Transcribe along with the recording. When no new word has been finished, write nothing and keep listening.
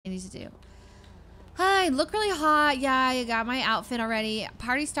needs to do. Hi, look really hot. Yeah, I got my outfit already.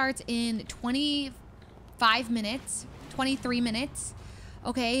 Party starts in 25 minutes, 23 minutes.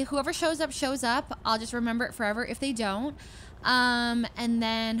 Okay, whoever shows up. I'll just remember it forever if they don't. And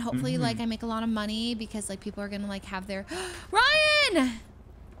then hopefully like I make a lot of money because like people are gonna like have their Ryan!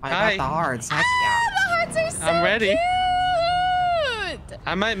 I got the hearts. Heck yeah. The hearts are so I'm ready. cute!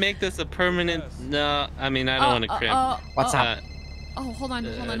 I might make this a permanent. No, I mean I don't want to crimp. What's up? Oh, hold on.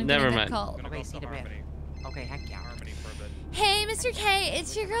 I'm never gonna get mind. called. Okay, see the bit. Okay, heck yeah. Hey, Mr. K,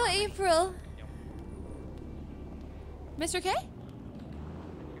 it's your girl April. Mr. K?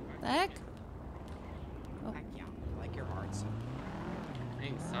 The heck? Oh. Heck yeah. I like your hearts.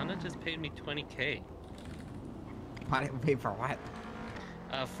 Dang, Sana just paid me 20K. Pay for what?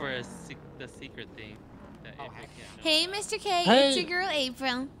 For the secret thing. That April can't know. Hey, Mr. K, Hey. it's your girl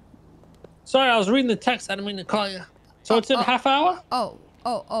April. Sorry, I was reading the text. I didn't mean to call you. So it's in a half hour? Oh,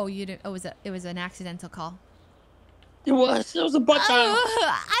 you didn't. It was an accidental call. It was a butt dial.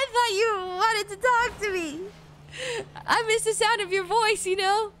 I thought you wanted to talk to me. I miss the sound of your voice, you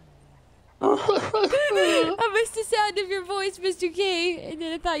know? I missed the sound of your voice, Mr. K, and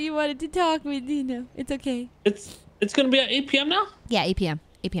then I thought you wanted to talk with, you know. It's okay. It's gonna be at 8 p.m. now? Yeah, 8 p.m.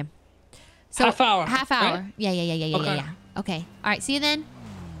 8 p.m. So half hour. Half hour. Right? Yeah. Okay. Okay. All right. See you then.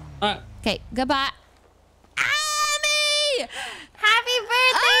 All right. Okay. Goodbye. Amy! Happy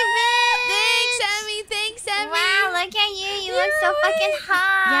birthday, bitch! Thanks, Amy. Wow, look at you. You look so fucking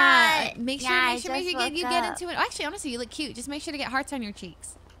hot. Yeah. Make sure you get into it. Actually, honestly, you look cute. Just make sure to get hearts on your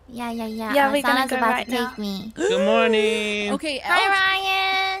cheeks. Yeah. Yeah, we're gonna Sana's go about right to now. take me. Good morning. Okay.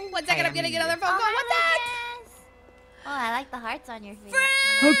 Hi, Ryan. 1 second. I'm gonna get another phone call. What's that? Oh, I like the hearts on your face.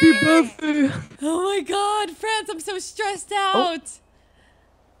 Happy birthday. Oh my God, France! I'm so stressed out.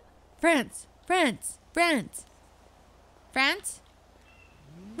 France,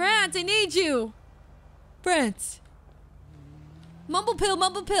 I need you. France. Mumble pill.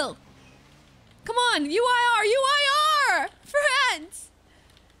 Come on, UIR. France.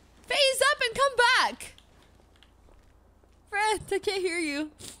 Phase up and come back. France, I can't hear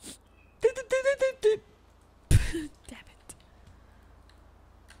you. Damn it.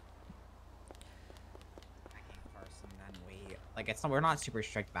 We're not super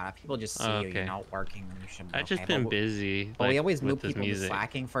strict about it. People just see you, you know, working, then you should be I've just been busy. But we always move with this people to music.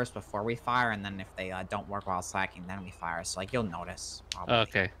 slacking first before we fire, and then if they don't work while slacking, then we fire. So like you'll notice. Probably.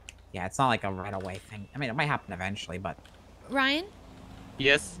 Okay. Yeah, it's not like a right away thing. I mean, it might happen eventually, but. Ryan?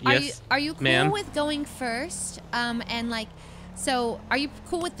 Yes. Are you cool with going first? And like, so are you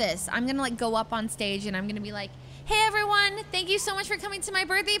cool with this? I'm gonna like go up on stage and I'm gonna be like, hey everyone, thank you so much for coming to my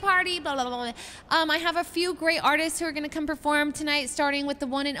birthday party, blah, blah, blah, blah. I have a few great artists who are gonna come perform tonight, starting with the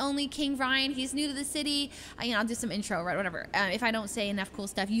one and only King Ryan. He's new to the city. You know, I'll do some intro, right, whatever. If I don't say enough cool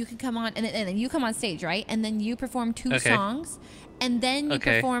stuff, you can come on, and then you come on stage, right? And then you perform 2 songs, and then you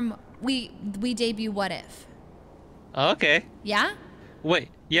perform, we debut What If. Okay. Yeah? Wait,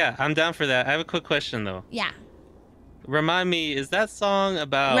 yeah, I'm down for that. I have a quick question though. Yeah. Remind me, is that song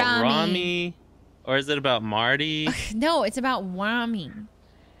about Rami? Or is it about Marty? No, it's about Rami.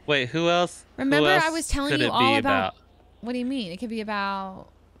 Wait, who else? Remember, who else I was telling could you it all be about. What do you mean? It could be about.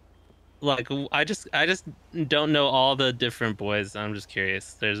 Like, I just don't know all the different boys. I'm just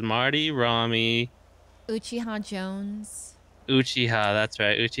curious. There's Marty, Rami, Uchiha Jones. Uchiha, that's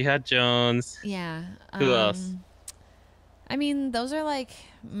right. Uchiha Jones. Yeah. Who else? I mean, those are like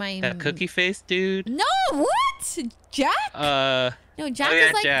my. That cookie face dude. No, what? Jack? No, Jack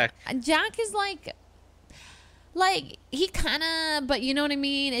is like. Jack is like he kind of, but you know what I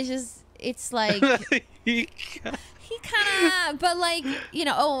mean. It's like he kind of, but like you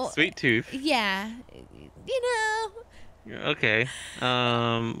know. Oh, Sweet Tooth. Yeah, you know. Okay.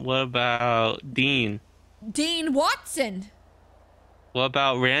 What about Dean? Dean Watson. What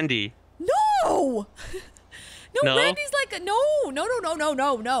about Randy? No. No, No? Randy's like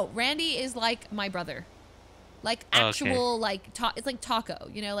no. Randy is like my brother, like actual like it's like Taco,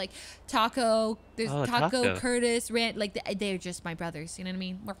 you know, like Taco. There's Taco, Curtis, like they're just my brothers. You know what I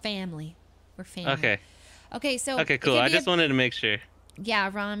mean? We're family. Okay. Okay. So. Okay. Cool. I just wanted to make sure.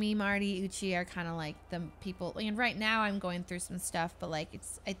 Yeah, Rami, Marty, Uchi are kind of like the people. And right now I'm going through some stuff, but like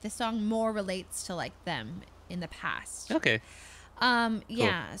the song more relates to like them in the past. Okay.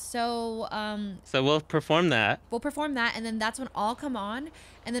 Yeah, cool. So we'll perform that. And then that's when I'll come on,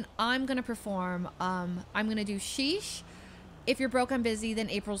 and then I'm gonna perform. I'm gonna do Sheesh. If You're Broke, I'm Busy. Then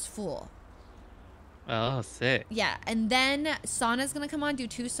April's Fool. Oh, sick. Yeah, and then Sana's gonna come on, do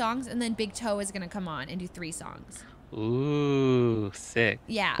 2 songs, and then Big Toe is gonna come on and do 3 songs. Ooh, sick.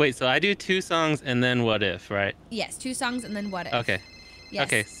 Yeah. Wait, so I do 2 songs and then What If, right? Yes, 2 songs and then What If. Okay. Yes.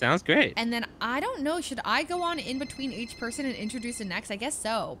 Okay, sounds great. And then I don't know, should I go on in between each person and introduce the next? I guess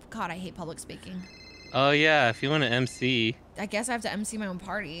so. God, I hate public speaking. Oh yeah, if you want to MC. I guess I have to MC my own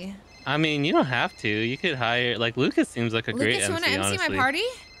party. I mean, you don't have to. You could hire like Lucas. Seems like a great Lucas, you want to MC. MC Honestly. my party?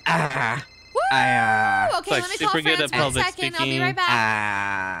 Woo! Okay, like let me super call good Franz at for a public second. I'll be speaking. right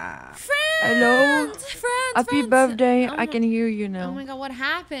back. Franz! Hello. Franz! Happy Franz. birthday. Oh I can hear you Oh now. my god, what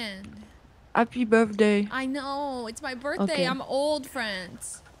happened? Happy birthday. I know, it's my birthday. Okay. I'm old,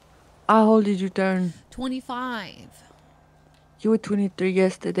 Franz. How old did you turn? 25. You were 23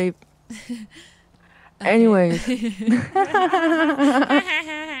 yesterday. Anyways.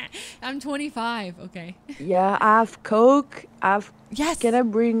 I'm 25. Okay. Yeah, I have Coke. Yes. Can I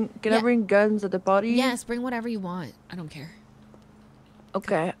bring guns at the party? Yes, bring whatever you want. I don't care.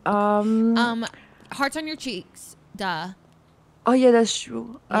 Okay. Hearts on your cheeks. Duh. Oh yeah, that's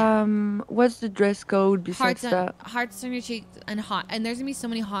true. Yeah. What's the dress code besides that? Hearts on your cheeks and hot. And there's gonna be so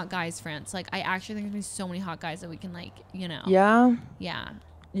many hot guys, France. Like, I actually think there's gonna be so many hot guys that we can, like, you know. Yeah. Yeah.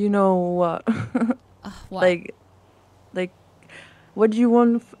 You know what? What? like, what do you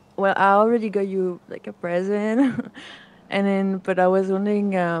want? Well, I already got you like a present, and then, but I was wondering,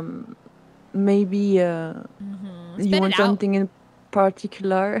 maybe you want something in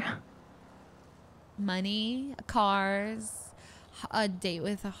particular? Money, cars, a date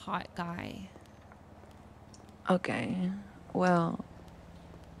with a hot guy. Okay. Well.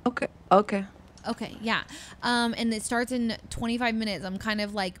 Okay. Okay, yeah. And it starts in 25 minutes. I'm kind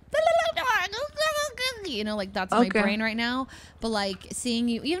of like, you know, like that's my brain right now. But like seeing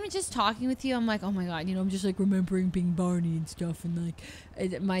you, even just talking with you, I'm like, oh my god, you know, I'm just like remembering being Barney and stuff, and like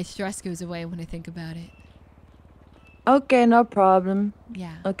my stress goes away when I think about it. Okay, no problem.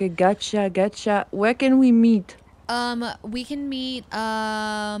 Yeah. Okay, gotcha. Where can we meet? We can meet.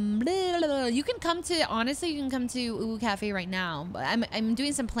 You can come to. Honestly, you can come to Ooh Cafe right now. But I'm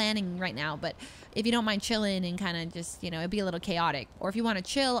doing some planning right now. But if you don't mind chilling and kind of just, you know, it'd be a little chaotic. Or if you want to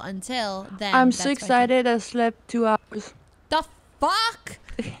chill until then. I'm so excited. I slept 2 hours. The fuck?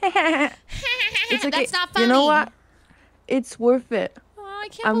 It's okay. That's not funny. You know what? It's worth it. Oh, I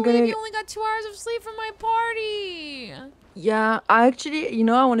can't believe you only got 2 hours of sleep from my party. Yeah, I actually, you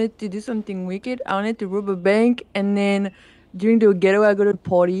know, I wanted to do something wicked. I wanted to rob a bank, and then during the getaway, I go to the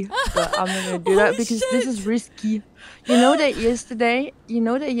party. But I'm not gonna do that because this is risky. You know that yesterday.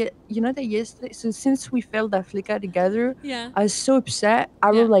 So since we failed that flicker together, yeah, I was so upset. I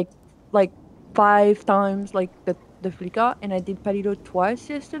wrote like 5 times like the flicker, and I did Palito twice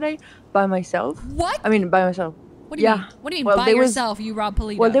yesterday by myself. What? I mean, by myself. What do you mean? What do you mean by yourself? You robbed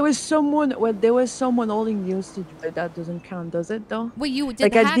Polito? Well, there was someone holding the hostage, but that doesn't count, does it? Though. Wait, you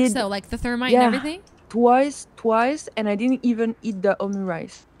did the hacks though, like the thermite and everything? Twice, and I didn't even eat the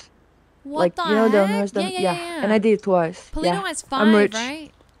omurice. What the you know the heck? omurice? Yeah. And I did it twice. Polito has 5, I'm rich.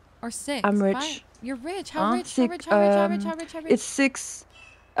 right? Or 6? I'm rich. 5? You're rich. How rich? 6, How rich? It's 6.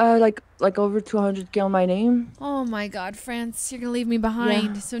 Like over 200k on my name. Oh my God, France, you're gonna leave me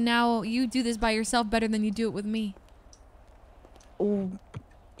behind. Yeah. So now you do this by yourself better than you do it with me. Oh,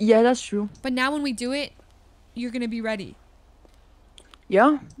 yeah, that's true. But now when we do it, you're gonna be ready.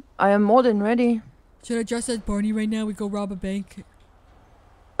 Yeah, I am more than ready. Should I dress as Barney right now? We go rob a bank.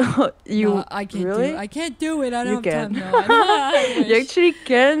 No, I can't really? do it. I can't do it. I don't have time. You actually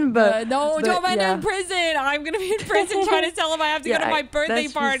can, but no, don't end in prison. I'm gonna be in prison trying to tell him I have to go to my birthday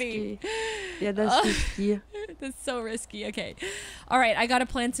party. Risky. Yeah, that's risky. That's so risky. Okay, all right. I gotta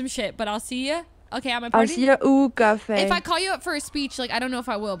plan some shit, but I'll see you. Okay, I'm at party. I'll see you at Ooh Cafe. If I call you up for a speech, like I don't know if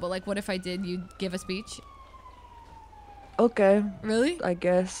I will, but like, what if I did? You'd give a speech. Okay. Really? I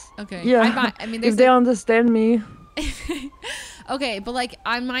guess. Okay. Yeah. I mean, if they understand me. Okay, but like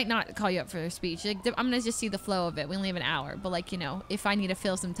I might not call you up for a speech. Like, I'm gonna just see the flow of it. We only have an hour, but like, you know, if I need to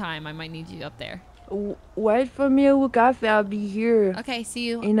fill some time, I might need you up there. Wait for me at Ooh Cafe. I'll be here. Okay, see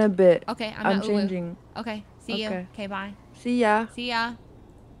you in a bit. Okay, I'm changing. Okay, see you. Okay, bye. See ya. See ya.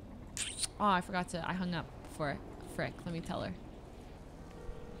 Oh, I forgot to. I hung up before. Frick. Let me tell her.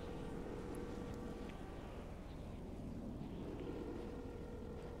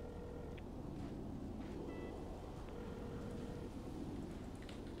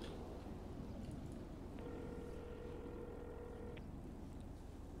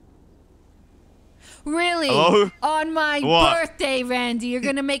 Really? Hello? On my birthday, Randy, you're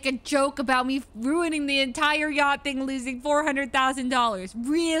gonna make a joke about me ruining the entire yacht thing, losing $400,000.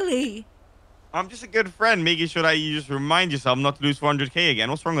 Really? I'm just a good friend, making sure that you just remind yourself not to lose 400k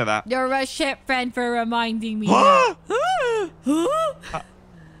again. What's wrong with that? You're a shit friend for reminding me. I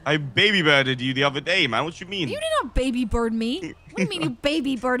baby birded you the other day, man. What you mean? You did not baby bird me. What do you mean you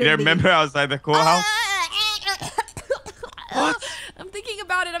baby birded You me? remember outside the courthouse? What? I'm thinking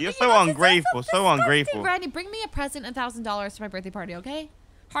You're so ungrateful. So ungrateful. Randy, bring me a present, $1,000 for my birthday party, okay?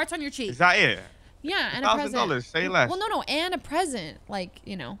 Hearts on your cheek. Is that it? Yeah, and a present. $1,000. Say less. Well, no, and a present. Like,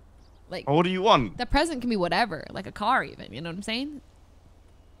 you know, like. What do you want? The present can be whatever, like a car, even. You know what I'm saying?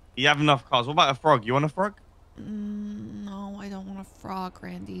 You have enough cars. What about a frog? You want a frog? No, I don't want a frog,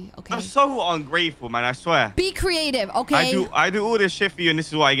 Randy. Okay. I'm so ungrateful, man. I swear. Be creative, okay? I do all this shit for you, and this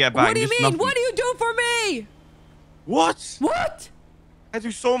is what I get back. What do you mean? Nothing. What do you do for me? What? What? I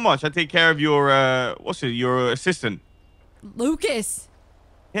do so much. I take care of your your assistant. Lucas.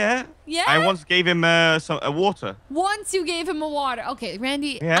 Yeah. Yeah? I once gave him a water. Once you gave him a water. Okay,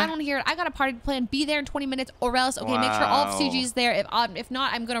 Randy, Yeah? I don't hear it. I got a party plan. Be there in 20 minutes or else. Okay, make sure all of Wow. Suji's there. If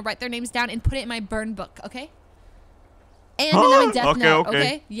not, I'm going to write their names down and put it in my burn book, okay? And in my death Okay, note,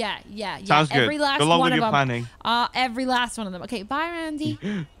 okay. Yeah. Sounds good. Every last Good luck one with of your them. planning. Every last one of them. Okay, bye, Randy.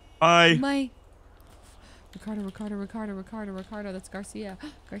 Bye. Bye. Ricardo. That's Garcia.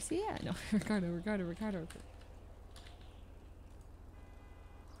 Garcia? No, Ricardo.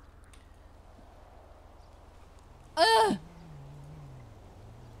 Ugh.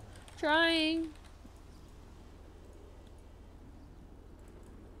 Trying.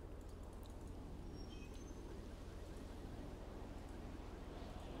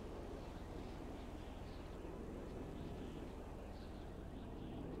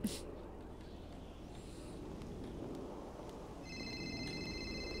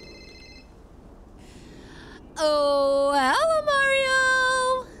 Oh, hello,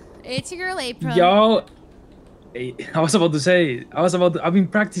 Mario. It's your girl, April. Yo, I've been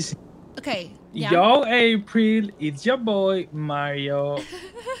practicing. Okay. Yeah. Yo, April, it's your boy Mario.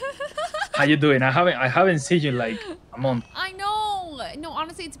 How you doing? I haven't seen you in like a month. I know. No,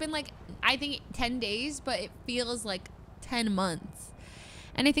 honestly, it's been like, I think 10 days, but it feels like 10 months.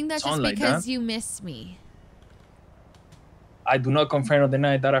 And I think that's just because you miss me. I do not confirm or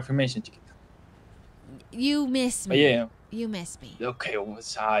deny that affirmation, chiquita. You miss me. But yeah. You miss me. Okay,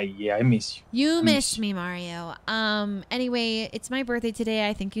 yeah, I miss you. You miss me, Mario. Anyway, it's my birthday today.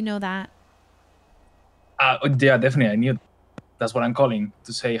 I think you know that. Yeah, definitely. I knew. That's what I'm calling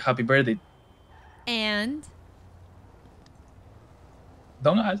to say happy birthday. And?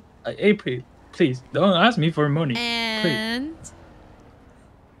 Don't ask, April. Please don't ask me for money. And? Please.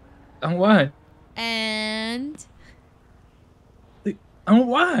 And what? And? And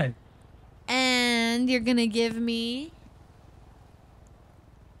what? And you're gonna give me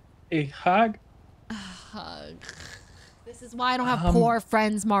a hug. A hug. This is why I don't have poor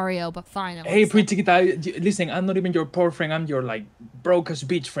friends, Mario. But fine. Hey, pretty chiquita, listen. I'm not even your poor friend. I'm your like broke as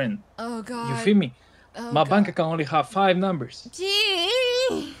bitch friend. Oh God. You feel me? Oh, My bank account only have 5 numbers. Gee.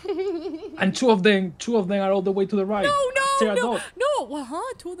 And two of them are all the way to the right. No. Well,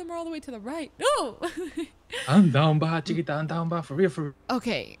 huh? 2 of them are all the way to the right. No. I'm down bad, chiquita. I'm down bad for real.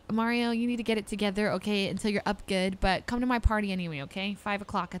 Okay, Mario, you need to get it together, okay, until you're up good. But come to my party anyway, okay? 5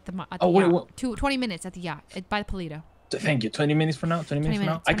 o'clock at the yacht. 20 minutes at the yacht by the Polito. Thank you. 20 minutes from now. 20 minutes from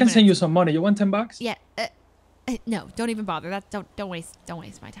now. I 20 can send you some money. You want $10? Yeah. No, don't even bother. Don't waste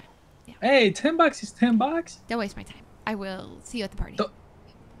my time. Yeah. Hey, $10 is $10. Don't waste my time. I will see you at the party.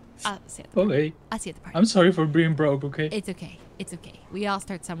 I'll see you at the party. Okay. I'll see you at the party. I'm sorry for being broke, okay? It's okay. We all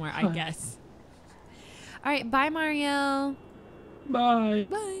start somewhere, I guess. All right, bye, Mario. Bye.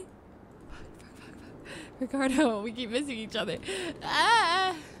 Bye. Ricardo, we keep missing each other.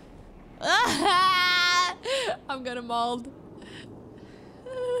 I'm gonna mold.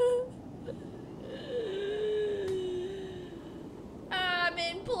 I'm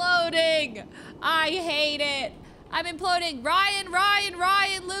imploding. I hate it. I'm imploding. Ryan,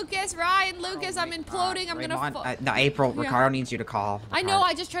 Lucas, I'm imploding. I'm gonna no, April, Ricardo needs you to call. Ricardo. I know,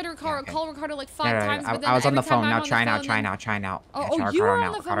 I just tried to call Ricardo like 5 times, but then I was on the phone. Now try now. Oh, you were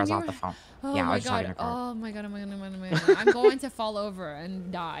on the phone. Ricardo's off the phone. Oh yeah, I my was god. talking to Ricardo. Oh my god. I'm going to fall over and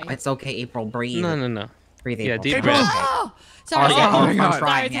die. It's okay, April. Breathe. No. Breathe, Yeah, April. deep breath. Oh, sorry. Oh my god.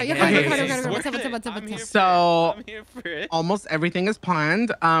 What's up? So, I'm here for it. almost everything is planned.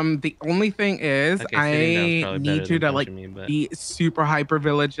 The only thing is, Okay, sitting down is I probably need better you than to like punching me, but- be super hyper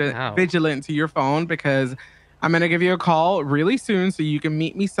Ow. vigilant to your phone because I'm gonna give you a call really soon so you can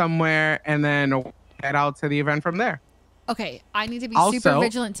meet me somewhere and then head out to the event from there. Okay, I need to be Also- super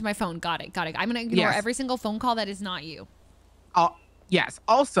vigilant to my phone. Got it. I'm gonna ignore Yes. every single phone call that is not you. Yes.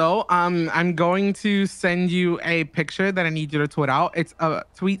 Also, I'm going to send you a picture that I need you to tweet out. It's of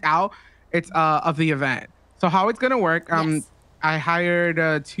the event. So how it's gonna work? Yes. I hired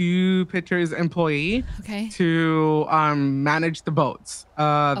a 2 pictures employee Okay. to manage the boats.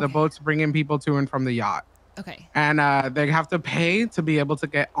 The Okay. boats bringing people to and from the yacht, Okay. and they have to pay to be able to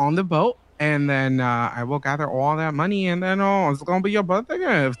get on the boat and then I will gather all that money, and then it's gonna be your birthday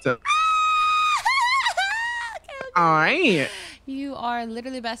gift. All right. You are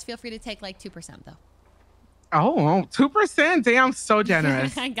literally the best. Feel free to take like 2% though. Oh, 2%. Damn, so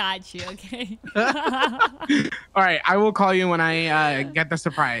generous. I got you. Okay. All right, I will call you when I get the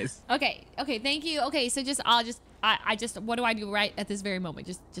surprise. Okay. Okay. Thank you. Okay. So I just what do I do right at this very moment?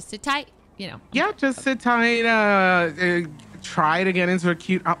 Just sit tight. You know. Yeah, just sit tight. Try to get into a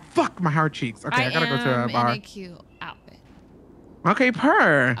cute. Oh, fuck my hard cheeks. Okay, I gotta go to a bar. In a cute outfit. Okay,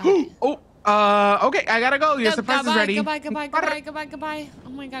 purr. Okay. Okay, I gotta go. Your surprise is ready. Goodbye. Oh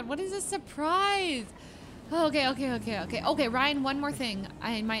my God, what is a surprise? Okay, Ryan, one more thing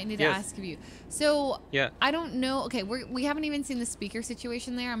I might need to ask of you. So, yeah. I don't know. Okay, we haven't even seen the speaker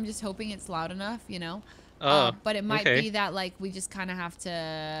situation there. I'm just hoping it's loud enough, you know? But it might be that, like, we just kind of have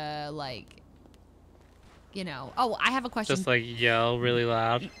to, like, you know. Oh, I have a question. Just, like, yell really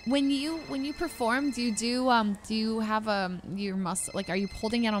loud. When you perform, do you have your muscle, like, are you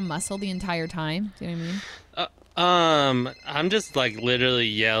holding out on muscle the entire time? Do you know what I mean? I'm just like literally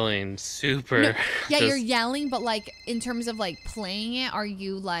yelling super. No, yeah, you're yelling, but like in terms of like playing it, are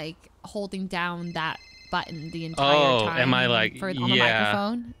you like holding down that button the entire time? Am I like on the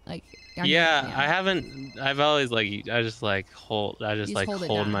microphone? Like I haven't. I've always like I just hold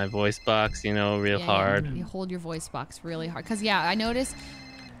my voice box, you know, real hard. You hold your voice box really hard, cause I notice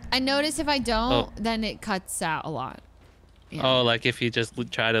if I don't, then it cuts out a lot. Yeah. Oh, like if you just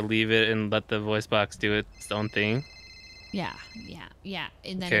try to leave it and let the voice box do its own thing? Yeah.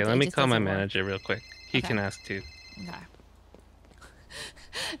 And then okay, let me call my manager real quick. He can ask too. Okay.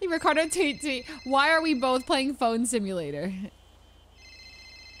 Ricardo, tweet. Why are we both playing Phone Simulator?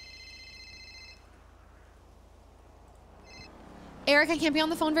 Eric, I can't be on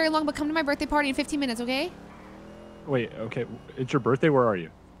the phone very long, but come to my birthday party in 15 minutes, okay? Wait, okay. It's your birthday? Where are you?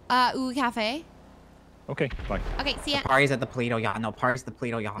 Cafe. Okay, bye. Okay, see ya. The party's at the Polito yacht. No, party's at the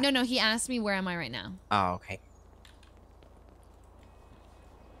Polito yacht. No, he asked me where am I right now. Oh, okay.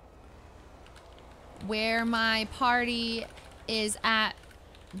 Where my party is at,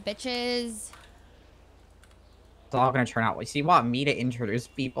 bitches. It's all gonna turn out. So you want me to introduce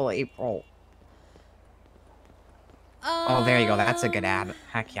people, April? Oh, there you go. That's a good ad.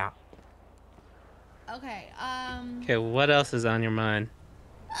 Heck yeah. Okay, Okay, what else is on your mind?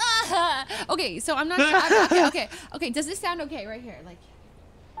 okay, so I'm not sure. Okay. Does this sound okay right here? Like.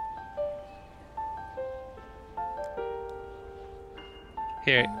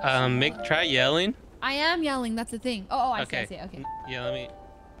 Here, try yelling. I am yelling. That's the thing. Oh, I see. Okay. Yeah, let me.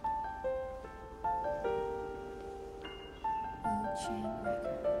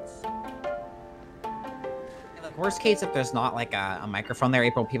 Look, worst case, if there's not like a microphone there,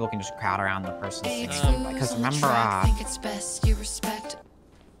 April, people can just crowd around the person singing. Because remember,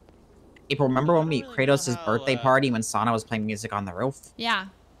 April, remember when we Kratos' birthday party when Sana was playing music on the roof? Yeah.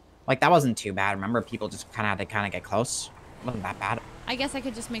 Like that wasn't too bad. Remember, people just kind of had to get close. It wasn't that bad. I guess I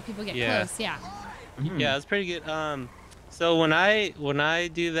could just make people get close. Yeah. Yeah, it's pretty good. So when I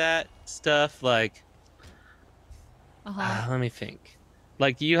do that stuff, like, let me think.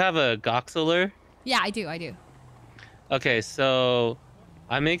 Like, you have a Goxeler? Yeah, I do. Okay, so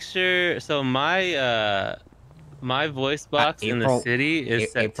I make sure. So my my voice box in the city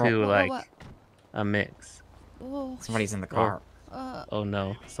is set to like a mix. Somebody's in the car. Oh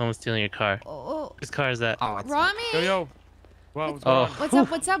no, someone's stealing your car. Whose car is that? Oh, it's Rami. Yo. Wow, What's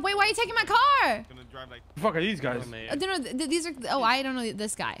up? Wait, why are you taking my car? The fuck are these guys? No, these are. Oh, I don't know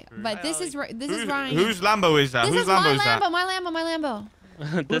this guy, but this is Ryan. Whose Lambo is that? This Whose is Lambo is my that? Lambo. My Lambo.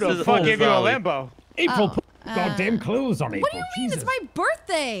 Who the fuck gave you a Lambo? April, put goddamn clothes on April. What do you mean? It's my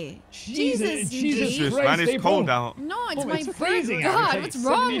birthday. Jesus, man, it's cold out. No, it's my birthday. God, what's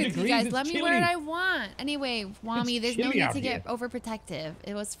wrong with you guys? Let me wear what I want. Anyway, Wami, there's no need to get overprotective.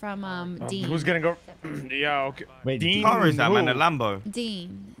 It was from Dean. Who's gonna go? Yeah, okay. Wait, Dean? Car is that, man? A Lambo.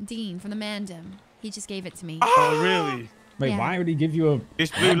 Dean from the Mandem. He just gave it to me. Oh, really? Wait, why would he give you a?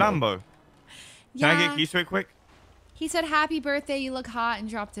 This blue Lambo. Yeah. Can I get keys to it quick? He said, "Happy birthday, you look hot," and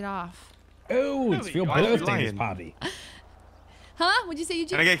dropped it off. Oh, it's for your birthday party. Huh? What'd you say,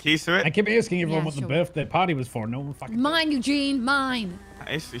 Eugene? Can I get keys to it? I kept asking everyone what the birthday party was for. No one fucking. Mine, Eugene. Mine.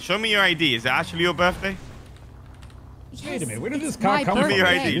 Show me your ID. Is it actually your birthday? Yes, wait a minute. Where did this car come from? Show me your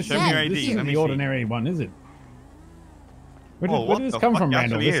ID. Show me your ID. This isn't the ordinary one, is it? Where did this come from,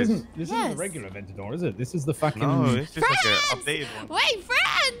 Randall? This isn't the regular Aventador, is it? This is the fucking. No, it's just like an updated one. Wait,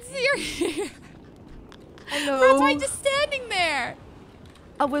 friends! You're here. Hello. Friends, why are you just standing there?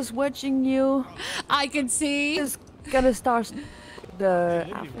 I was watching you. I can see. Just gotta start the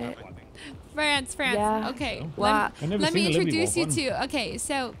outfit. France. Yeah. Okay, Wow. let me introduce you to. Okay,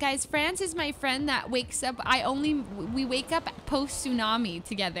 so guys, France is my friend that wakes up. We wake up post tsunami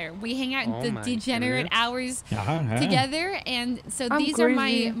together. We hang out the degenerate hours together, and so these are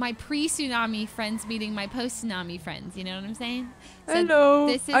my pre-tsunami friends meeting my post-tsunami friends. You know what I'm saying? So Hello.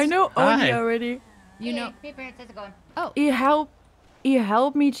 This is, I know Oni already. You know. Hey, parents, how's it going? Oh. He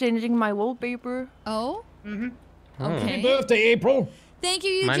helped me changing my wallpaper. Oh. Okay. Happy birthday, April. Thank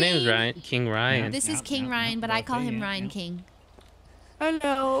you, Eugene. My name's Ryan. King Ryan. This is King Ryan, but I call him Ryan King.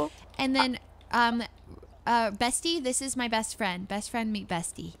 Hello. And then, Bestie, this is my best friend. Best friend meet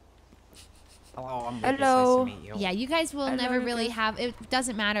Bestie. Hello, I'm Hello. Nice to meet you. Yeah, you guys will never really have. It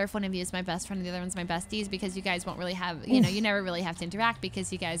doesn't matter if one of you is my best friend and the other one's my besties because you guys won't really have. You know, you never really have to interact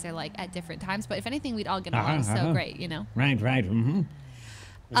because you guys are like at different times. But if anything, we'd all get along so great. You know. Right.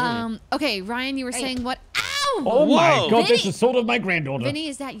 Okay, Ryan, you were saying what? Ow! Oh my God! Vinny! That's the soul of my granddaughter. Vinny,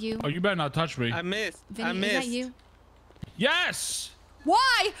 is that you? Oh, you better not touch me. I missed. Vinny, is that you? Yes.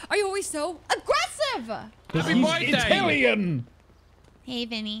 Why are you always so aggressive? Happy birthday. Italian. Hey,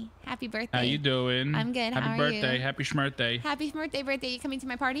 Vinny. Happy birthday. How you doing? I'm good. Happy How are birthday. you? Happy schmirthday. Happy birthday. You coming to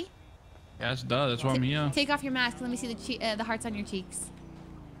my party? Yes, duh. That's why I'm here. Take off your mask. Let me see the hearts on your cheeks.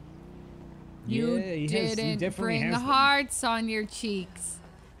 Yeah, You he didn't definitely bring has them. hearts on your cheeks.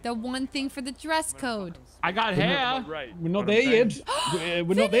 The one thing for the dress code. I got hair. We're not there yet.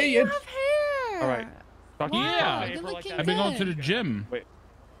 We're not there You yet. have hair. All right. Wow, Yeah. you're looking I've been going to good. the gym.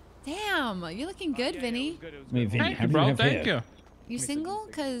 Damn, you're looking good, Vinny. Wait, Vinny, Thank how you, do bro. have Thank hair? you. You single?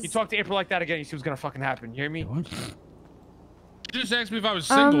 Cause You talk to April like that again, you see what's gonna fucking happen. You hear me? What? You just asked me if I was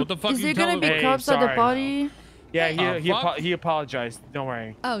single. What the fuck Is you there gonna telling be me? cops at the party? Yeah, fuck? he apologized. Don't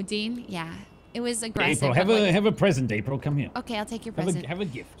worry. Oh, Dean. Yeah, it was aggressive. April, but like- have a present, April. Come here. Okay, I'll take your Have present. a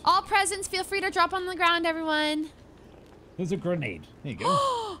gift. All presents, feel free to drop on the ground, everyone. There's a grenade. There you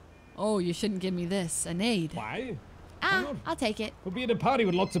go. Oh, you shouldn't give me this. An aid. Why? I'll take it. We'll be at a party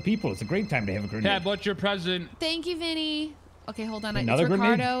with lots of people. It's a great time to have a grenade. Dad, what's your present? Thank you, Vinny. Okay, hold on. Another It's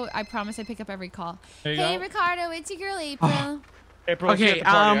grenade? Ricardo. I promise I pick up every call. There you Hey, go. Ricardo, it's your girl, April. April, Okay,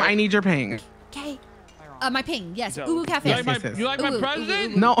 I need your ping. Okay. My ping. Yes. So- Uwu Cafe. You like my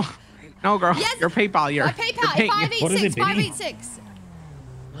present? No, no, girl. Yes. Your PayPal. Your My PayPal. your ping. 586. 586.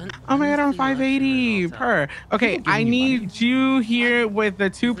 Oh my God, I'm 580 per. Okay, I need you here with the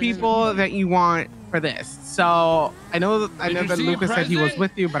two people that you want for this. So I know that see Lucas a said he was present?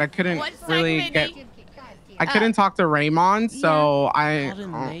 with you, but I couldn't One really second, get. Vinny. I couldn't talk to Raymond, so I,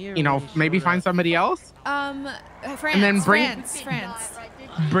 Mayor you know, really maybe showed find up. somebody else. France. And then bring- France.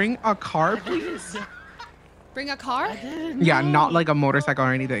 Bring a car, please. Bring a car? Yeah, not like a motorcycle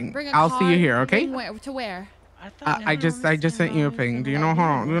or anything. Bring a I'll car. see you here, okay? Bring where, to where? I just sent you a ping. Do you know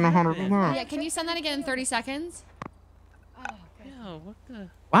how? Do you know how to do that? Yeah, can you send that again in 30 seconds? Yo, what the?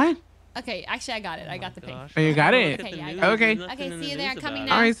 What? Okay, actually, I got it. I got the ping. Gosh. Oh, you got it? Okay, yeah, I There's got it. Okay. nothing Okay, in the see you there. news Coming about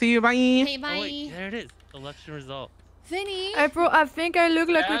now. All right, see you. Bye. Okay, it. bye. Oh, wait, there it is. Election result. Vinny, April, I think I look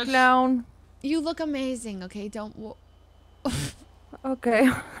like a Yes? clown. you look amazing. Okay, don't. Okay.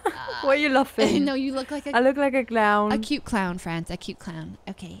 Why are you laughing? No, you look like I look like a clown. a cute clown, France. A cute clown.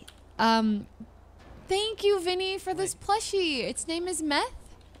 Okay. Thank you, Vinny, for this plushie. Its name is Meth.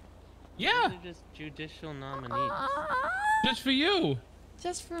 Yeah, They're just judicial nominees. just for you.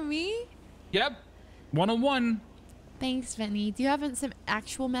 Just for me? Yep. 101. Thanks, Vinny. Do you have some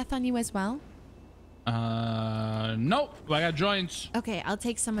actual meth on you as well? Nope. I got joints. Okay, I'll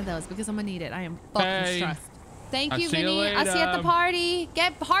take some of those because I'm gonna need it. I am fucking Hey. stressed. Thank I'll you, see you Vinny. I'll see you at the later. party.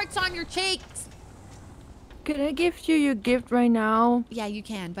 Get hearts on your cheeks. Can I gift you your gift right now? Yeah, you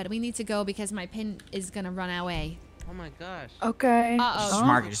can, but we need to go because my pin is gonna run away. Oh my gosh. Okay.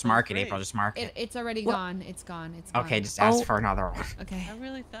 Uh-oh. Just mark it, April. Just mark it. It's already What? gone. It's gone. It's gone. Okay, just ask for another one. Okay. I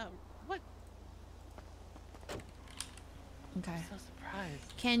really thought. What? Okay. So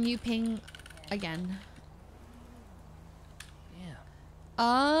surprised. Can you ping again?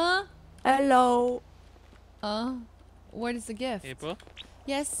 Yeah. Hello. What is the gift? April?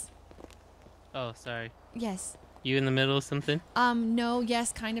 Yes. Oh, sorry. Yes. You in the middle of something? No,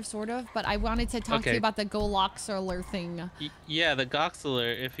 yes, kind of, sort of, but I wanted to talk to Okay. you about the Goloxler thing. Yeah, the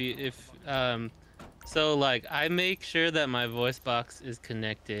Goxler. So like I make sure that my voice box is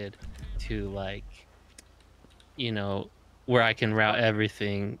connected to like, you know, where I can route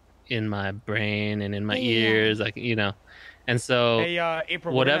everything in my brain and in my ears, like, you know, and so Hey,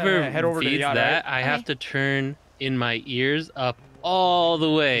 April, we're whatever gonna head over to the feeds yacht, that, right? I have to turn in my ears up all the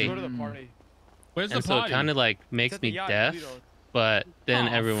way. Go to the party. Where's And the so party? it kind of like makes at the me yacht, deaf, Toledo. but then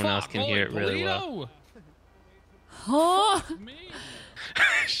Oh, everyone else fuck, can hear it holy really well. Toledo. Huh? Me.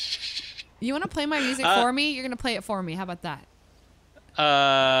 You want to play my music for me? You're gonna play it for me. How about that? You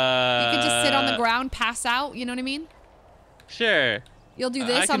can just sit on the ground, pass out. You know what I mean? Sure. You'll do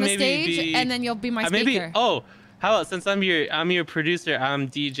this on the stage, and then you'll be my speaker. Oh, how about since I'm your producer, I'm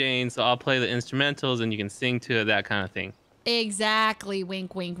DJing, so I'll play the instrumentals, and you can sing to it, that kind of thing. Exactly.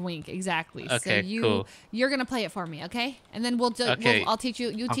 Wink, wink, wink. Exactly. Okay, so cool. You're gonna play it for me, okay? And then I'll teach you.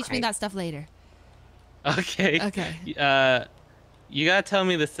 You teach me that stuff later. Okay. Okay. You gotta tell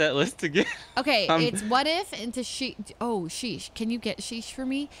me the set list again. Okay, it's what if into she. Oh, sheesh. Can you get sheesh for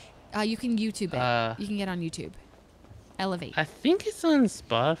me? You can YouTube it. You can get on YouTube. Elevate. I think it's on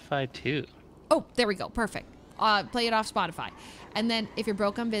Spotify too. Oh, there we go. Perfect. Play it off Spotify. And then if you're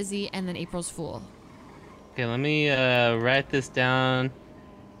broke, I'm busy. And then April's Fool. Okay, let me write this down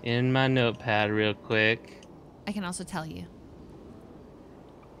in my notepad real quick. I can also tell you.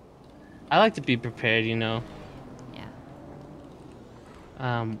 I like to be prepared, you know.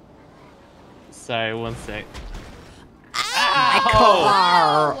 Yeah. Sorry, one sec. My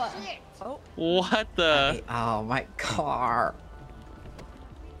car! Oh. What the? Oh, my car.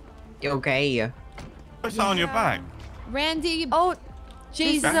 You okay? What's on your back? Randy. Oh,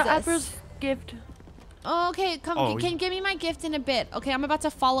 Jesus. this is April's gift. Oh, okay, come. Oh, Can you give me my gift in a bit? Okay, I'm about to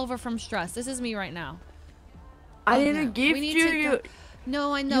fall over from stress. This is me right now. I didn't gift you.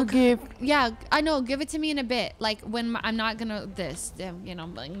 No, I know. You gift. Yeah, I know. Give it to me in a bit. Like when I'm not gonna you know.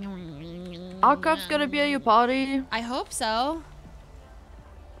 Our cup's gonna be at your party. I hope so.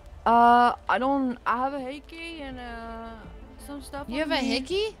 I have a hickey and some stuff. You have a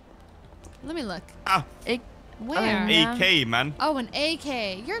hickey? Let me look. Ah. Where? AK, man. Oh, an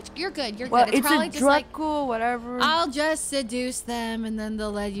AK. You're good. You're Well, good. It's probably a just like whatever. I'll just seduce them and then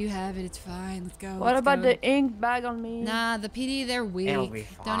they'll let you have it. It's fine. Let's go. What about the ink bag on me? Nah, the PD, they're weak. It'll be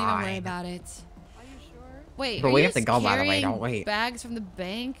Don't even worry fine. about it. Are you sure? Wait, But are we you have to go, by the way, carrying don't we? bags from the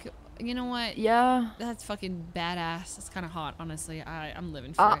bank? You know what? Yeah. That's fucking badass. It's kind of hot, honestly. I'm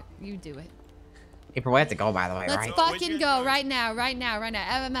living for it. You do it. April, we have to go, by the way, Let's right? fucking go right now.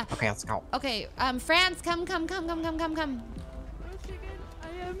 Okay, let's go. Okay, France, come.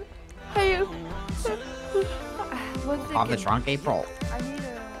 Hey. On the trunk, April. I need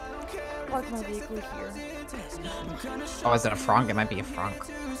to park my vehicle here. Oh, is it a frunk? It might be a frunk.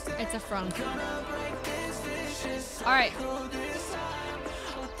 It's a frunk. All right.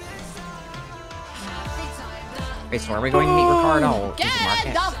 Wait, so where are we going to meet Ricardo?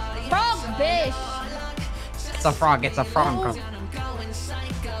 Get the frog, bitch. It's a frog. It's a frog.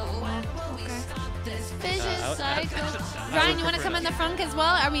 Ryan, you want to come in the front as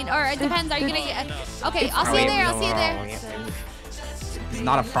well? I mean, or it depends. Are you gonna get? Okay, I'll see you there. I'll see you there. It's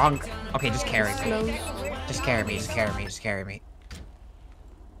not a frog. Okay, just carry me. Just carry me.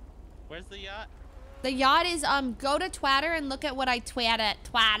 Where's the yacht? The yacht is go to Twatter and look at what I twatted.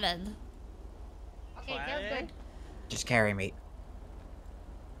 Okay, feels good. Just carry me.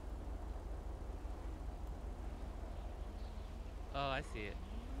 Oh, I see it.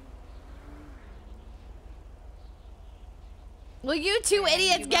 Will you two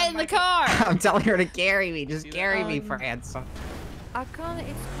idiots get in the car? I'm telling her to carry me. Just carry me, France. I can't.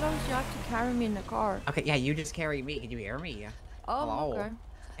 It's close. You have to carry me in the car. Okay, yeah, you just carry me. Can you hear me? Oh, hello? okay.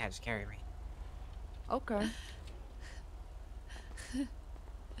 Yeah, just carry me. Okay.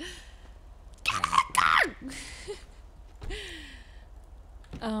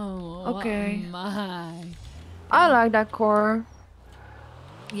 Oh, okay. My. I like that car.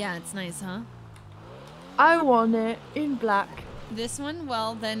 Yeah, it's nice, huh? I want it in black. This one?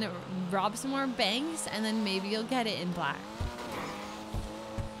 Well, then rob some more banks, and then maybe you'll get it in black.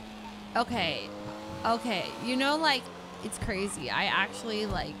 Okay. You know, like, it's crazy. I actually,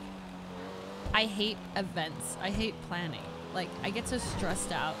 like, I hate events. I hate planning. Like, I get so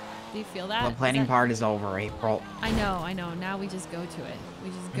stressed out. Do you feel that? The planning part is over, April. I know. Now we just go to it. We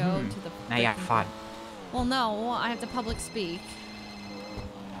just go to the... Now you have fun. Well, no. I have to public speak.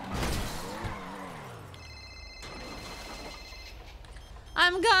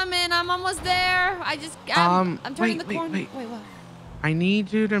 I'm coming. I'm almost there. I'm turning the corner. Wait, what? I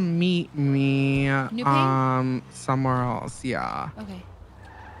need you to meet me New Pain? somewhere else. Yeah. Okay.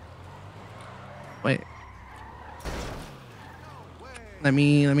 Wait. Let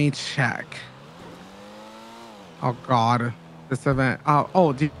me check. Oh God, this event.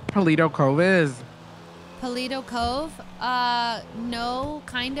 Oh, do you know where Palito Cove is? Palito Cove? No,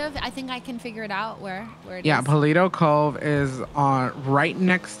 kind of. I think I can figure it out where it is. Yeah, Palito Cove is on right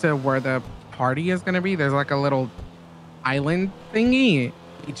next to where the party is gonna be. There's like a little island thingy.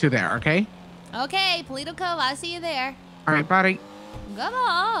 Meet you there, okay? Okay, Palito Cove. I'll see you there. All right, buddy.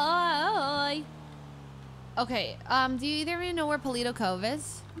 Goodbye. Okay, do you either of you know where Polito Cove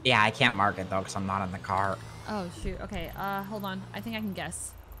is? Yeah, I can't mark it though because I'm not in the car. Oh, shoot. Okay, hold on. I think I can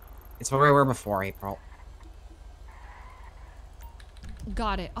guess. It's where we were before, April.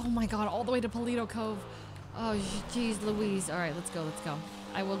 Got it. Oh my god, all the way to Polito Cove. Oh, jeez Louise. All right, let's go, let's go.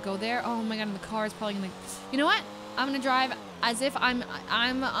 I will go there. Oh my god, and the car is probably gonna... You know what? I'm gonna drive as if I'm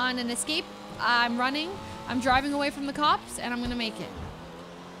on an escape. I'm running. I'm driving away from the cops, and I'm gonna make it.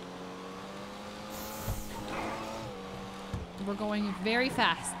 We're going very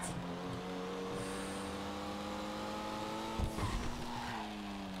fast.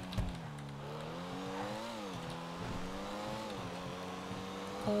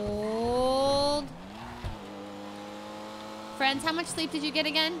 Hold. Friends, how much sleep did you get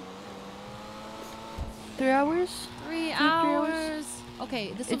again? 3 hours? 3 hours.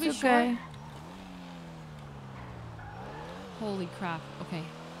 Okay, this will be short. Holy crap. Okay.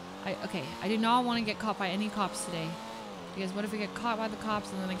 I do not want to get caught by any cops today. Because what if we get caught by the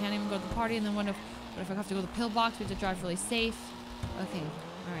cops and then I can't even go to the party, and then what if I have to go to the pillbox? We have to drive really safe. Okay.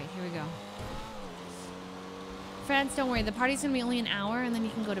 Alright, here we go. Friends, don't worry. The party's gonna be only an hour, and then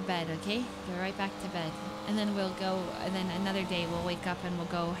you can go to bed, okay? Go right back to bed. And then we'll go, and then another day we'll wake up and we'll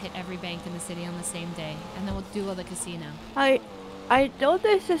go hit every bank in the city on the same day. And then we'll do the casino. I don't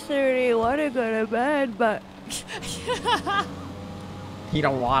necessarily want to go to bed, but... You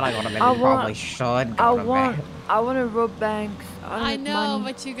don't want to go to bed. You probably should go to bed. I want to rob banks. I know,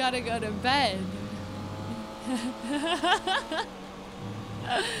 but you gotta go to bed.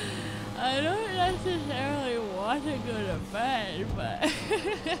 I don't necessarily want to go to bed, but...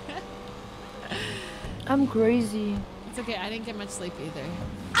 I'm crazy. It's okay, I didn't get much sleep either.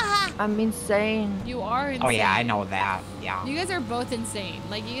 I'm insane. You are insane. Oh yeah, I know that. Yeah. You guys are both insane.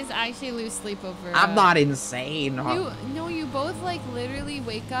 Like, you guys actually lose sleep over... I'm not insane. No, you both, like, literally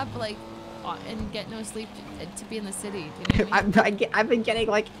wake up, like, and get no sleep to be in the city. Do you know what I mean? I've been getting,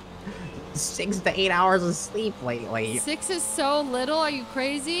 like, 6 to 8 hours of sleep lately. 6 is so little. Are you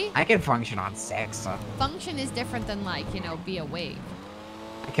crazy? I can function on 6. Function is different than, like, you know, be awake.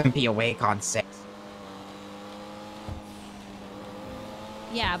 I can be awake on 6.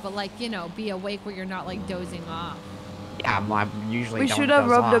 Yeah, but, like, you know, be awake where you're not, like, dozing off. Yeah, I'm usually We should have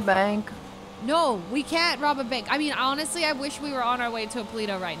robbed a bank. No, we can't rob a bank. I mean, honestly, I wish we were on our way to a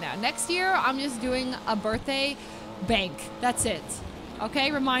Polito right now. Next year, I'm just doing a birthday bank. That's it.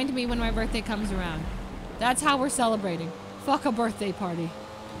 Okay? Remind me when my birthday comes around. That's how we're celebrating. Fuck a birthday party.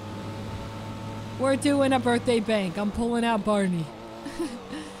 We're doing a birthday bank. I'm pulling out Barney.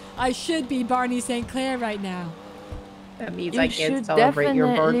 I should be Barney St. Clair right now. That means I can't celebrate your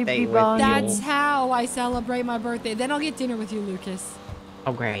birthday with you. That's how I celebrate my birthday. Then I'll get dinner with you, Lucas.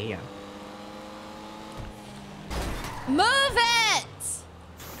 Okay, yeah. Move it!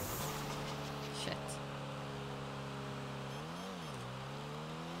 Shit.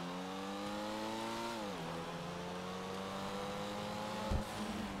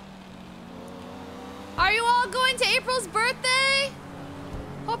 Are you all going to April's birthday?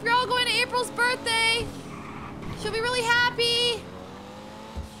 Hope you're all going to April's birthday. She'll be really happy.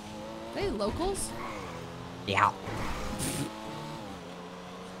 Are they locals? Yeah.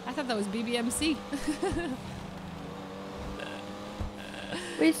 I thought that was BBMC.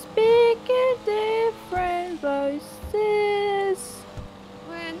 We speak in different voices.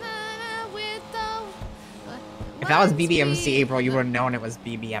 We're not with the... If that was BBMC, April, you would have known it was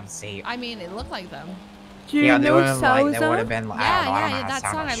BBMC. I mean, it looked like them. Do you know Salsa? They would have been like, Yeah, that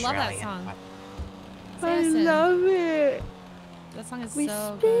song. I love that song. I love it. That song is we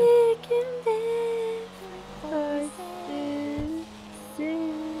so speak good. in different voices.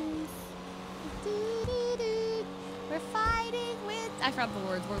 We're fighting with... I forgot the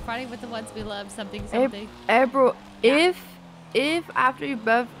words. We're fighting with the ones we love. Something, something. April, if after your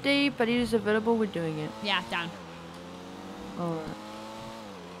birthday Patito is available, we're doing it. Yeah, down. Alright.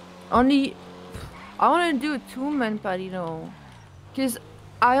 Only... I want to do a 2-man Patito. Because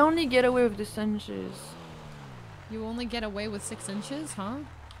I only get away with the Sanchez. You only get away with 6 inches, huh?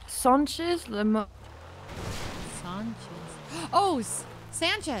 Sanchez? Sanchez. Oh,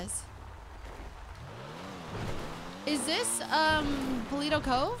 Sanchez. Is this, Polito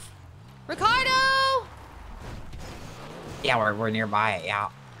Cove? Ricardo! Yeah, we're nearby it, yeah.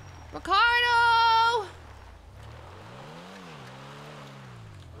 Ricardo!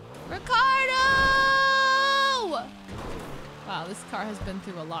 Ricardo! Wow, this car has been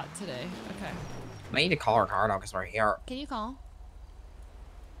through a lot today. Okay. I need to call Ricardo because we're here. Can you call?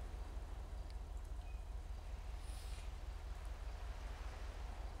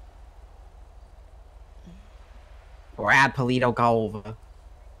 We're at Polito Cove.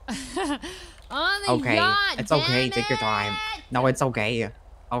 On the Okay, yacht, it's okay. damn Take your time. No, it's okay.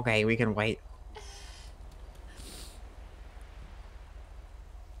 Okay, we can wait.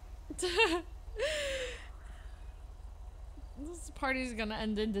 This party's gonna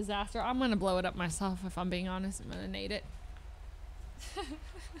end in disaster. I'm gonna blow it up myself if I'm being honest. I'm gonna nade it.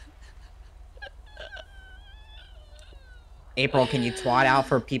 April, can you twat out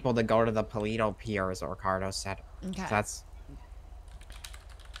for people to go to the Polito Pier, as Ricardo said? Okay. That's...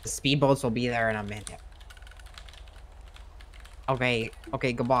 The speedboats will be there in a minute. Okay,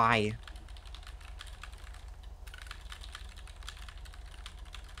 okay, goodbye.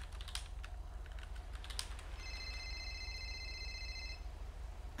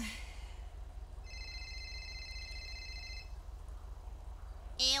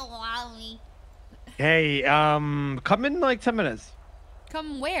 Hey, come in like 10 minutes.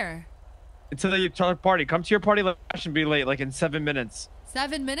 Come where? To the party. Come to your party. I shouldn't be late. Like in 7 minutes.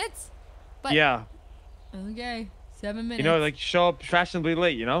 7 minutes? But yeah. Okay, 7 minutes. You know, like show up fashionably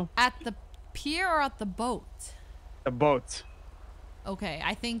late. You know. At the pier or at the boat? The boat. Okay,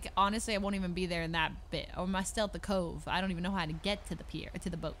 I think honestly I won't even be there in that bit. Or am I still at the cove? I don't even know how to get to the pier, to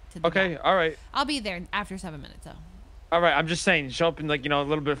the boat. To the Okay, dock. all right. I'll be there after 7 minutes though. All right, I'm just saying, show up in like, you know, a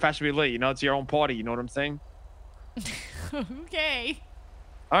little bit fashionably late. You know, it's your own party. You know what I'm saying? Okay.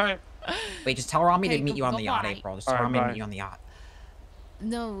 All right. Wait, just tell Rami Okay, to meet you on the yacht, goodbye. April. Just tell Rami to meet you on the yacht.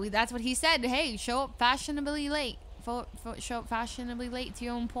 No, that's what he said. Hey, show up fashionably late. Show up fashionably late to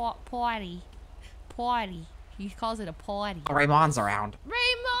your own party. Party. He calls it a party. Oh, Raymond's around.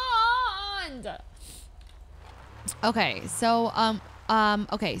 Raymond! Okay, so,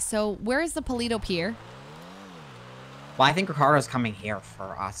 okay, so where is the Polito Pier? Well, I think Ricardo's coming here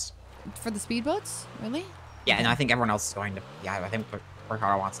for us. For the speedboats? Really? Yeah, and I think everyone else is going to... Yeah, I think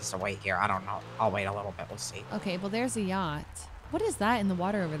Ricardo wants us to wait here. I don't know. I'll wait a little bit. We'll see. Okay, well, there's a yacht. What is that in the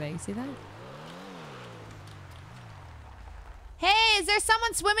water over there? You see that? Hey, is there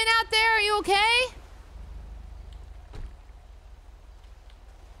someone swimming out there? Are you okay?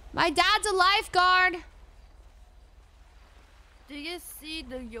 My dad's a lifeguard. Do you see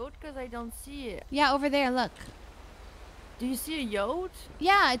the yacht? Because I don't see it. Yeah, over there, look. Do you see a yacht?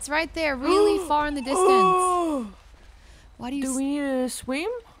 Yeah, it's right there, really far in the distance. Why do you... Do we need to swim?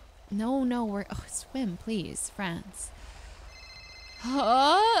 No, we're... Oh, swim, please, France.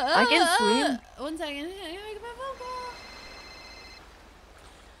 I can swim. 1 second.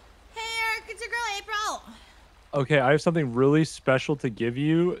 Hey, Eric, it's your girl, April. Okay, I have something really special to give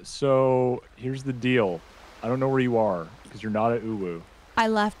you. So here's the deal. I don't know where you are because you're not at Uwu. I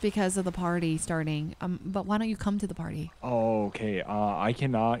left because of the party starting. But why don't you come to the party? Oh, okay. I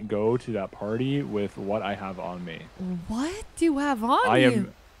cannot go to that party with what I have on me. What do you have on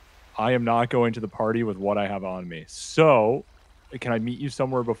you? I am not going to the party with what I have on me. So, can I meet you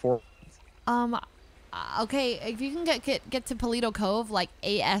somewhere before? Okay, if you can get to Polito Cove like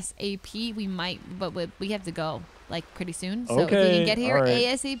ASAP, we might, but we have to go like pretty soon. So if you can get here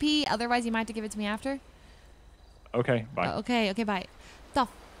ASAP, otherwise you might have to give it to me after. Okay, bye. Okay, bye. The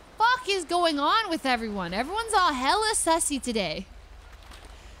fuck is going on with everyone? Everyone's all hella sussy today.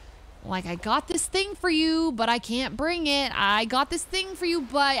 Like, I got this thing for you, but I can't bring it. I got this thing for you,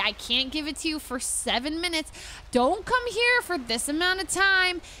 but I can't give it to you for 7 minutes. Don't come here for this amount of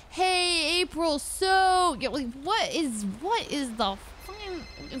time. Hey, April, so... What is the fucking...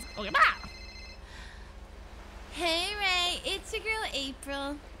 Okay, Hey, Ray, it's your girl,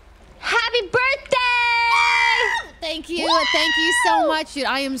 April. Happy birthday! Thank you. Woo! Thank you so much, dude.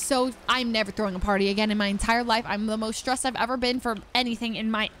 I'm never throwing a party again in my entire life. I'm the most stressed I've ever been for anything in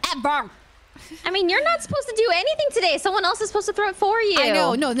my ever. I mean, you're not supposed to do anything today. Someone else is supposed to throw it for you. I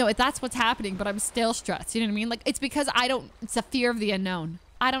know. No, that's what's happening, but I'm still stressed. You know what I mean? Like, it's because it's a fear of the unknown.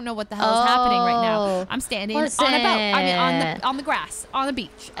 I don't know what the hell is happening right now. I'm standing on a boat. I mean, on the grass, on the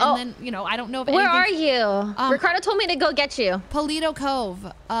beach. And then, I don't know if Where are you? Ricardo told me to go get you. Polito Cove.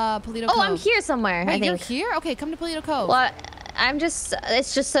 Polito Cove. Oh, I'm here somewhere. Wait, I think. you're here? Okay, come to Polito Cove. Well,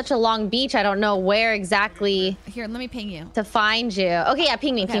 it's just such a long beach. I don't know where exactly. Here, let me ping you. To find you. Okay, yeah,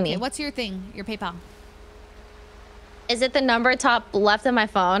 ping me. What's your thing? Your PayPal? Is it the number top left of my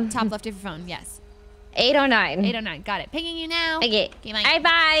phone? Top left of your phone, yes. 809. 809. Got it. Pinging you now. Okay.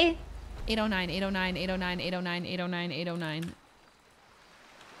 Bye. 809, 809, 809, 809, 809, 809.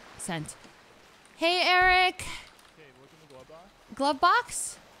 Sent. Hey, Eric. Okay, look in the glove box. Glove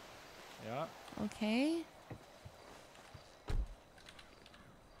box? Yeah. Okay.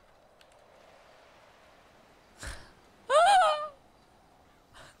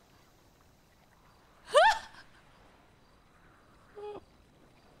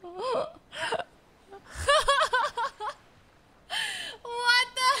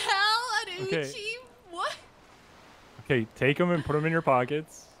 Okay, Okay, take them and put them in your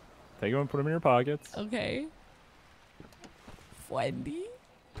pockets. Take them and put them in your pockets. Okay. Wendy.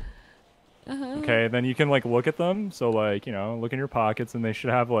 Uh-huh. Okay, then you can like look at them. So like, you know, look in your pockets, and they should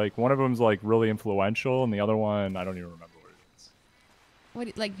have like one of them's like really influential, and the other one I don't even remember what it is.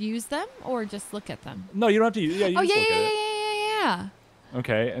 What, like use them or just look at them? No, you don't have to. Yeah, you Oh just yeah, look yeah, at yeah, it. yeah, yeah, yeah.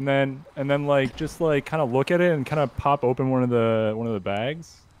 Okay, and then like just like kind of look at it and kind of pop open one of the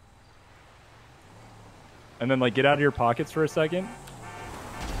bags. And then like get out of your pockets for a second.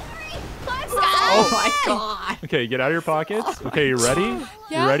 Let's go. Oh my god. Okay, get out of your pockets. Okay, you ready?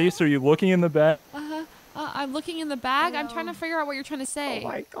 Yeah? You ready? So you're looking in the bag. I'm looking in the bag. I'm trying to figure out what you're trying to say. Oh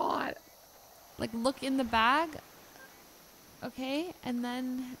my god. Like look in the bag. Okay, and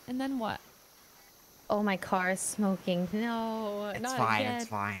then what? Oh, my car is smoking. No, It's not fine. again. It's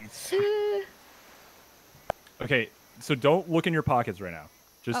fine. It's fine. Okay, so don't look in your pockets right now.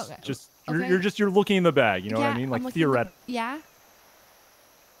 Just Okay. you're looking in the bag. You know what I mean? I'm Like looking in the- theoretically. Yeah.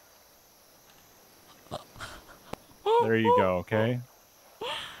 There you go. Okay.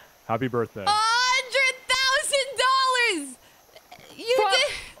 Happy birthday. $100,000. You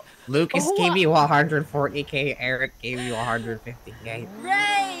did. Lucas Oh, gave you 140k. Eric gave you 150k.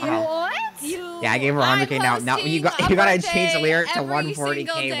 Ray. What? Yeah, I gave her 100k. Now you gotta change the lyric to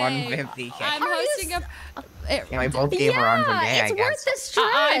 140k, 150k. I'm hosting a. Yeah, we both gave her 100k. I It's guess. worth the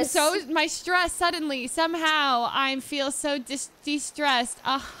stress. I'm so my stress suddenly somehow I feel so de-stressed.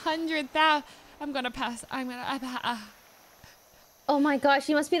 100,000. I'm gonna pass. Oh my gosh,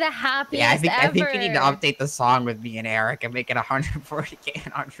 you must be the happiest Yeah, I think ever. you need to update the song with me and Eric and make it 140k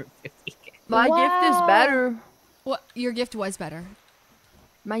and 150k. My gift is better. What? Your gift was better.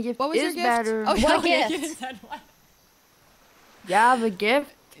 My gift What was is your gift? better. Oh, What okay. gift? Yeah, I have a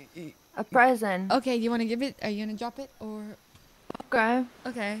gift. A present. Okay, you want to give it? Are you gonna drop it or? Okay.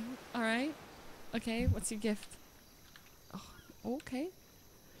 Okay. All right. Okay. What's your gift? Oh, okay.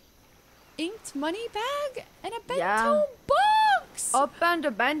 Inked money bag and a bento box. Open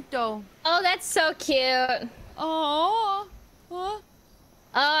the bento. Oh, that's so cute. Oh.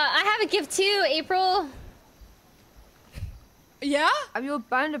 I have a gift too, April. Yeah? Have you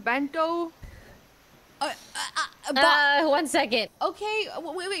opened the bento? 1 second. Okay.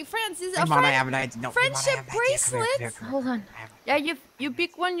 Wait, Francis. Come on, I have an idea. No, come on, I Friendship have an idea. Come here, bracelet. come here. Hold on. Yeah, you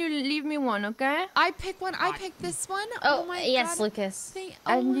pick one, you leave me one, okay? I pick one. I pick this one. Oh, my yes, God. Lucas.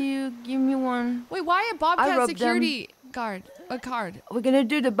 And you give me one. Wait, why a I Bobcat robbed security guard? A card. We're gonna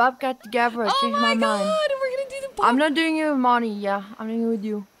do the Bobcat together. Oh Change my my God! mind. We're gonna do the I'm not doing it with money. Yeah, I'm doing it with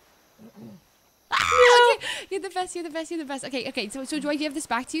you. Okay, you're the best. You're the best. You're the best. Okay. So do I give this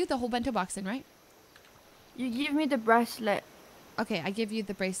back to you? The whole bento box, then, right? You give me the bracelet. Okay, I give you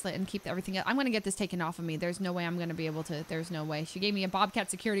the bracelet and keep everything else. I'm gonna get this taken off of me. There's no way I'm gonna be able to. There's no way. She gave me a Bobcat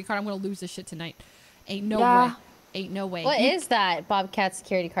security card. I'm gonna lose this shit tonight. Ain't no way. Ain't no way. What is that Bobcat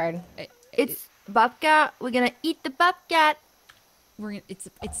security card? It's Bobcat. We're gonna eat the Bobcat.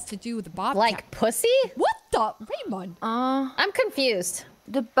 It's to do with the Bobcat. Like pussy? What the Raymond? I'm confused.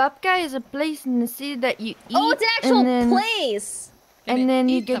 The Bobcat is a place in the city that you eat. Oh, it's an actual and then, place. And then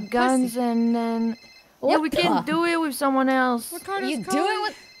you eat the get guns, pussy. and then yeah, we can do it with someone else. Ricardo's You do calling. it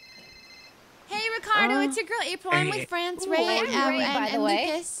with. Hey, Ricardo, it's your girl April. I'm with France, Ray, I'm Ray, by the and way.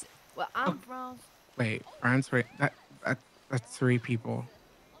 Lucas. Well, I'm from. Wait, France, wait, that's 3 people.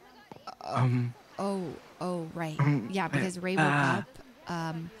 Oh, right. Yeah, because Ray woke up.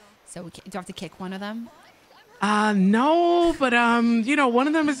 So do I have to kick one of them? No, but you know, one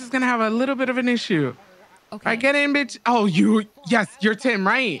of them is just gonna have a little bit of an issue. Okay. I get in, bitch. Oh, yes, you're Tim,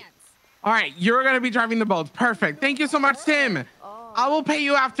 right? All right, you're gonna be driving the boat. Perfect. Thank you so much, Tim. I will pay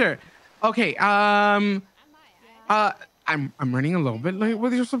you after. Okay. I'm running a little bit late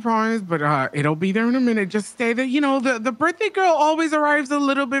with your surprise, but it'll be there in a minute. Just stay there. You know, the birthday girl always arrives a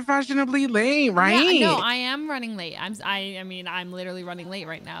little bit fashionably late, right? Yeah, no, I am running late. I mean, I'm literally running late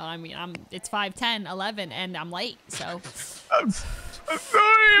right now. I mean, it's 5:10, 11, and I'm late. So. I'm sorry. No,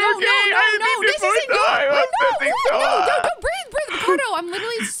 this isn't good. No, breathe, Ricardo. I'm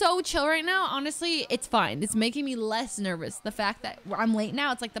literally so chill right now. Honestly, it's fine. It's making me less nervous. The fact that I'm late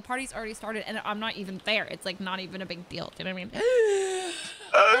now, it's like the party's already started and I'm not even there. It's like not even a big deal. Do you know what I mean?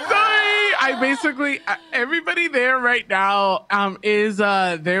 Sorry. I basically everybody there right now is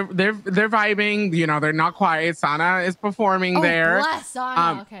they're vibing. You know, they're not quiet. Sana is performing there. Bless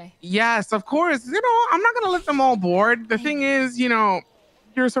Sana. Okay. Yes, of course. You know, I'm not gonna let them all board. The thing is, you know,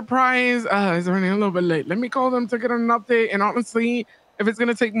 your surprise is running a little bit late. Let me call them to get an update. And honestly, if it's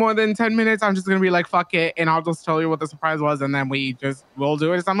gonna take more than 10 minutes, I'm just gonna be like, fuck it, and I'll just tell you what the surprise was, and then we'll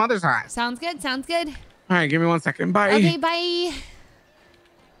do it some other time. Sounds good. Sounds good. All right, give me 1 second. Bye. Okay, bye.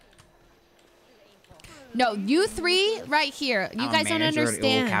 No, you three right here. You guys don't manager at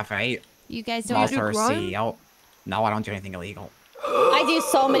understand. Cafe. You guys I'm don't also a understand. CEO. No, I don't do anything illegal. I do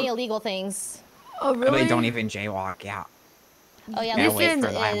so many illegal things. Oh, I really really? don't even jaywalk. Yeah. Oh yeah, I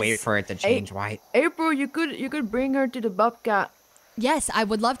Listen, wait for it to change white. April, you could bring her to the Bobcat. Yes, I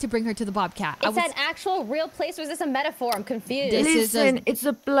would love to bring her to the Bobcat. It's an actual real place, or is this a metaphor? I'm confused. Listen, it's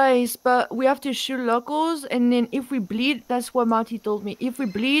a place, but we have to shoot locals, and then if we bleed, that's what Marty told me. If we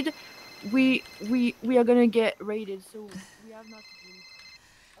bleed, we are gonna get raided. So we have not to bleed.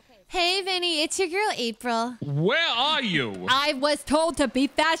 Hey, Vinny, it's your girl April. Where are you? I was told to be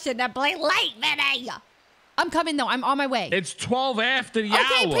fashionably late, Vinny. I'm coming though. I'm on my way. It's 12 after the hour.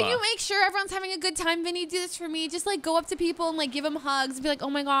 Okay, can you make sure everyone's having a good time, Vinny? Do this for me. Just like go up to people and like give them hugs. Be like, oh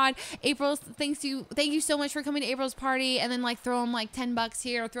my God, April, thank you so much for coming to April's party. And then like throw them like $10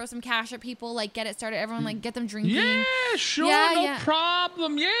 here or throw some cash at people. Like get it started. Everyone like get them drinking. Yeah, sure, no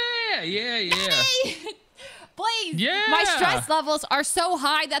problem. Yeah. Please. Yeah. My stress levels are so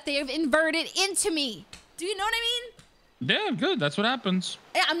high that they have inverted into me. Do you know what I mean? Yeah, good. That's what happens.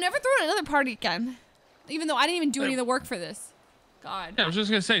 Yeah, I'm never throwing another party again. Even though I didn't even do any of the work for this. God. Yeah, I was just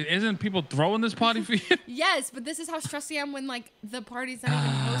gonna say, isn't people throwing this party for you? Yes, but this is how stressed I am when like the party's not even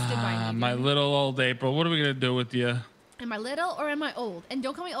hosted by me. My little old April. What are we gonna do with you? Am I little or am I old? And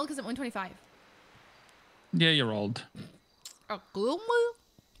don't call me old because I'm 125. Yeah, you're old.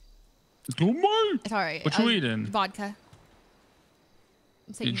 Sorry. What you eating? Vodka.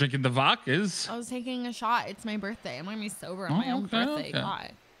 You drinking the vodkas? I was taking a shot. It's my birthday. I'm gonna be sober on my own birthday.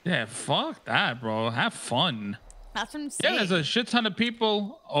 God. Yeah, fuck that, bro. Have fun. That's what I'm saying. Yeah, there's a shit ton of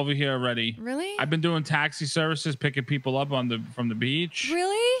people over here already. Really? I've been doing taxi services, picking people up from the beach.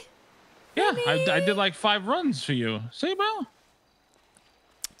 Really? Yeah, I did like 5 runs for you. See, bro?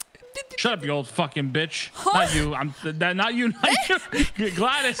 Shut up, you old fucking bitch. Huh? Not you. Not you.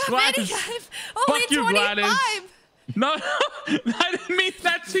 Gladys. Only Fuck you, 25. Gladys. No, I didn't mean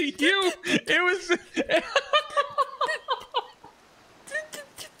that to you. It was...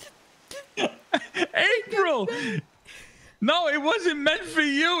 April! No, it wasn't meant for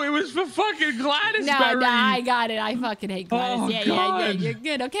you. It was for fucking Gladys. No, I got it. I fucking hate Gladys. Oh, yeah. You're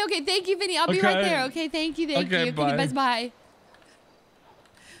good. Okay. Thank you, Vinny. I'll be right there. Okay, thank you. Okay, Bye. Best bye.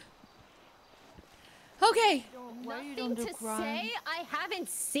 Okay. Nothing to say. I haven't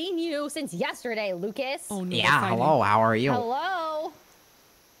seen you since yesterday, Lucas. Oh no. Yeah, hello. How are you? Hello.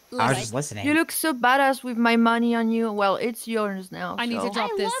 I was just listening. You look so badass with my money on you. Well, it's yours now. I need to drop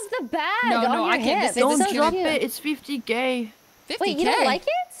this. I love the bag. No, I can't. Don't drop it. It's 50K. 50K. Wait, you don't like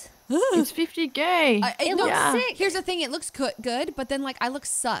it? It's 50K. It looks sick. Here's the thing. It looks good, but then like I look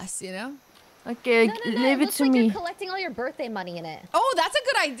sus, you know? Okay, No, leave it looks to like me. You're collecting all your birthday money in it. Oh, that's a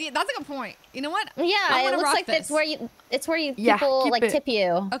good idea. That's a good point. You know what? Yeah, it looks like it's where you people keep like it. tip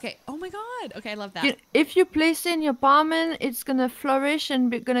you. Okay. Oh my God. Okay, I love that. If you place it in your apartment, it's gonna flourish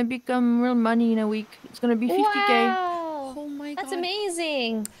and gonna become real money in a week. It's gonna be 50K. Wow. Oh my God. That's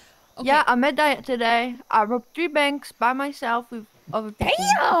amazing. Okay. Yeah, I made that today. I robbed 3 banks by myself with other people.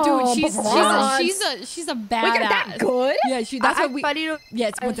 Damn. Dude, she's a badass. Wait, you're that good? Yeah, that's what we. Palito.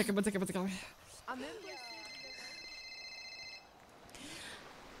 Yes, one second. Cookie!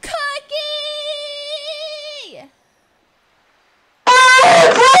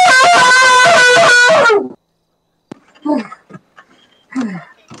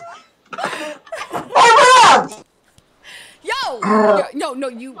 No,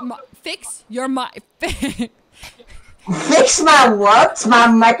 you fix your mic. Fix my what? My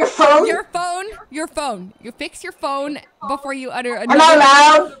microphone? Your phone. You fix your phone before you utter another. Am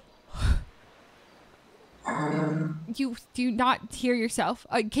I loud? You do not hear yourself.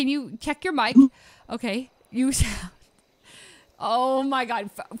 Can you check your mic? Okay. You sound. Oh my God.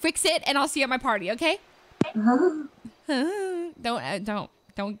 Fix it and I'll see you at my party, okay? Don't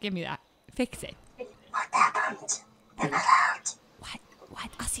give me that. Fix it. What happened? Am I loud? What?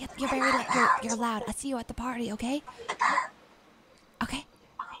 I'll see you. You're very loud. You're loud. I'll see you at the party, okay? Okay.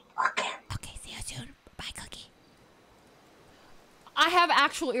 Okay, see you soon. Bye, Cookie. I have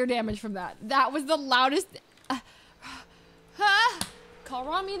actual ear damage from that. That was the loudest. Call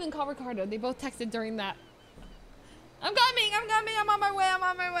Rami, then call Ricardo. They both texted during that. I'm coming. I'm on my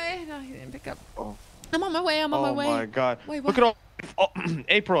way. No, he didn't pick up. Oh. I'm on my way. Oh my God. Wait, look at all. Oh,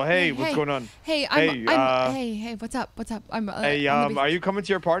 April, hey, what's going on? Hey, hey, what's up? Are you coming to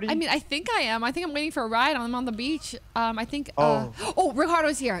your party? I mean, I think I am. I think I'm waiting for a ride. I'm on the beach. I think. Oh,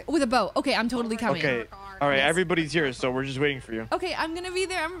 Ricardo's here with a boat. Okay, I'm totally coming. Okay. All right, everybody's here, so we're just waiting for you. Okay, I'm gonna be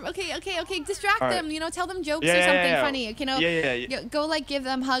there. Okay. Distract them. You know, tell them jokes Yeah, or something yeah. funny. You know. Yeah. Go like give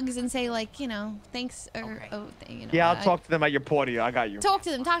them hugs and say like thanks or you know. Yeah, I'll talk to them at your party. I got you. Talk to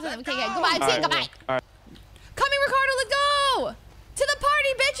them. Okay, yeah. Goodbye. See you. Goodbye. All right. let's go! To the party,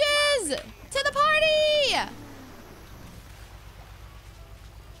 bitches! To the party!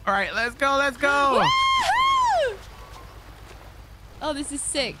 All right, let's go. Let's go. Woohoo! Oh, this is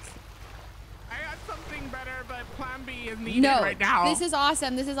sick. I got something better, but Plan B is needed right now. This is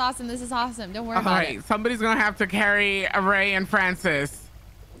awesome. This is awesome. This is awesome. Don't worry All about right, it. somebody's gonna have to carry Ray and Francis.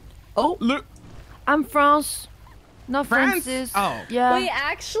 Oh, look. I'm France. Not France? Francis. Oh. Yeah. Wait,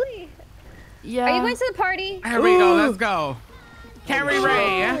 actually? Yeah. Are you going to the party? Here we go. Let's go. Carry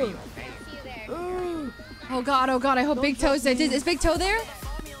Ray. Oh God, I hope Big Toe's there. Is Big Toe there?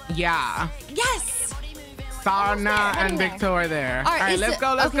 Yeah. Yes! Sana and Big Toe are there. All right, let's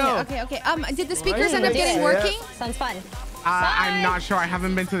go. Let's go. Okay. Did the speakers end up getting working? Sounds fun. I'm not sure. I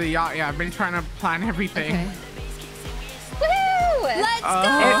haven't been to the yacht yet. I've been trying to plan everything. Okay. Woo! Let's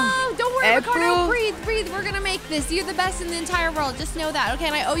go! Don't worry, Ricardo. Breathe. We're gonna make this. You're the best in the entire world. Just know that. Okay,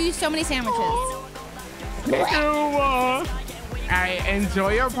 and I owe you so many sandwiches. All right,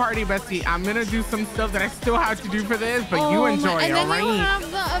 enjoy your party, Bestie. I'm gonna do some stuff that I still have to do for this, but you enjoy it, and then alright? you have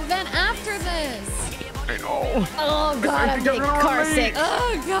the event after this. I know. Oh God, I'm getting car sick.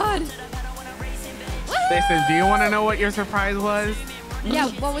 Oh God. Listen, do you want to know what your surprise was? Yeah,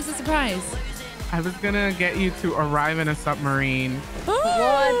 what was the surprise? I was gonna get you to arrive in a submarine.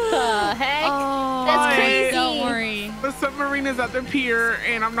 What the heck? That's crazy. Don't worry. The submarine is at the pier,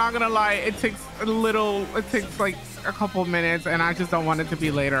 and I'm not gonna lie, it takes like a couple minutes, and I just don't want it to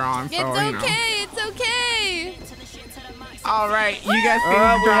be later on. It's So, okay. It's okay. All right, you guys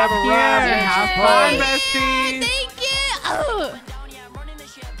can drop here. Have fun, besties. Thank you. Oh.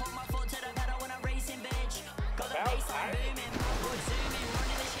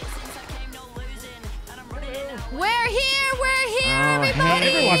 We're here, everybody.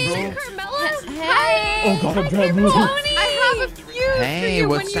 Hey, Hey. Oh God, I'm trying to move. I have a fuse for Hey, you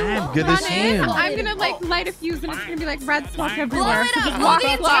what's when you up? Good to run see in. you. I'm gonna like light a fuse and it's gonna be like red smoke Blow everywhere. it So up. just Blow walk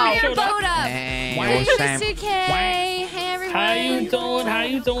the entire slow. boat up. Hey, Hey, what's up? Mr. K. Hey, everyone. How you doing? How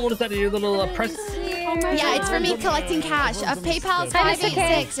you doing? What is that? Your little present? Yeah, it's for me collecting cash. PayPal's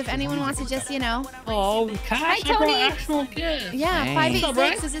 586 if anyone wants to just, Oh, cash. I brought Tony. actual gift. Yeah, Hey.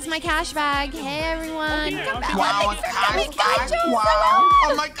 586. This is my cash bag. Hey, everyone. Come back. Wow, Thanks for coming. Guys, wow.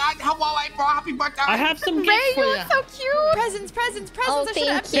 Oh my God, hello, April. Happy birthday. I have some Ray, gifts for you you. look so cute. Presents. Oh, I should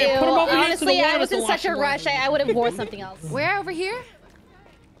have thank you. Yeah, put 'em over here to the Honestly, I wall was to in such a wash 'em rush. I would have wore something else. Where? Over here?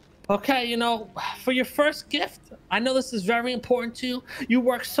 Okay, for your first gift, I know this is very important to you. You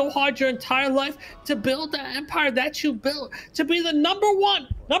worked so hard your entire life to build the empire that you built, to be the number one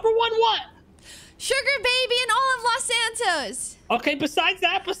what? Sugar baby in all of Los Santos. Okay, besides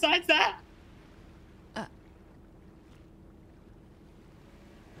that.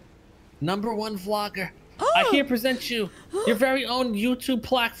 Number one vlogger. I here present you your very own YouTube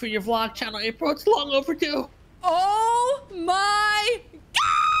plaque for your vlog channel, April. It's long overdue. Oh my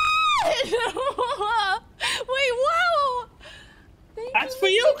God! Wait, wow! That's for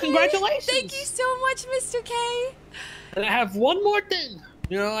you. Congratulations. Thank you so much, Mr. K. And I have one more thing.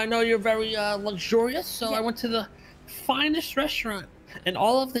 I know you're very luxurious, so I went to the finest restaurant in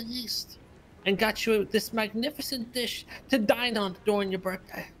all of the East and got you this magnificent dish to dine on during your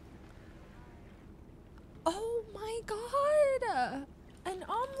birthday. Oh my God! An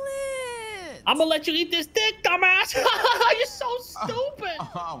omelet! I'm gonna let you eat this dick, dumbass! You're so stupid!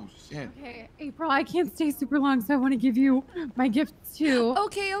 Oh, shit. Okay, April, I can't stay super long, so I want to give you my gifts too.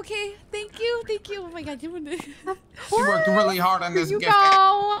 Okay. Thank you. Oh my God, She worked really hard on this Here you gift.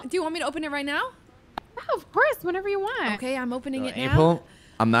 go. do you want me to open it right now? Oh, of course, whenever you want. Okay, I'm opening it now. April,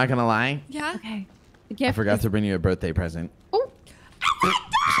 I'm not gonna lie. Yeah? Okay. The I gift forgot is- to bring you a birthday present.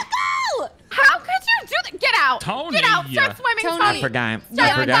 How could you do that? Get out! Tony. Get out! Start swimming, Tony. I Tony! forgot. Start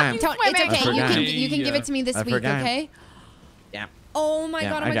I forgot. fucking It's okay. I forgot. You can give it to me this I week, forgot. okay? Yeah. Oh my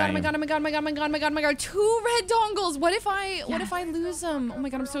Yeah, God! Oh I my got God! Oh my you. God! Oh my God! Oh my God! Oh my God! Oh my God! 2 red dongles. What if I lose them? Oh my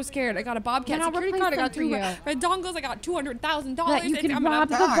God! I'm so scared. I got a Bobcat Then I'll security replace card. I them got for 2 you. red dongles. I got $200,000. That you can I'm rob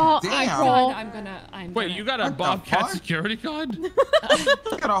the gonna, vault, damn. April. I'm Wait, gonna. you got a What the Bobcat fuck? security card? You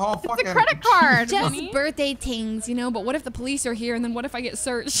got a whole fucking... It's a credit card. Just Tony. birthday tings, but what if the police are here and then what if I get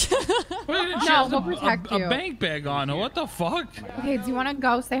searched? Wait, she No, has we'll protect a you. bank bag on her. What the fuck? Okay, do you want to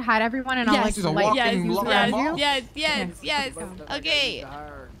go say hi to everyone and I'll Yes. like She's a light walking you? Logan Ball. yes. Okay.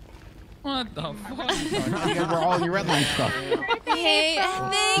 What the fuck? You guys were all your red line stuff. Hey, He's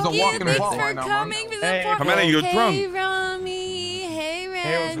thank a you. walking Thanks ball for right now, coming. man. Hey, Hey, Pamela, you're drunk. Hey, Rami. Hey, Randy.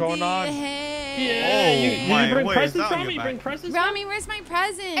 Hey, what's going on? Hey. Yeah, my- you bring wait, presents it's from not me? your You bring bag. presents? Rami, where's my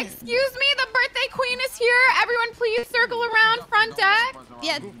present? Excuse me, the birthday queen is here. Everyone, please circle around front deck.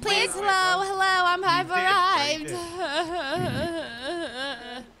 Yeah, please. Hello. I've arrived.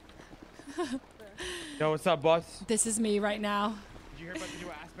 Yo, what's up, boss? This is me right now. Did you hear about the new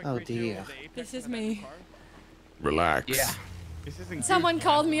aspect Oh ratio dear. of the Apex This is on that me. car? Relax. Yeah. Someone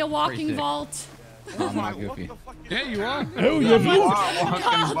called me a walking vault. I'm not goofy. Yeah, you are. Oh, You you are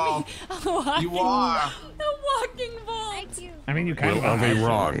walking ball. You are. A walking vault. I mean, you kind Will I be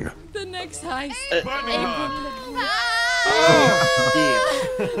wrong? The next heist.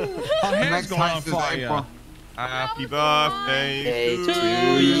 Our hair's Next going on heist is fire. April. Happy birthday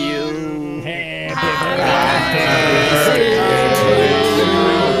to you.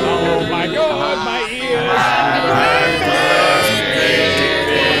 Oh my God, my ears.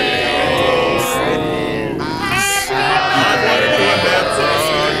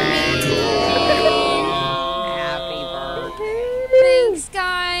 Thanks,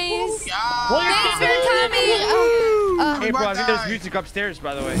 guys. Thanks for coming. April, I think there's music upstairs,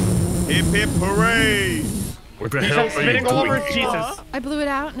 by the way. Hip hip hooray! What the hell are you Spinning all over doing? Jesus. I blew it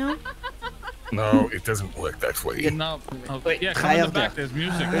out. No. No, it doesn't work that way. No. Wait, Yeah, I come in the have back. that. There's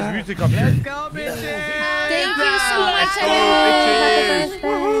music. There's music upstairs. Thank you so much, everyone.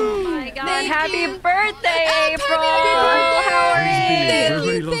 Oh my God! Thank Happy you. birthday, April! How are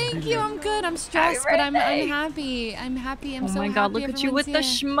you? Thank you. I'm good. I'm stressed, but I'm happy. I'm happy. I'm Oh so happy. my God! Look at you with the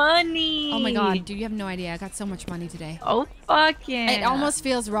shmoney. Oh my God, dude, you have no idea. I got so much money today. Oh fuck yeah! It almost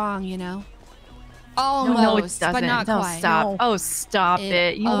feels wrong, you know. Almost, No, it doesn't. but not no, quite. stop. No. Oh, stop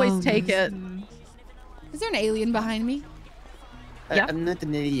it. You always take it. Is there an alien behind me? Yeah. I'm not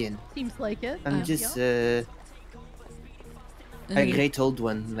an alien. Seems like it. I'm just a great old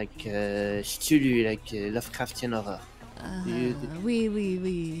one, like Cthulhu, like Lovecraftian horror. Oui.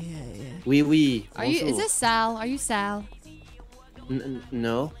 Oui, oui. Are you? Is bonjour. this Sal? Are you Sal?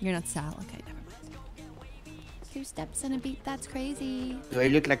 No. You're not Sal. Okay, never mind. 2 steps and a beat. That's crazy. Do I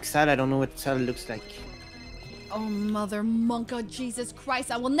look like Sal? I don't know what Sal looks like. Oh, mother monka, Jesus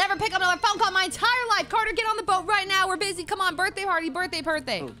Christ. I will never pick up another phone call my entire life. Carter, get on the boat right now. We're busy. Come on, birthday party,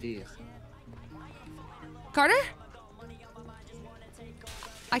 birthday. Oh dear. Carter?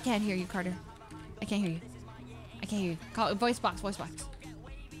 I can't hear you, Carter. I can't hear you. Call voice box.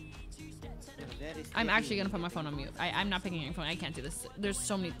 I'm actually gonna put my phone on mute. I'm not picking your phone. I can't do this. There's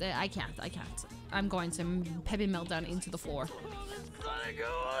so many. I can't. I'm going to Peppy meltdown into the floor. Oh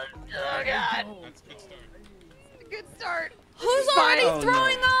God! Good start. Who's already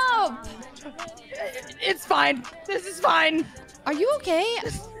throwing up? It's fine. This is fine. Are you okay?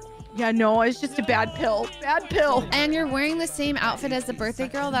 Yeah, no, it's just a bad pill. Bad pill. And you're wearing the same outfit as the birthday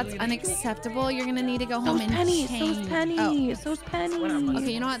girl? That's unacceptable. You're gonna need to go home and change. So's Penny. So's Penny.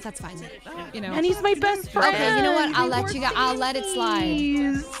 Okay, you know what? That's fine. You know. Penny's my best friend. Okay, you know what? I'll let you go. I'll let it slide.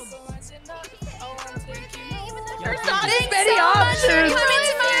 There's not Thanks many so much for options. coming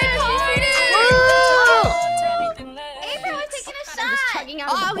to my party. April is taking a shot. I'm just chugging out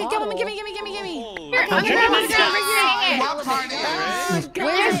Oh, of the okay, bottle. give me. Here, I'm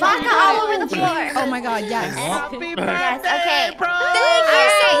There's vodka all over the floor. Oh my God, yes. Yes, okay. Thank you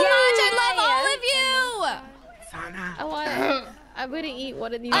so much. I love all of you. I'm gonna eat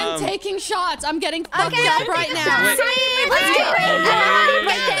one of these. I'm taking shots. I'm getting fucked up right now. Let's go.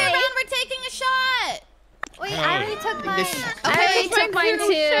 We're taking a shot. Wait, I already took mine. Okay, took mine too. All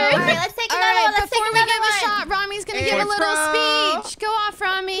right, let's take another one. Let's take Before we another give a one. shot, Rami's gonna give a little speech. Go off,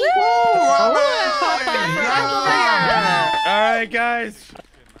 Rami. All right, guys.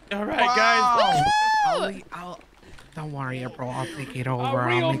 Don't worry, April. I'll take it over.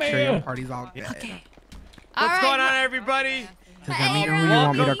 I'll make sure your party's all good. Okay. What's going on, everybody? Does that mean who you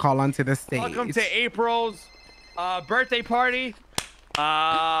want me to call onto the stage? Welcome to April's birthday party.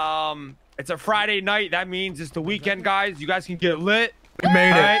 It's a Friday night. That means it's the weekend, guys. You guys can get lit. We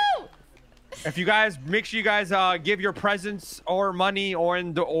made it. If you guys make sure you guys give your presents or money or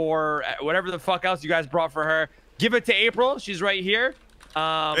whatever the fuck else you guys brought for her, give it to April. She's right here. Hey,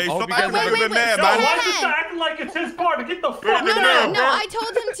 I hope stop you guys acting have a like good the man, No, man. why Why is this acting like it's his party? Get the fuck No, I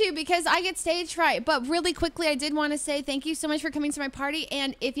told him to because I get stage fright. But really quickly, I did want to say thank you so much for coming to my party.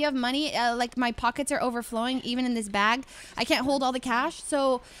 And if you have money, like my pockets are overflowing, even in this bag. I can't hold all the cash,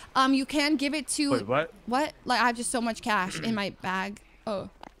 so you can give it to. Wait, what? What? Like I have just so much cash in my bag. Oh.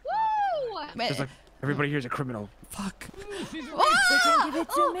 Woo! It's like everybody here's a criminal. Fuck. Give it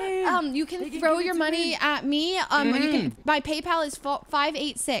to me. You can throw your money at me. You can. My PayPal is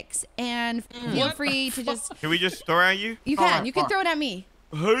 586, and feel free to just. Can we just throw at you? You can. You can throw it at me.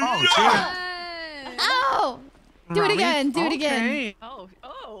 Oh, Oh! Do it again. Do it again. Okay. Oh.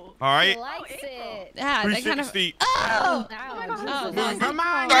 All right. Yeah, that kind of. 360. Oh. Come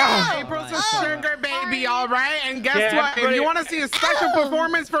on, Oh. April's a sugar baby, all right? And guess Yeah, what? If everybody- you want to see a special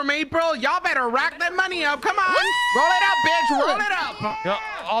performance from April, y'all better rack that money up. Come on. Roll it up, bitch. Roll it up. You know,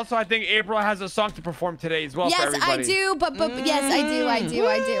 also, I think April has a song to perform today as well for Yes, everybody. I do. But yes, I do.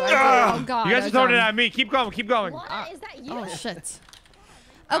 Oh God. You guys are throwing it at me. Keep going. Keep going. What is that you? Oh shit.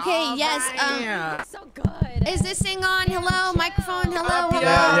 Okay, yes. So good. Is this thing on? Hello, microphone. Hello, hello.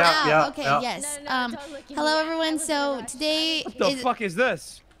 yeah, Okay, yeah. yes. Hello, everyone. So today What the fuck is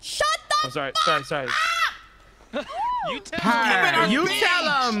this? Shut the. I'm sorry. You tell You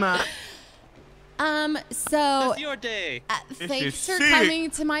tell them. So It's your day. thanks is for sick. coming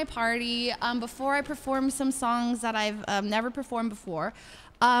to my party. Before I perform some songs that I've never performed before,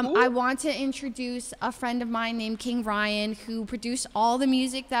 I want to introduce a friend of mine named King Ryan, who produced all the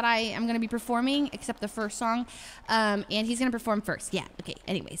music that I am going to be performing, except the first song. And he's going to perform first. Yeah. Okay.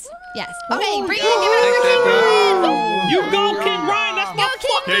 Anyways. Yes. Okay. Bring it in. Give it up for King Ryan. You go, King Ryan. That's my King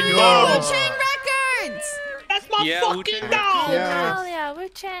fucking Ryan. dog. Wu-Chang Records. That's my Yeah, fucking Wu-Chang. dog. Oh yeah,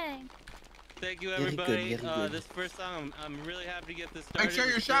 Wu-Chang. Thank you, Very good, everybody. very good. This first song, I'm really happy to get this started. Make sure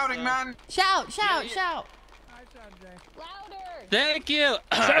you're This first shouting, song. man. Shout. Thank you.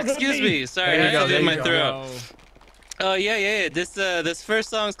 Excuse me. Sorry, I had to in my throat. Oh yeah. This first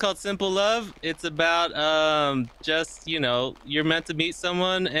song is called "Simple Love." It's about just you're meant to meet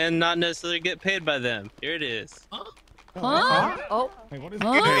someone and not necessarily get paid by them. Here it is. Huh? Oh. Hey, what is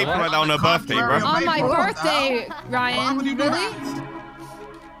Get April on her birthday, bro. On my birthday, Ryan. Really?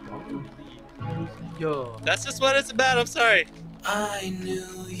 That's just what it's about. I'm sorry. I knew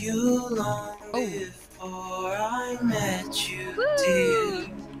you long before I met you, dear.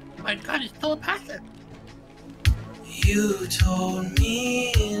 My God, it's telepathic. You told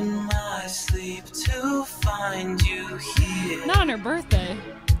me in my sleep to find you here. Not on her birthday.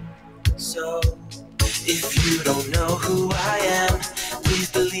 So, if you don't know who I am,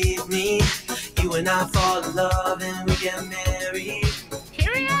 please believe me. You and I fall in love and we get married.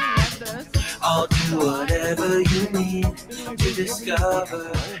 Here we are. I'll do whatever you need to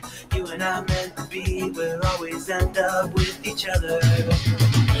discover. You and I meant to be, we'll always end up with each other.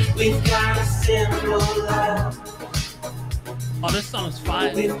 We've got a simple love. Oh, this song's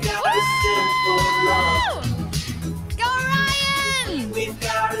fire. We've got a simple love. Go Ryan! We've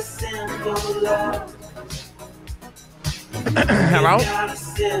got a simple love. Hello?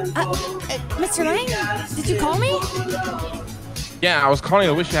 Mr. Lang, did you call me? Yeah, I was calling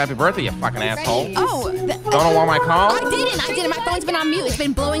to wish you happy birthday, you fucking asshole. Oh. Don't know why my call? I didn't. My phone's been on mute. It's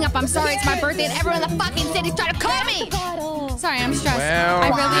been blowing up. I'm sorry. It's my birthday and everyone in the fucking city's trying to call me. Sorry, I'm stressed. Well,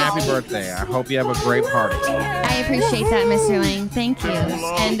 happy birthday. I hope you have a great party. I appreciate that, Mr. Lang. Thank you.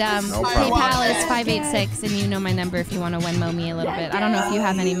 And No problem. PayPal is 586, and you know my number if you want to Venmo me a little bit. I don't know if you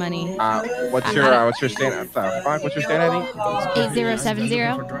have any money. What's your stand? What's your stand ID? 8070.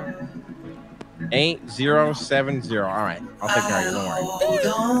 8070. All right, I'll take care of you.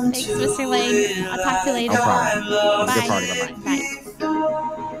 Don't worry. Thanks, Mr. Lang. I'll talk to you later. No problem. Bye. Good party. Bye-bye.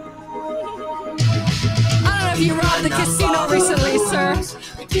 I don't know if you robbed the casino recently, sir.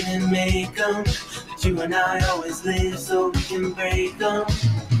 We didn't make them, but you and I always live so we can break them.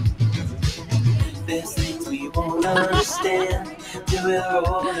 There's things we won't understand till we're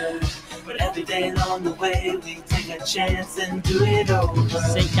older. But every day along the way, we take a chance and do it over.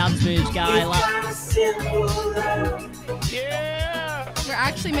 Sick dance moves, guy. Yeah! We're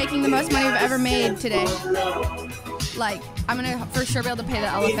actually making the most money we've ever made today. Like, I'm gonna for sure be able to pay the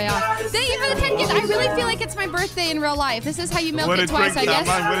LFA off. Thank you for the 10 gifts. I really feel like it's my birthday in real life. This is how you milk it twice, I guess.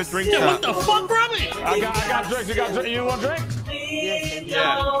 Yeah, what the fuck, Robbie? I got drinks. You want drinks?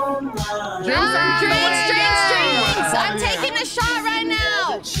 Yeah. Drinks! I'm taking a shot right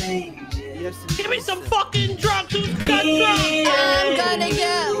now! Give me some fucking drugs. Who's got drugs? I'm gonna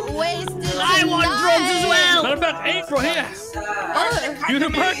get wasted. I want drugs as well. Matter of fact, April here. Oh. You the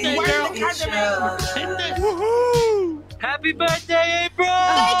birthday girl. Woohoo! Happy birthday, April!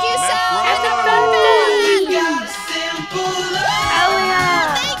 Thank you so much! Hell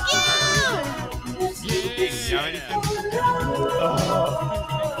yeah!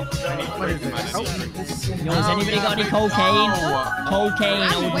 Yo, has anybody got any cocaine? Cocaine,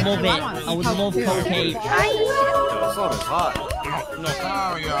 I would love it. I would love cocaine.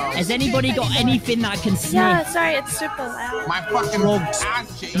 Has anybody got anything that can sniff? Yeah, sorry, it's super loud. My fucking drugs.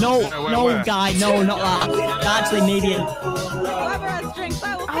 No, guy, no, not that. Actually, maybe.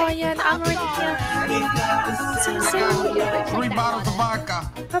 Oh yeah, I'm already here. So soon. 3 bottles of vodka.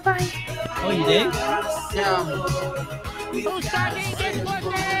 Bye bye. Oh, you do? Yeah. Who's starting this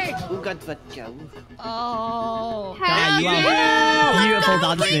birthday? Who got vodka? Oh. God, you are beautiful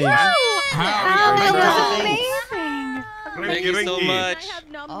dance moves. Thank you so much.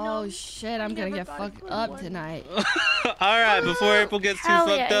 Oh shit, I'm gonna get fucked up tonight. All right, before April gets too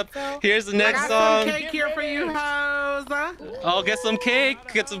fucked up, here's the next I got song. some cake here for you, hoes. Oh, get some cake.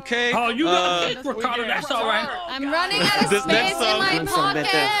 Get some cake. Oh, you got cake, Ricardo. That's all right. I'm running out of This space next in song- my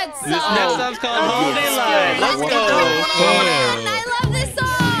pockets. This next song's called Holiday Life. Let's go. I love this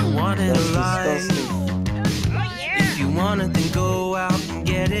song. Wanted a life. If you want it, then go out and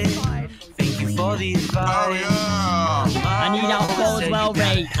get it. Thank you for the advice. I need alcohol as well,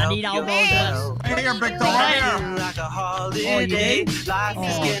 Ray. I need alcohol as well. Here, Victor, here. Like a holiday. Oh, you did?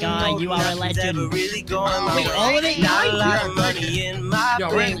 Oh, God, you are a legend. Wait, all of it? Not a lot of money in my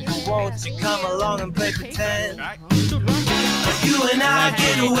bank. Won't you come along and play pretend? You and I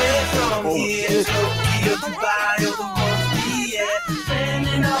get away from here. Tokyo, Dubai, or the world we at.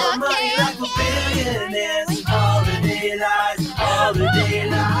 Spending all the money like we're billionaires. Holiday lives, holiday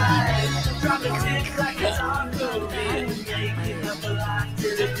lives. Dropping chicks like a taco. Making up a lot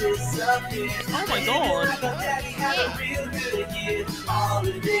till it disappears. Oh my God. Daddy had a real good year.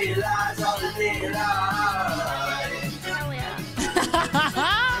 Holiday lives, holiday lives.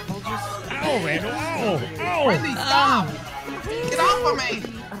 Oh, Randall. Oh. Wendy, stop. Get off of me.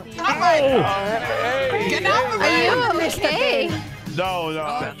 Get off of me. Get off of me. Are you okay? No.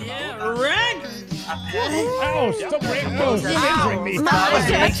 Red. Oh, stop Red. Oh, injuring me. Watch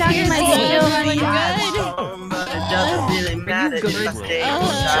out, my tail. But it doesn't really matter if I stay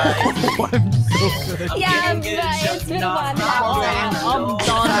inside. Yeah, but it's been a while now. I'm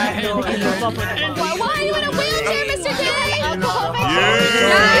done. Why are you in a wheelchair, Mr. K?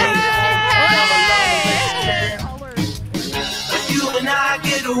 You and I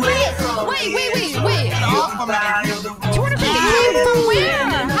get away from Wait. Do you want to It came from where?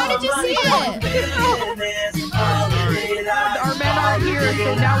 How did you see it? Our men aren't here,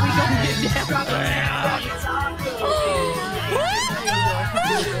 so now we go get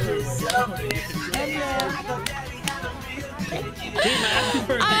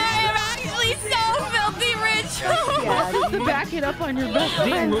I am actually so filthy rich. Back it up on your best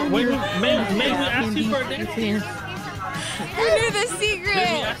friend. May we ask you for a dance? You knew the secret.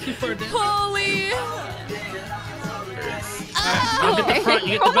 Holy. I'll get the front,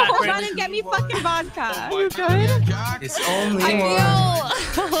 you get the back. Run Randy. and get me fucking vodka. you good? It's only one.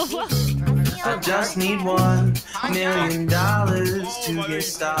 I just need $1 million to get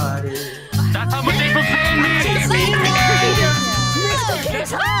started. That's how much April paying me.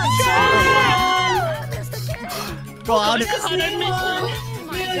 Go on. Let's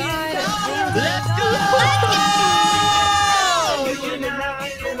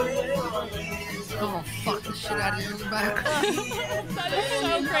Oh, fuck the shit out of you in the back. That is so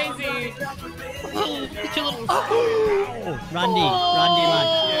crazy. Randy,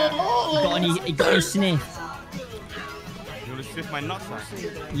 lad. You got any sniff? You want to sniff my nuts?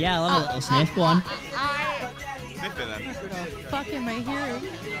 Yeah, I'll have a little sniff. Go on. Sniff it then. Fuck am I hearing?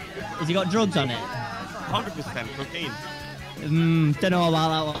 Has he got drugs on it? 100% cocaine. Don't know about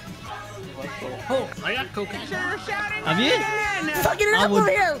that one. Oh, I got cocaine. Have you? Fucking it up over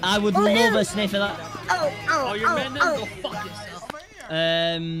here. I would love a sniff of that. Oh, you're men then? Go fuck yourself.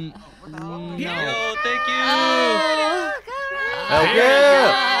 No. Oh, thank you. Hell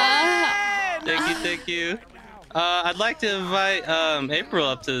yeah. Thank you. I'd like to invite April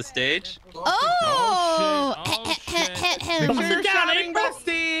up to the stage. Oh. Make sure you're shouting,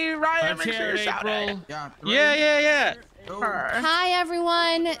 Rusty. Ryan, make sure you're shouting. Yeah. Hi,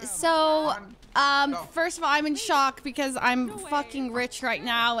 everyone. So, first of all, I'm in shock because I'm fucking rich right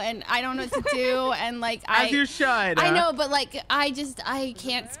now and I don't know what to do. And like, As you should. I know, but like, I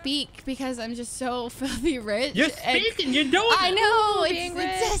can't speak because I'm just so filthy rich. You're speaking. You're doing. I know. Being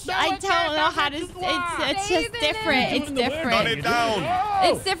It's just, rich. I don't know how to. It's just different. It's different. Shut it down.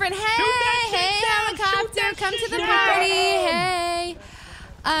 It's different. Hey, helicopter, come to the party. Hey.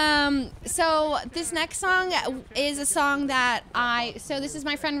 So this next song is a song that this is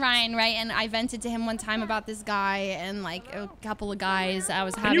my friend Ryan, right? And I vented to him one time about this guy and like a couple of guys I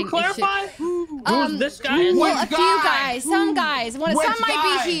was having. Can you clarify? Who's this guy? Well, a few guys, some guys. Some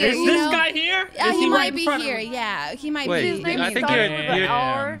might be here. Is this guy here? Yeah, Is he right might in be front of here. me? Yeah, he might Wait, be. I think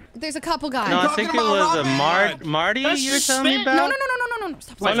you're There's a couple guys. No, I think it was Marty you were telling me about. No.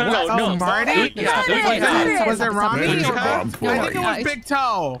 Stop. No, Marty? Yeah, Was it Rami? I think it was Big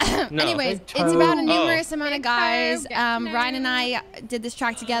Toe. Anyways, it's about a numerous amount of guys. Ryan and I did this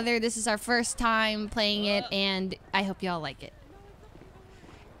track together. This is our first time playing it, and I hope y'all like it.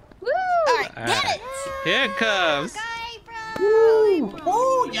 Woo! All right, get it. Here it comes. Sky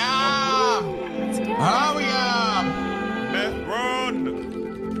Ooh, yeah. Oh, yeah. Meth run.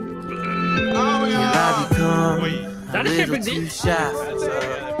 Oh, yeah. Wait. That is big deal.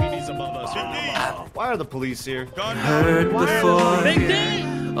 Why are the police here? Heard before. Big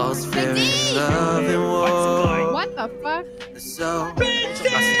D. All's fair in love and war. What the fuck? So I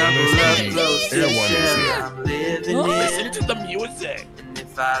snuggle up close to the shell I'm living in. Listen to the music. And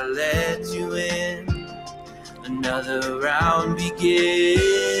if I let you in, another round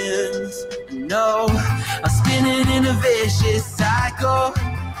begins. No, I'm spinning in a vicious cycle.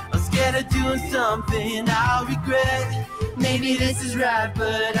 I'm scared of doing something I'll regret. Maybe this is right,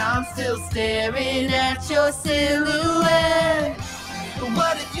 but I'm still staring at your silhouette. But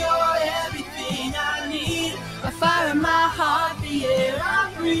what if you're everything I need? A fire in my heart, the air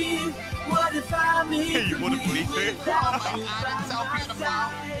I breathe. What if I'm incomplete without you by my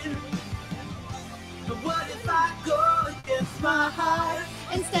side? But what if I go against my heart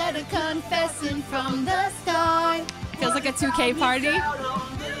instead of confessing from the start? Feels like a 2K party.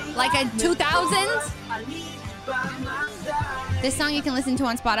 Like a 2000s. This song you can listen to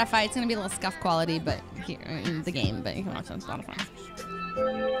on Spotify. It's gonna be a little scuff quality, but here in the game, but you can watch it on Spotify.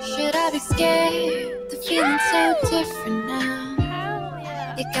 Should I be scared? The feeling's so different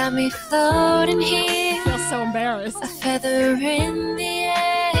now. You got me floating here. I feel so embarrassed. A feather in the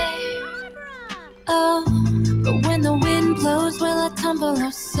air. Oh, but when the wind blows, will I tumble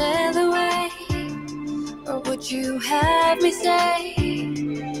or sail away? Or would you have me stay?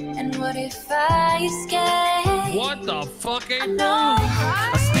 And what if I escape? What the fuck ain't No,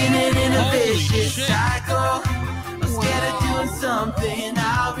 I'm spinning in a vicious cycle. I'm scared of doing something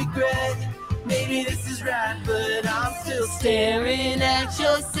I'll regret. Maybe this is right, but I'm still staring at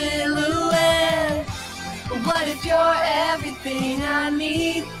your silhouette. But what if you're everything I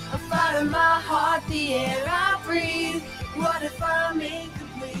need? A fire in my heart, the air I breathe. What if I'm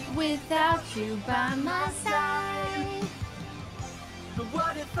incomplete without you by my side? But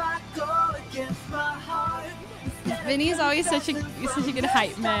what if I go against my heart? Vinny's always such a good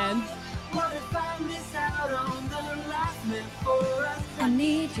hype man. What if I miss out on the life meant for us? I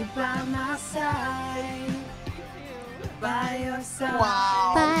need you by my side. By your side.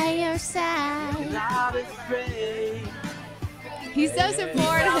 Wow. By your side. Not afraid. He's so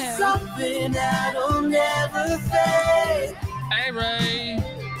supportive. Something that'll never fade. Hey, Ray.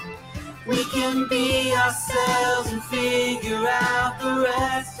 We can be ourselves and figure out the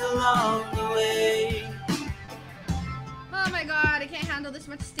rest along the way. Oh my god, I can't handle this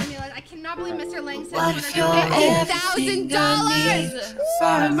much stimulus. I cannot believe Mr. Lang said What if you're everything I need?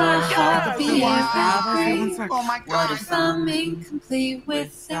 Fire in my heart, the air I breathe. Oh my What God. if I'm incomplete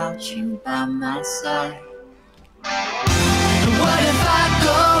without you by my side? What if I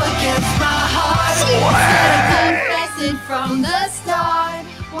go against my heart instead of confessing from the start?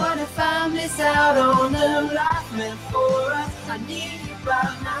 What if I miss out on the life meant for us? I need you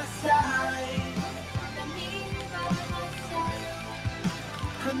by my side. I need you by my side.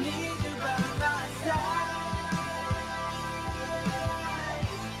 I need you by my side.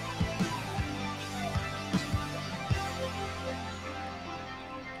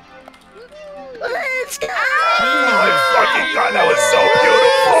 Let's go. Oh my fucking god, that was so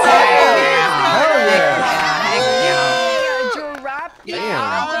beautiful!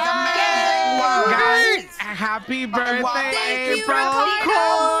 Guys, happy birthday, April, of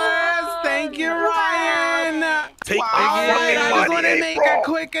course. Thank you, Ryan. Take All right, I just want to money, make a April.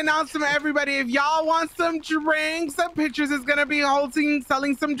 quick announcement, everybody. If y'all want some drinks, Pictures is gonna be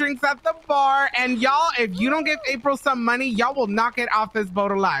selling some drinks at the bar. And y'all, if you don't give April some money, y'all will knock it off this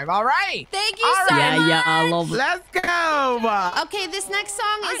boat alive. All right. Thank you so much. Yeah, I love it. Let's go. Okay, this next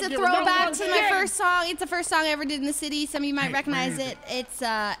song is a throwback to my first song. It's the first song I ever did in the city. Some of you might recognize it. It's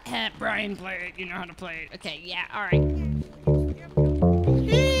Brian, play it. You know how to play it. Okay, yeah, all right.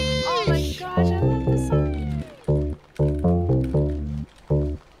 Oh my gosh, I love this song.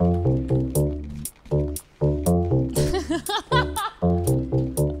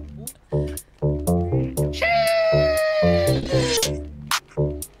 Shit.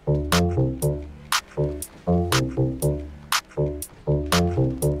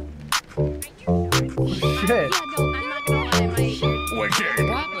 Wicked.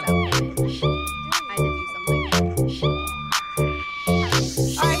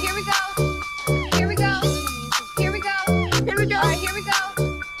 Alright, here we go. Here we go. Here we go. Here we go. Alright, here we go.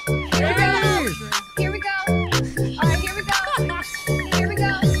 Here we go. Here we go. Alright, here we go. Here we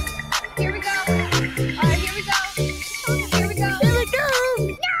go. Here we go. Alright, here we go. Here we go. Here we go.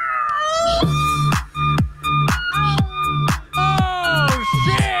 Oh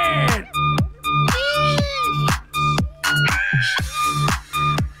shit!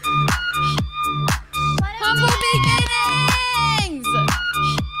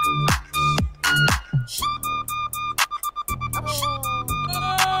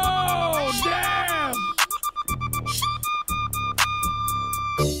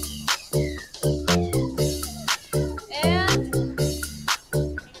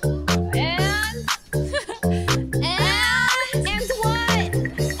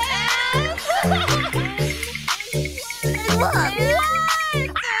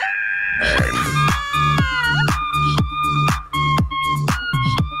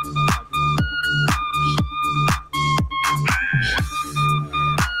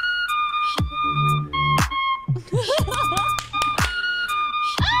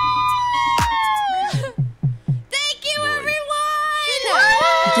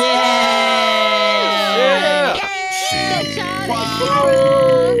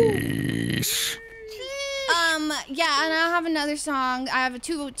 Yeah, and I have another song. I have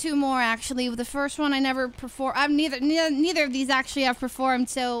two more actually. The first one I never performed. Neither of these actually I've performed.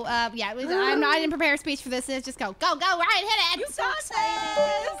 So yeah, I didn't prepare a speech for this. Let's just go, right, hit it. You got this.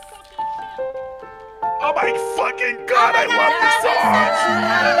 Oh my fucking god, I love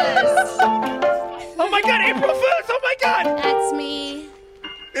this song! Oh my god, April Fools! Oh my god! That's me.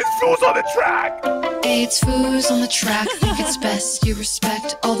 It's Fools on the track! Hey, it's Fooz on the track. Think it's best you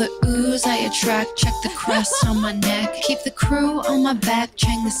respect all the ooze I attract. Check the crest on my neck. Keep the crew on my back.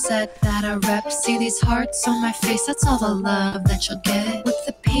 Chang the set that I rep. See these hearts on my face. That's all the love that you'll get. With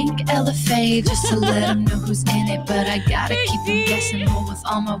the pink LFA just to let them know who's in it. But I gotta keep them guessing more with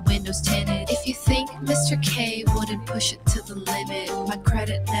all my windows tinted. If you think Mr. K wouldn't push it to the limit, my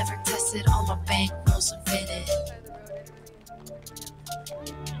credit never tested. All my bank rolls infinite.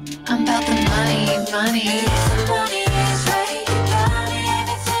 I'm about the money. The money is right, you got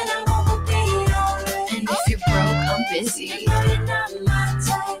everything I want will be alright. And if you're broke, I'm busy. You know you're not my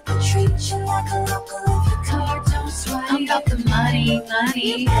type, I treat you like a local if your card don't swipe. I'm about the money.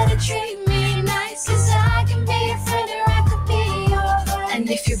 You better treat me nice, cause I can be your friend or I could be your vice. And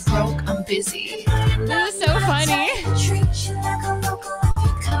if you're broke, I'm busy. That was so funny. I treat you like a local if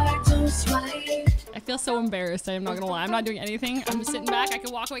your card don't swipe. I feel so embarrassed. I'm not gonna lie. I'm not doing anything. I'm just sitting back. I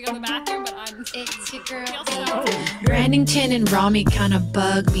can walk away, go to the bathroom, but It's your girl. Brandington and Rami kinda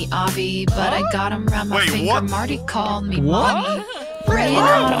bug me, Avi, but I got him round my finger. what? Marty called me mommy. Brain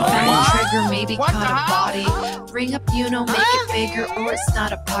on a bang trigger, maybe caught a body. Ring up, make it bigger, or it's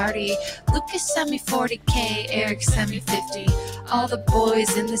not a party. Lucas sent me 40K, Eric sent me 50. All the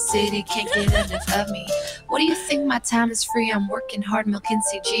boys in the city can't get enough of me. What do you think? My time is free. I'm working hard, milking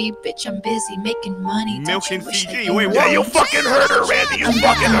CG. Bitch, I'm busy making money. Milking CG? Wait, what? You fucking heard her, Randy. You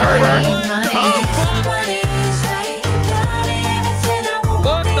fucking heard her.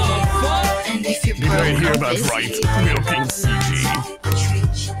 What the fuck? And if you're You didn't hear that right. Milking CG.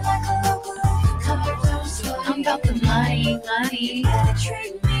 I'm about the money. You better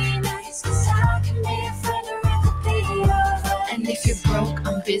treat me nice, cause I can be a friend or I could be your vice. And if you're broke,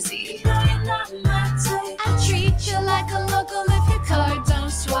 I'm busy. You know you're not my type. I treat you like a local if your card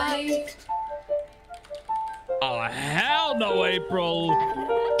don't swipe. Oh, hell no, April.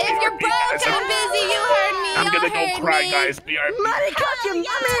 if you're broke, I'm busy. You heard me. I'm gonna go cry, guys. Marty called you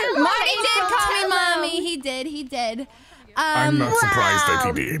mommy. Marty did call me mommy. He did. I'm not surprised that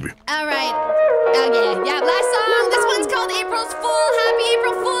he did. All right. Okay. Yeah. Last song. This one's called April's Fool. Happy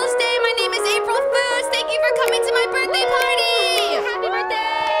April Fool's Day. My name is April Fooz. Thank you for coming to my birthday party. Happy birthday.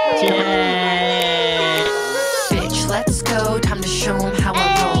 Bitch, let's go. Time to show 'em how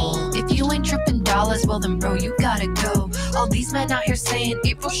I roll. If you ain't tripping dollars, well then bro, you gotta go. All these men out here saying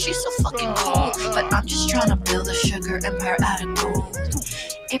April, she's so fucking cold, but I'm just trying to build a sugar empire out of gold.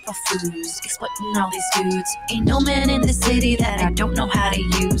 April Fools, exploiting all these dudes. Ain't no man in the city that I don't know how to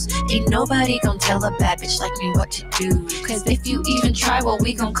use. Ain't nobody gon' tell a bad bitch like me what to do. Cause if you even try, well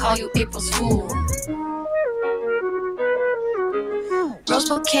we gon' call you April's Fool. Rose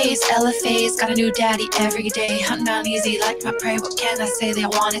bouquets, LFAs, got a new daddy every day. I'm not easy like my prey, what can I say? They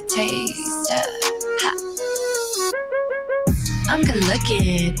wanna taste. Ha. I'm good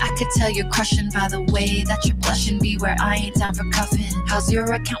looking. I could tell you're crushing by the way that you're blushing. Beware, I ain't down for cuffing. How's your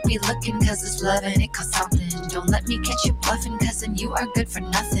account be looking? Cause it's loving, it costs something. Don't let me catch you bluffing, cause then you are good for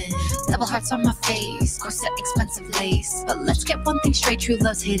nothing. Double hearts on my face, corset, expensive lace. But let's get one thing straight, true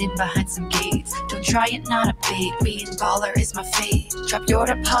love's hidden behind some gates. Don't try it, not a bait. Being baller is my fate. Drop your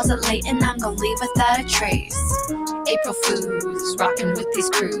deposit late and I'm gonna leave without a trace. April Fools, rocking with these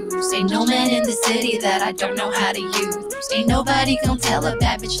crews. Ain't no man in the city that I don't know how to use. Ain't nobody gon' tell a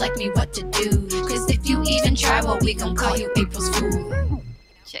bad bitch like me what to do. Cause if you even try, well we gon' call you April's Fool.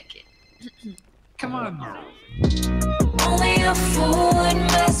 Check it. Come on. Only a fool would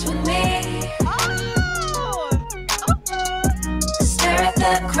mess with me. Stare at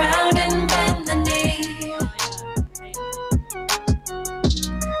the ground and bend the knee.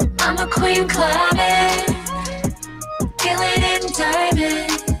 I'm a queen climbing, killing in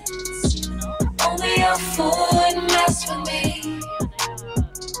diamonds. Only a fool would mess with me.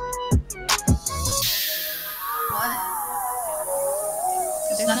 What?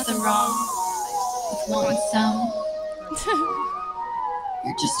 There's nothing wrong with wanting some.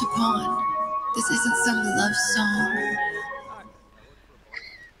 You're just a pawn. This isn't some love song.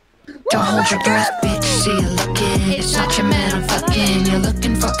 Don't hold your breath, bitch. See you looking. It's not your man I'm fucking. You're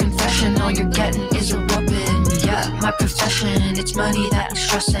looking for confession. All you're getting is a whooping. Yeah, my profession. It's money that I'm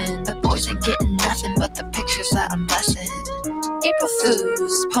stressing. The boys ain't getting nothing but the pictures that I'm blessing. April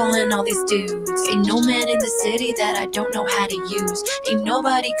Fools, pulling exploiting all these dudes. Ain't no man in the city that I don't know how to use. Ain't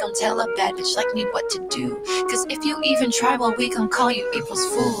nobody gon' tell a bad bitch like me what to do. Cause if you even try, well, we gon' call you April's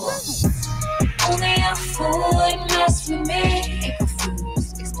fool. Only a fool would mess with me. April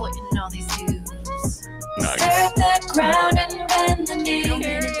Fools, exploiting all these dudes. Nice. Stare at the ground and bend the knee. No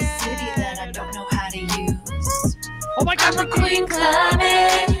man in the city that I don't know how to use. Oh my God, I'm a queen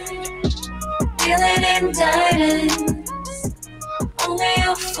climbing, dealing in diamonds. Only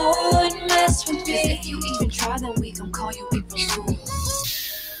a fool would mess with me. If you even try, then we gon' call you April's fool.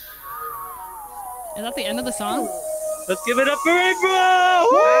 Is that the end of the song? Let's give it up for April!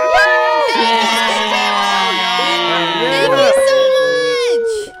 Thank you so much!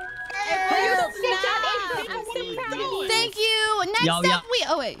 Thank you! Next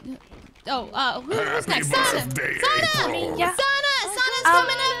up, who's next? Sana! Yeah. Sana's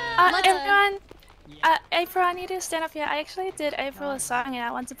coming up! Everyone, April, I need to stand up here. I actually did April's song and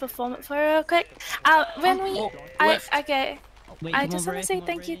I want to perform it for her real quick. Okay. I just want to say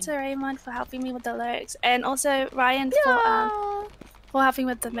thank you to Raymond for helping me with the lyrics, and also Ryan for helping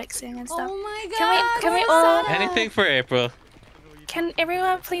with the mixing and stuff. Oh my God! Can we all? Anything for April. Can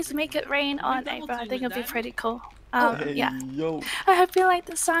everyone please make it rain on April? I think it'd be pretty cool. Hey, yeah. yo. I hope you like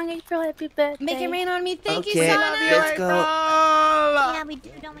the song, April. Happy birthday. Make it rain on me. Thank you, Okay, Sana. let's go. Yeah, we do,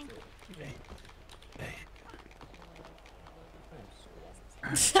 don't we?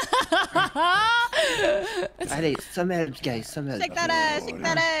 Allez, some help, guys, some help. Shake that ass, shake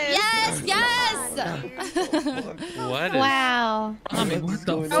that ass. Yes, yes. What? Wow. What the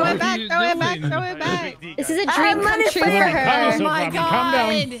Throw it back, throw it back, throw it back. This is a dream come true for her. Oh my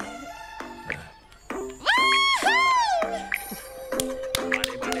God.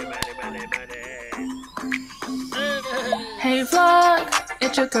 Hey vlog,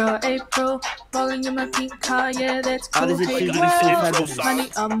 it's your girl April, rolling in my pink car, yeah that's cool. Hey world,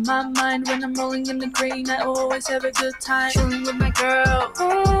 money on my mind when I'm rolling in the green. I always have a good time, chilling with my girl.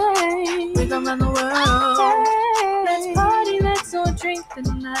 Hey, we gon' run the world. Let's party, let's all drink the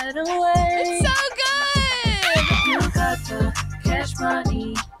night away. It's so good. You got the cash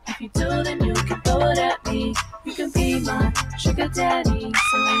money. If you do, then you can throw it at me. You can be my sugar daddy,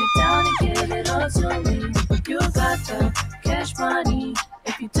 so lay it down and give it all to me. You got the cash money.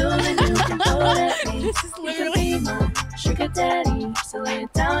 If you do, then you can throw it at me. You can be my sugar daddy, so lay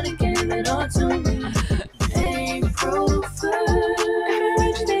it down and give it all to me. April Fools,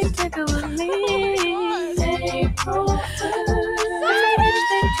 rich they kick it with me. April Fools, rich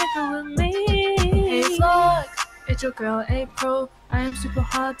they kick it with me. Hey vlog, it's your girl April. I am super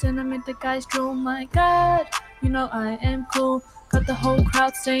hot and I make the guys drool. My God, you know I am cool. Got the whole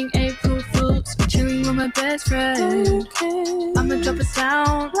crowd saying April Fools. Chilling with my best friend. I'ma drop it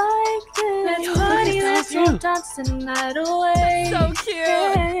down like this. Let's party, let's all dance the night away. So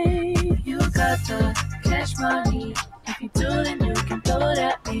cute. Hey, you got the cash money. If you do, then you can throw it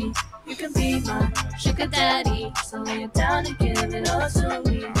at me. You can be my sugar daddy, so lay it down and give it all to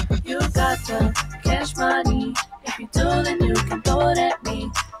me. You got the cash money. If you do, then you can throw it at me.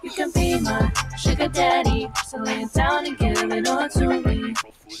 You can be my sugar daddy, so lay it down and give it all to me.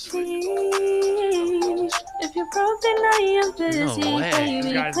 Please, if you're broke, then I am busy, No way. baby,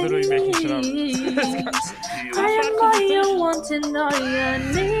 This guy's literally making shit up. I am all you want and all you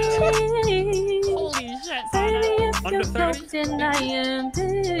need. Holy shit, Baby, if you're broke, then I am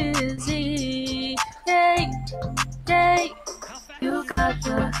busy. Hey, hey. You got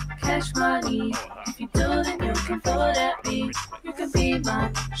the cash money. If you do, then you can throw it at me. You can be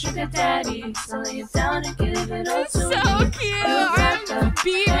my sugar daddy, so lay it down and give it all to me. So cute. I'm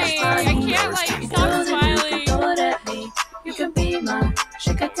beaming. I can't stop smiling. Throw it at me. You can be my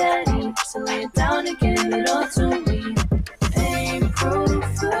sugar daddy, so lay it down and give it all to me. April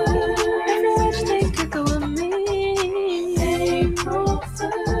Fools, every rich they kick it with me. April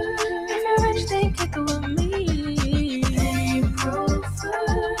Fools, every rich they kick it with me.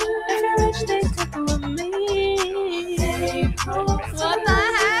 What the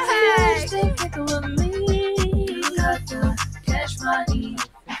heck? You got the cash money.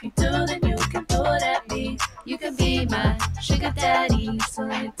 If you do, then you can throw it at me. You can be my sugar daddy, so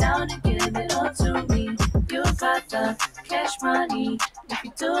lay it down and give it all to me. You got the cash money. If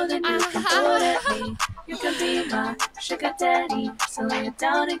you do, then you can throw it at me. You can be my sugar daddy, so lay it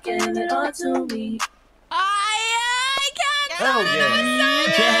down and give it all to me. I can't. Hell yeah.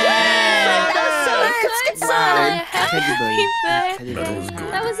 That was so good, Sana. Happy birthday.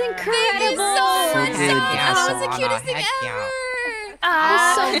 That was incredible. Thank you so much. good. That was the cutest thing ever.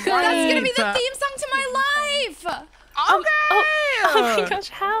 So good. That's gonna be the theme song to my life. Oh my gosh,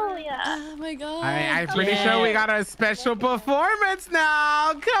 hell yeah. Oh my god. All right, I'm pretty sure we got a special performance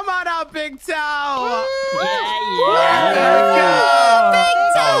now. Come on out, Big Toe. Big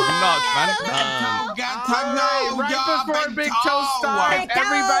Toe. Right before Big Toe starts,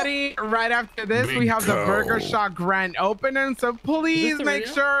 everybody, right after this, we have the Burger Shop grand opening. So please make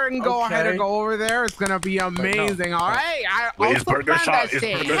sure and go ahead and go over there. It's going to be amazing. All right. Is Burger Shop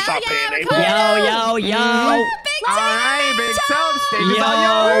paying? Yo. All right, Big Toe, the stage is all Yo,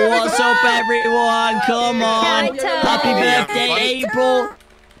 yours. what's up, everyone? Come on. Happy birthday, April.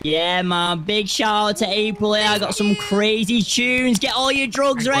 Yeah, man. Big shout out to April here. I got some crazy tunes. Get all your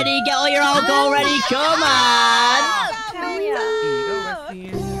drugs ready. Get all your alcohol ready. Come on. Hell yeah.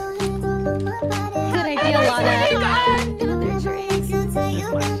 Good idea, Lana.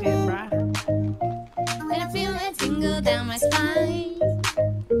 And I feel it tingle down my spine.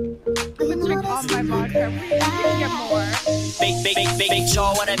 I'm gonna drink all my vodka. We get more. Big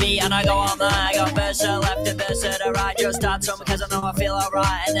show wanna be, and I go all night. I got verse to the left and verse to the right. Just start some because I know I feel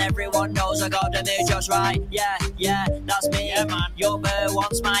alright, and everyone knows I got the mood just right. Yeah, that's me. Yeah, man. Your bird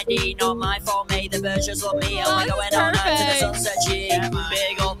wants my D, not my fault, mate. The birds just love me. I'm going all night to the sunset G. Yeah,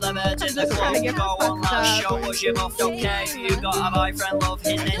 big up the birds in the club. Go on last show, was you muffed? Okay, you got a boyfriend, love.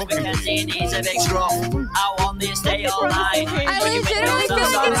 His name's Mackenzie, and he's a big scruff. Out on the estate all night. I legitimately feel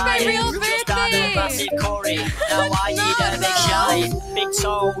like it's my real birthday. Massive Corey. Now I need a big shine. Big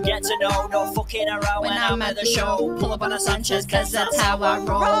toe, get to know, no fucking around when I'm at the show. Pull up on a Sanchez, cause that's how I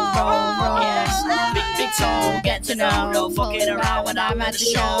roll. Yes, big toe, get to know, no fucking around when I'm at the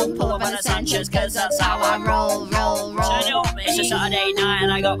show. Pull up on a Sanchez, cause that's how I roll. Turn it on, it's a Saturday night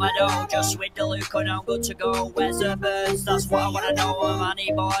and I got my dough. Just with the Luke and I'm good to go. Where's the birds? That's what I wanna know. I'm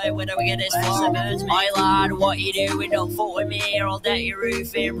Annie boy, where do we get this from? My lad, what you doing? Don't fuck with me or I'll deck your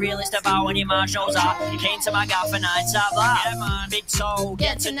roof in. Realist about when your man shows up. You came to my gaff and I'd stop that. Yeah, man, big toe,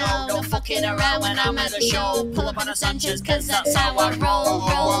 get to know, no fucking around when I'm at the show. Pull up on a Sanchez, cause that's how I roll.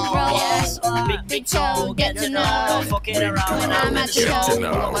 Yes, big toe, get to know, no fucking around when I'm at the show. Pull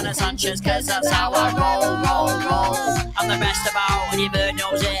up on a Sanchez, cause that's how I roll. I'm the best about when your bird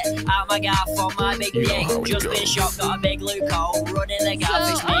knows it. Out my gaff on my big dick. Just been shot, got a big loophole. Running the gaff,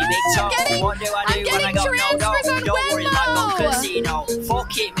 it's me, big toe. What do I do when I got no dough? Don't worry, like on casino.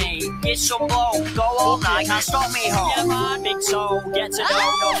 Fuck it, me, get some blow. Go all night, can't stop me, ho. Yeah, man, big toe, get to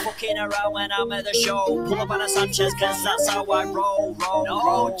know. No fucking around when I'm at the show. Pull up on a Sanchez, cause that's how I roll. Big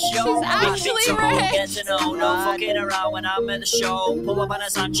toe, get to know. No fucking around when I'm at the show. Pull up on a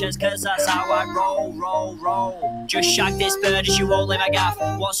Sanchez, cause that's how I roll. Just shag this bird as you roll in my gaff.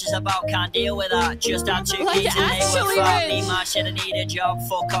 What's this about? Can't deal with that. Just had 2 kids and they were fat. Me, my shit, I need a job.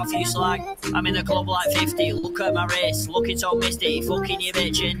 Fuck off, you slag. I'm in the club like 50. Look at my wrist, looking so misty. Fucking your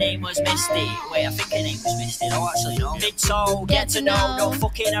bitch, your name was Misty. Wait, I think her name was Misty. No, actually, no. Big toe, get to know. No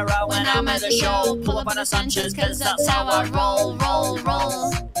fucking around when I'm at the show. Pull up on a Sanchez, cause that's how I roll.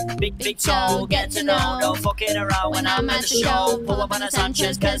 Big toe, get to know. No fucking around when I'm at the show. Pull up on a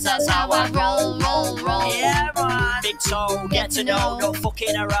Sanchez, cause that's how I roll. Yeah, man. Big toe, get to know. No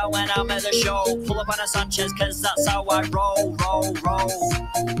fucking around when I'm at the show. Pull up on a Sanchez, cause that's how I roll.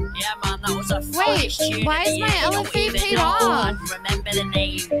 Yeah, man, that was a fresh tune. Why is my LFA paid off? Remember the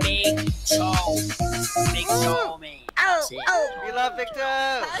name, Big Toe. Big Toe, me. We love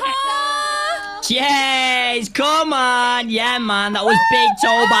Victor. Yes, come on. Yeah, man, that was Big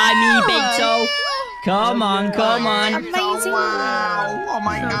Toe by me, Big Toe. Come on. Amazing. Wow. Oh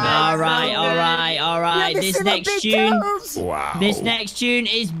my god. All right. This next tune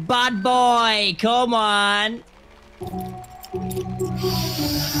is Bad Boy. Come on.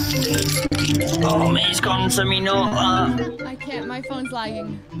 Oh, man, it's gone to me, no. I can't, my phone's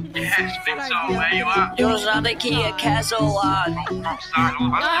lagging. Yes, Victor, where you at? Yours are the key at Castle, lad. I'm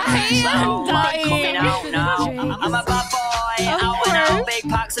coming out now. I'm a bad boy, out and out, big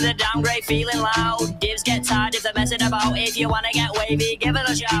packs of the downgrade, feeling loud. Divs get tired if they're messing about. If you wanna get wavy, give it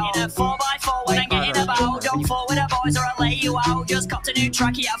a shout. In a 4x4 when I'm getting about. Don't fall with the boys or I'll lay you out. Just got a new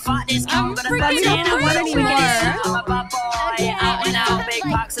track, a fat discount. I'm a bad boy, out and out, big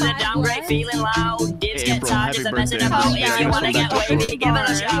packs of the downgrade, feeling loud. Divs get tired if they're messing about. If you wanna get wavy, give it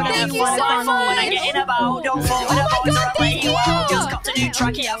a shout. In a 4x4 when I'm getting about. Don't fall with the boys or I'll lay you out. Just got a a new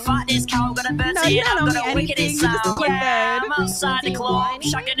track here. Fat discount, got a bird saying I've got a wickedest sound. Yeah, I'm outside the club,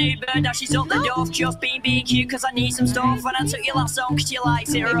 shag a new bird, now she's up the door. Just being cute, cause I need some stuff. When I took your last song, cause you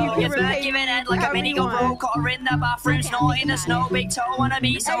likes it raw. Your bird giving head like a mini GoPro. Caught her in the bathroom, snorting the snow. Big toe wanna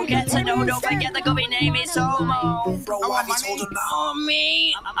be, so get to know. Don't forget the gubby name is Homo. Bro, why he's holding on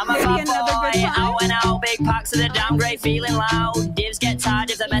me? I'm a bad boy, out and out. Big packs of the damn great, feeling loud. Divs get tired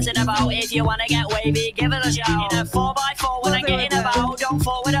if they're messing about. If you wanna get wavy, give it a shout. In a 4x4 when I'm getting about. Don't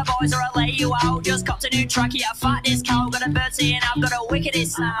fall with the boys or I'll lay you out. Just copped a new track here, a fat discount. Got a bird saying I've got a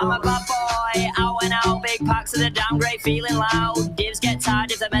wickedest sound. I'm a bad boy, out and out. Big packs of the damn great, feeling loud. Divs get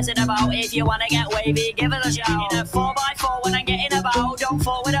tired if they're messing about. If you wanna get wavy, give it a shout. In a 4x4 when I'm getting about. Don't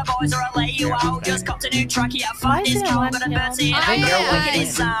fall with the boys or I'll lay you out. Just copped a new track here, a fat discount. Got a bird saying I've got a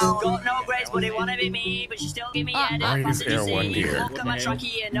wickedest sound. Got no grades, but they wanna be me, but she still give me head. Why is there one here? Look at my track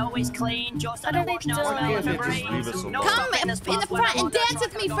here, know it's clean. Just I don't wash now, smell of the brain. Come in the front and dance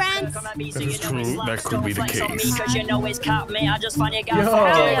with me, friends. That is true. That could be the case. Cause you know it's cat me. I just find you got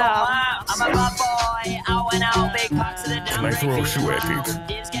I'm a bad boy, out and out, big packs of the Can I throw a shoe at it?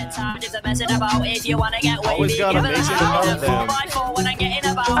 Divs get tired if they're messing about. If you wanna get wavy, Always gotta give it a make it shout. about them. 4x4 when I'm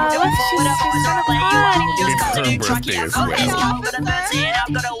getting about. Don't fall with the boys or I'll lay you out. Just got a new track here, I've got a bird saying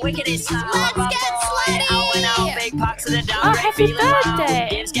I've got a wickedest sound. Let's get slutty. Out and out, big packs of the down great, feeling loud.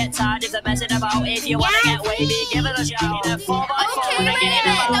 Divs get tired if they're messing about. If you wanna get wavy, give it a shout. In a 4x4 when I'm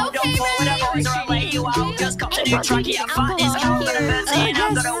getting about. Don't fall with the boys or I'll lay you out. Just got a new track here, fat discount. Got a bird saying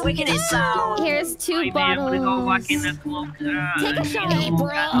I've got a wickedest sound. Here's 2 bottles. Take a shot, April.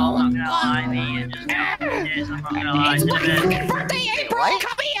 I'm not gonna lie, me. I'm not gonna lie. It's birthday, April.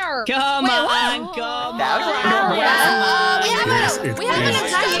 Come here. Come on, come on. We have an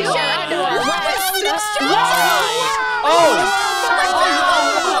entire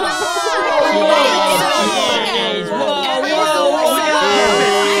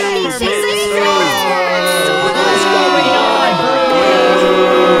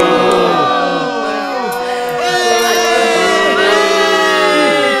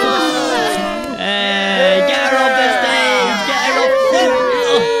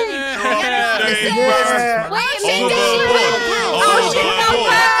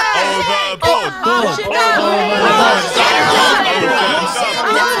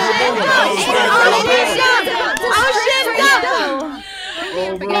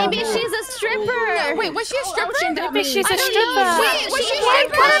Maybe she's a stripper. Wait, was she a stripper? Maybe she's a stripper. Wait, was she a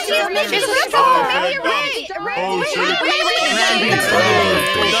stripper? Maybe she's a stripper. Maybe you're right.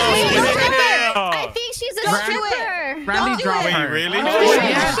 I think she's a stripper. Randy dropped her. Really? I'm a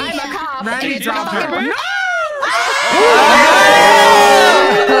cop. Randy dropped her. No!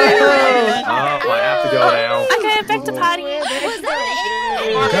 Oh, I have to go now. Okay, back to party. Was that it?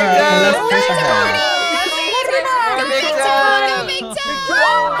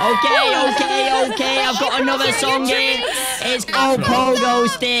 Okay, I've got another song here. It's called Pogo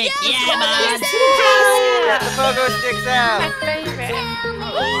Stick. Yeah, man. Get the pogo sticks out.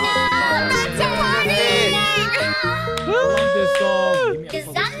 Love this song.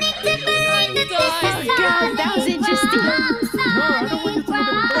 That was interesting.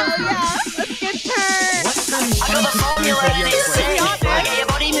 I got the formula and it's sick. I get your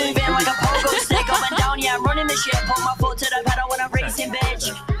body moving like a pogo stick. Up and down, yeah, I'm running the shit. Put my foot to the pedal when I'm racing,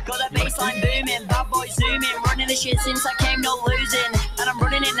 bitch. Got that bassline booming, bad boy zooming. Running the shit since I came, no losing. And I'm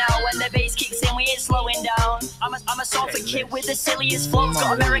running it now when the bass kicks in, we ain't slowing down. I'm a Salford kid with the silliest flows.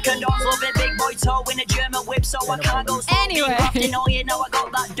 Got American dogs, love it, big boy toe in a German whip, so I can't go slow. Anyway. All you know I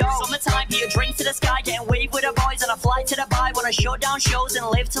got that dough. Summertime here, drink to the sky, getting wave with the boys, and I fly to Dubai. Wanna shut down shows and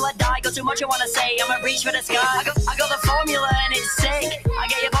live till I die. Got too much I wanna say, I'ma reach for the sky. I got the formula and it's sick. I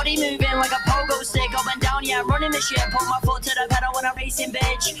get your body moving like a pogo stick. Up and down, yeah, I'm running the shit. Put my foot to the pedal when I'm racing,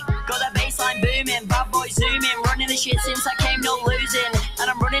 bitch. Got that bassline booming, bad boy zooming. Running the shit since I came, no losing. And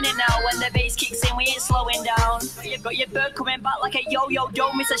I'm running it now when the bass kicks in, we ain't slowing down. You've got your bird coming back like a yo-yo.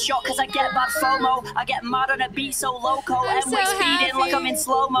 Don't miss a shot cause I get bad FOMO. I get mad on a beat so loco. And we're speeding like I'm in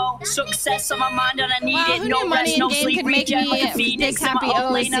slow-mo. Success on my mind and I need it. No rest, no sleep, regen like a phoenix. In my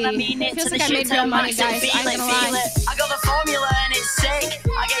whole lane and I mean it. To the shit till max and feel it. I got the formula and it's sick.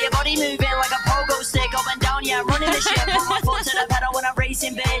 I get your body moving like a pogo stick. Up and down, yeah, I'm running the shit. Put my foot to the pedal when I'm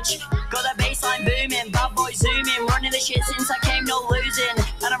racing, bitch. Got that bassline booming, bad boy zooming. Running the shit since I came, no losing.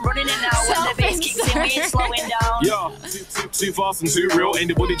 And I'm running it now when the bass kicks in, we ain't slowing down. Yo, too fast and too real. Ain't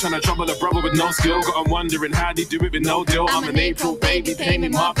nobody trying to trouble a brother with no skill. Got 'em wondering how they do it with no deal. I'm an April baby, paying me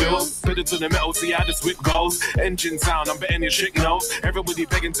my bills. Put it to the metal, see how the switch goes. Engine sound, I'm betting your chick knows. Everybody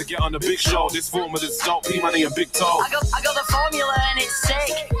begging to get on the big show. This formula's dope, P-Money and Big Toe. I got the formula and it's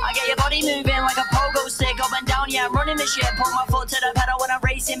sick. I get your body moving like a pogo stick. Up and down, yeah, I'm running the shit. Put my foot to the pedal when I'm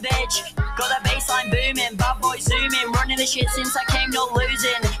racing, bitch. Got that bassline booming, bad boy zooming. Running the shit since I came, no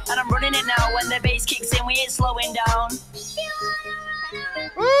losing. And I'm running it now. When the bass kicks in, we ain't slowing down.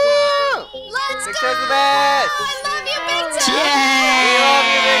 Woo! Let's Big go! Toe's the best! I love you, Big Toe! We love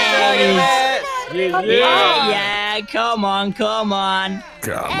you, Big Toe. You're the best. Yeah, come on.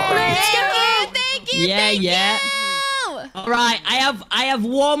 Thank you. Yeah. All right, I have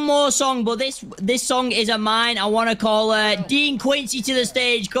one more song, but this song isn't mine. I want to call Dean Quincy to the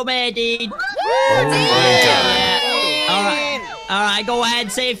stage. Come here, Dean. All right, go ahead,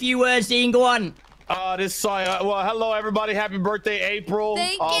 say a few words, Dean. Go on. This song. Well, hello everybody. Happy birthday, April.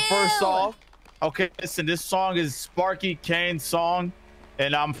 Thank you. First off, okay, listen. This song is Sparky Kane's song,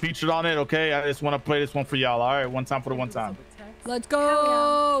 and I'm featured on it. Okay, I just want to play this one for y'all. All right, one time for the one time. Let's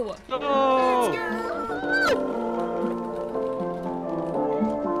go.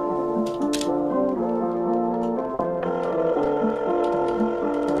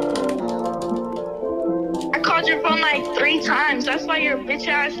 I called your phone like 3 times. That's why your bitch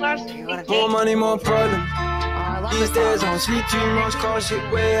ass lost. More money, more problems. These days, I don't see too much car shit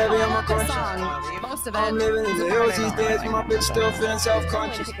way heavy on my conscience. Most of I'm it. living in the hills these days, but my bitch still feeling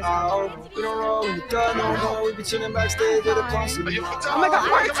self-conscious. I hope we don't roll in the dirt no more. We be chilling backstage at a concert. Oh my God,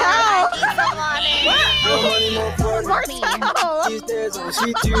 Martel! More money, more problems. These days, I don't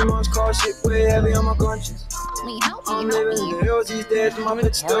see too much car shit way heavy on my conscience. I'm living in the hills these days, but my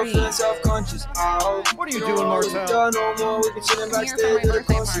bitch still feeling self-conscious. I hope What are you doing, Martel? no more. We be chilling backstage at a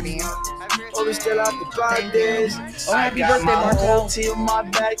concert. Oh, we still out the 5 days. Oh, happy birthday, Martel. Team on my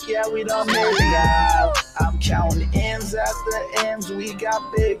back, yeah, we done made it out. I'm counting M's after M's, we got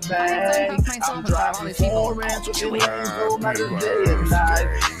big bags. I'm driving foreign, switching lanes, no matter day and night.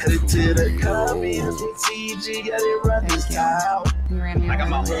 Headed to the Caribbean with TG, yeah, they run this town. I got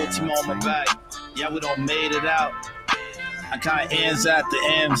my whole team on my back, yeah, we done made it out. I count M's after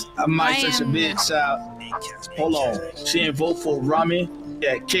M's, I might stretch a bitch out. Hold on, she ain't vote for Rami?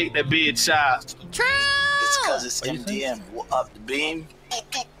 Yeah, kick that bitch out. True! It's cause it's MDM, we'll up the beam.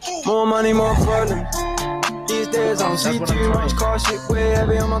 More money, more problems. These days I don't see too much car shit way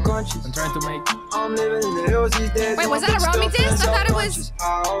heavy on my conscience. I'm trying to make. I'm living in the hills these days. Wait, was that a Rami diss? I thought it was.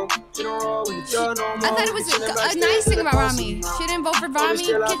 I thought it was a nice thing about Rami. She didn't vote for Rami.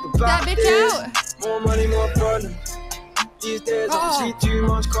 Get that bitch out. More money, more problems. These days I don't see too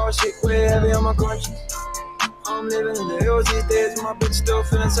much car shit way heavy on my conscience. I'm living in the hills these days, my bitch still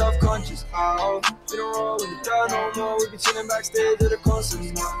feeling self-conscious. I hope we don't roll with the dirt no more. We be chilling backstage at the concert.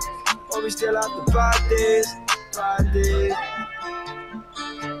 Oh, we still out the 5 days, 5 days.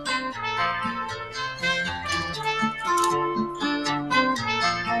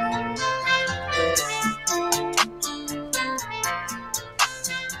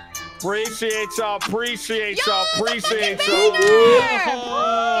 Appreciate y'all.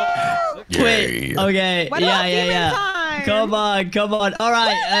 Wait, okay, yeah. Come on. All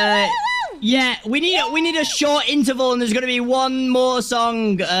right, yeah, we need a short interval, and there's gonna be one more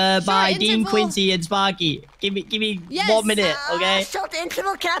song by Dean Quincy and Sparky. Give me 1 minute, okay? Short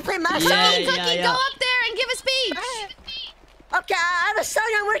interval. Can I play my song? Cookie, go up there and give a speech. Okay, I have a song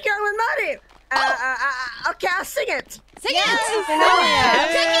I'm working on with Marty. Okay, I'll sing it. Sing it.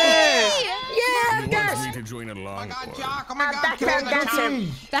 You wanted me to join along. Backup dancing.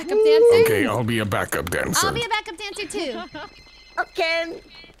 Backup dancing? Okay, I'll be a backup dancer. I'll be a backup dancer too. Okay.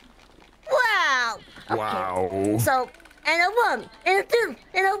 Wow. Wow. So, and a 1, and a 2,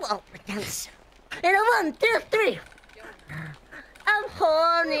 and a 1. Dance. And a 1, 2, 3. I'm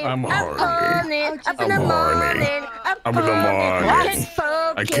horny. I'm horny. Up in the morning. Up in the morning.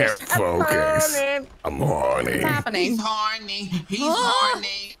 I can't focus. I'm horny. What's happening? He's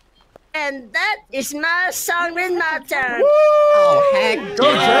horny. And that is my song with my turn. Oh, heck.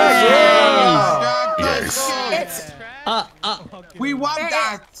 It's we want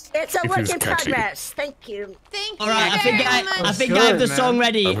that. It's a It work is in catchy. progress. Thank you. All right, I think I have the song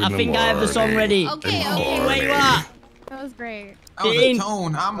ready. Up in I the think I have the song ready. Okay. Wait, what? That was great. That was a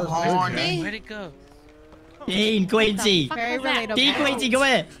tone. I'm horny. Where'd it go? Dean Quincy. Very relatable. Dean Quincy, come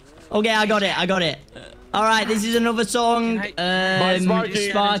here. Okay, I got it. All right, this is another song. By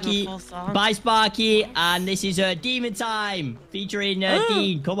Sparky, and this is Demon Time featuring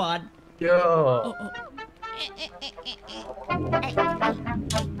Dean. Come on. Yo.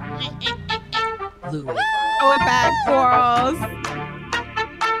 We're back, girls.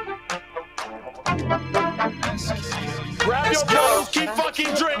 Grab your bottles, keep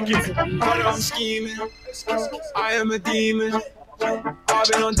fucking drinking. I'm scheming. I am a demon. I've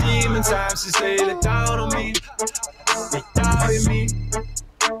been on demon time since they let down on me. They doubted me.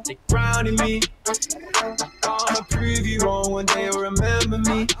 They grounded me. I'm a I'ma prove you wrong, one day you'll remember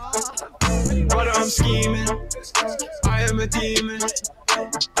me. But I'm scheming, I am a demon.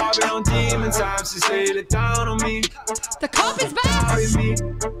 I've been on demon time since they laid it down on me. The cop is back! As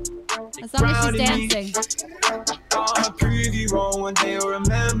long as she's dancing. I'ma prove you wrong, one day you'll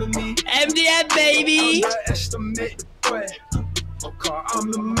remember me. MDM, baby! Underestimate the boy. Okay,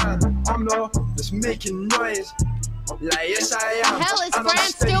 I'm the man, I'm the one that's making noise. Like, yes, I am. The hell is and I'm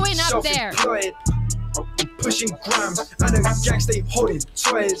France steady doing up there? self-employed. I'm pushing grams, and the gangs they holding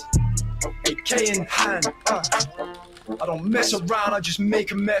toys. AK in hand, I don't mess around, I just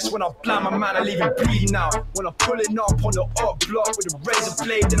make a mess. When I blind my man, I leave him bleeding out. When I'm pulling up on the up block with a razor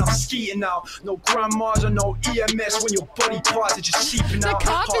blade, then I'm skeeting out. No grandmas or no EMS when your body parts are just seeping out.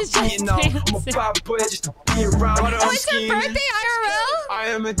 cop is just Heart beating out. I'm a bad boy just to be around. Oh, it's her birthday, IRL? I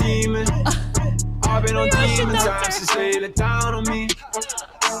am a demon. I've been on demon time since they laid it down on me.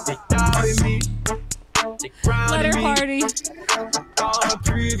 They doubted me. They grounded me. Party. I'ma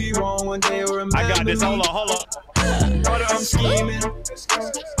prove you wrong, one day you'll remember I got this. me. Hold on. But I'm scheming.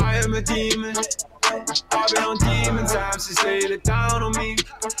 I am a demon. I've been on demon time since they laid it down on me.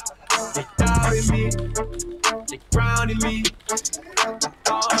 They doubted me. They grounded me.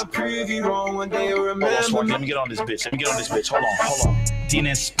 I'ma prove you wrong, one day you'll remember me. Let me get on this bitch. Hold on. Dean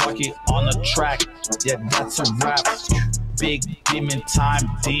and Sparky on the track. Yeah, that's a rap. Big demon time,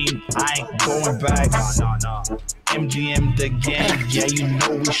 Dean. I ain't going back. Nah. MGM the gang. Yeah, you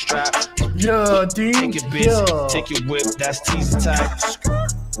know we strapped. Yeah, Dean. Take your bitch, take your whip. That's tease attack.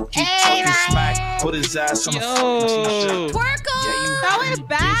 Keep talking smack. Put his ass on the fucking t-shirt. Twerkle! Throw it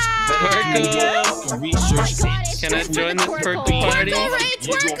back! Can I join this twerkle party?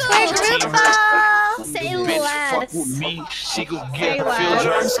 Twerkle! Say less. Fuck with me, she gon' Say get less.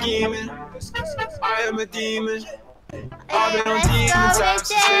 filled. I'm scheming. I am a demon. I've been on demon time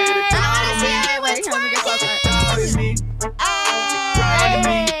since they laid it down on me. Doubted me. Grounded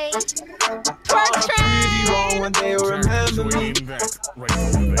me. I'ma prove you wrong, one day you'll remember me.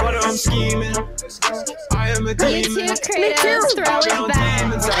 But I'm scheming. I am a demon. Me too, Kratos. Throw I've been on it back.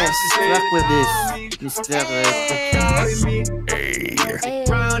 demon time since they laid Rock with it this, down on me. Doubted me.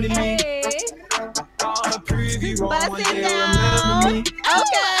 Grounded me. I'ma prove you wrong, one day you'll remember me.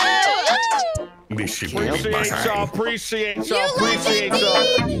 Appreciate y'all.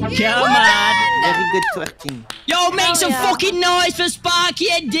 Come on. Very good twerking. Yo, make some fucking noise for Sparky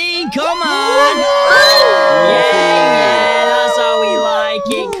and Dean. Come on. Yeah, that's how we like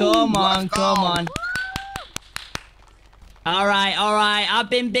it. Come on. All right. I've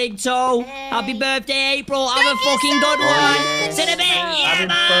been Big Toe. Happy birthday, April. Have a fucking good one. Sit a bit. Yeah, man.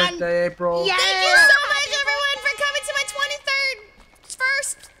 Happy birthday, April. Thank you so much, everyone, for coming to my 23rd,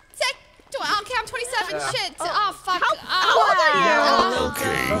 first, okay, I'm 27. Shit. Oh, fuck. How old are you?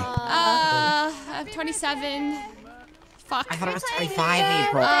 Okay. I'm 27. Fuck. I thought it was 25,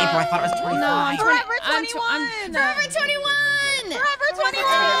 April. April, I thought it was 25. No, I'm Forever 21. Forever 21. Forever 21.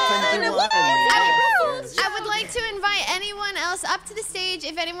 I would like to invite anyone else up to the stage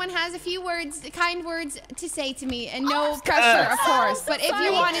if anyone has a few words, kind words to say to me, and no pressure, of course. But if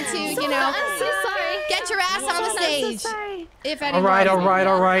you wanted to, you know, I'm so sorry. get your ass on the stage. If anyone.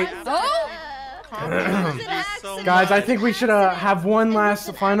 All right. Oh. Guys, I think we should have one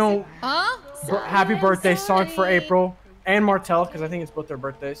last final happy birthday song for April and Martell, because I think it's both their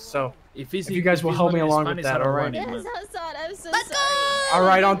birthdays. So if you guys will help me along with that, all right? Yes, Hassan, I'm so Let's sorry. go! All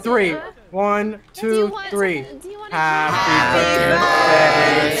right, on 3. 1, 2, 3. Happy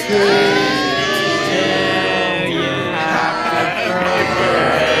birthday to you. Happy birthday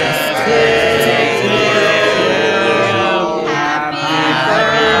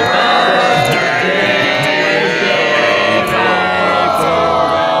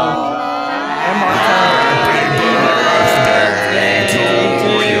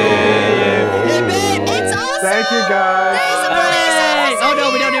you. Thank you, guys.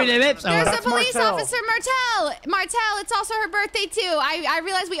 There's a police officer, Martell, it's also her birthday too. I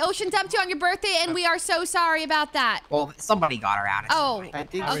realized we ocean dumped you on your birthday, and we are so sorry about that. Well, somebody got her out. Oh, I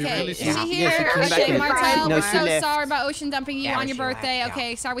think okay. really Is she here? Yeah, she came back Okay, in. Martell, No, we're she so left. sorry about ocean dumping you Yeah, on your she left, birthday. yeah.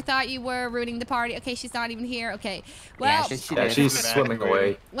 Okay, sorry, we thought you were ruining the party. Okay, she's not even here. Okay, well. She's swimming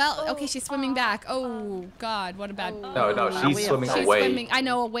away. Well, okay, she's swimming back. Oh, God, what a bad. No, she's swimming away. Swimming, I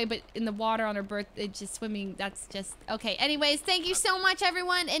know, away, but in the water on her birthday, just swimming. That's just okay. Anyways, thank you so much,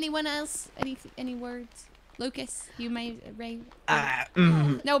 everyone. Anyone else? Any words? Lucas, you may, Ray.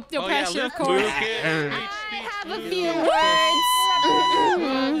 No pressure, of course. I have a few words.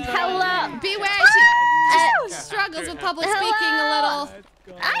 Hello. Beware, she struggles with public speaking a little.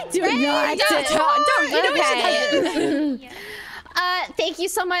 I do Ray, not. don't. You know what she does. Thank you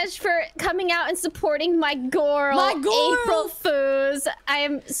so much for coming out and supporting my girl, April Fooz. I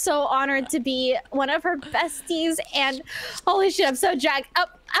am so honored to be one of her besties, and holy shit, I'm so jacked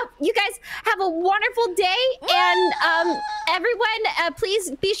up. You guys have a wonderful day, and everyone,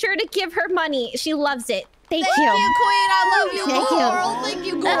 please be sure to give her money. She loves it. Thank you. Queen. I love you, Thank girl. you. Thank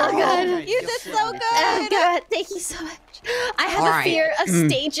you, girl. Oh, God. You did so good. Oh, God. Thank you so much. I have a fear of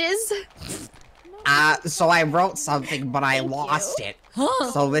stages. So I wrote something, but I lost it.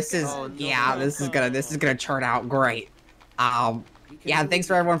 So this is, this is gonna turn out great. Yeah, thanks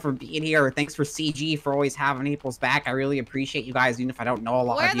for everyone for being here. Thanks for CG for always having April's back. I really appreciate you guys, even if I don't know a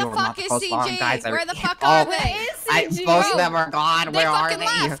lot of you. Where the fuck is CG? Where the fuck are they? Most of them are gone. Where are they?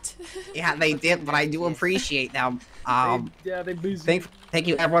 Left. Yeah, they did, but I do appreciate them. They busy. Thank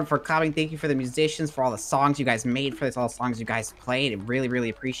you everyone for coming. Thank you for the musicians, for all the songs you guys made, for all the songs you guys played. I really, really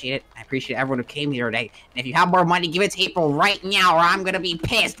appreciate it. I appreciate everyone who came here today. And if you have more money, give it to April right now, or I'm gonna be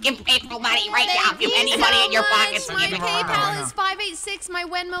pissed. Give April money right now. If you have any money in your pockets, My give it PayPal is 586. My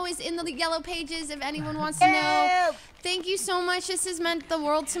Venmo is in the yellow pages. If anyone wants to know. Thank you so much. This has meant the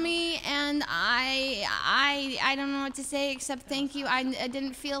world to me, and I don't know what to say except thank you. I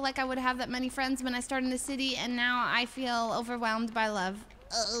didn't feel like I would have that many friends when I started in the city, and now I feel overwhelmed by love.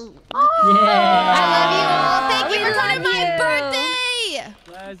 I love you all. Thank you for coming to my birthday.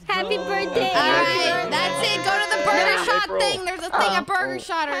 Happy birthday. All right, that's it. Go to the burger shot thing. There's a thing, a burger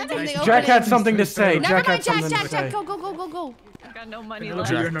shot or something. Jack had something to say. Never Jack had mind, something to say. Jack, go. I got no money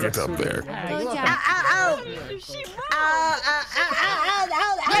left. left. Jack, get up there. Go, Jack.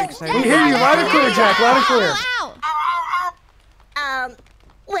 We hear you loud and clear, Jack. Loud and clear.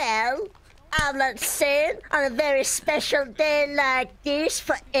 Well, let's say on a very special day like this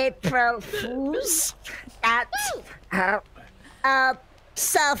for April Fools,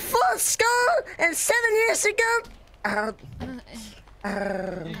 so full school and 7 years ago,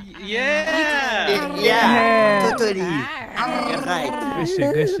 Yeah, totally. You're right.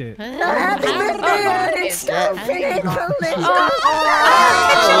 Good shit. happy birthday on and stuff in April.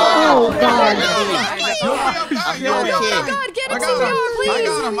 Oh, God. Yo, God, get it to you, please.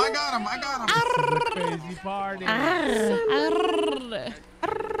 I got him. Crazy party.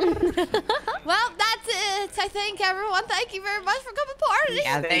 Well, that's it. I thank everyone. Thank you very much for coming party.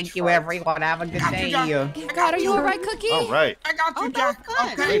 Yeah, thank you everyone. Have a good day. God, are you alright, Cookie? All right. I got you, Jack.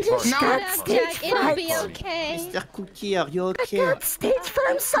 Okay. Jack, it'll be okay. Mr. Cookie, are you I okay? got stage fright.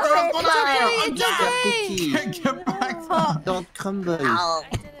 I'm sorry. It's okay. Get back. Don't crumble.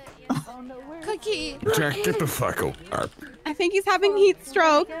 Cookie. Jack, get the fuck up. I think he's having heat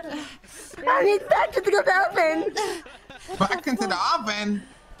stroke. I need back to the oven. Back into the oven.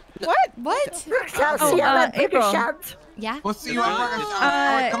 What? April. Yeah? We'll see you at Burger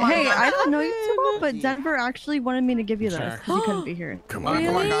Shop. Come on, Hey, guys. I don't know you too well, but Denver actually wanted me to give you this because you couldn't be here. Come All right,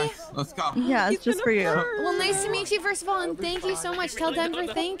 on. come on, guys. Let's go. Yeah, it's just for you. Well, nice to meet you, first of all, and thank you so much. Tell Denver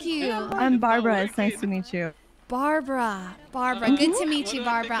thank you. I'm Barbara. It's nice to meet you. Barbara. Good to meet you,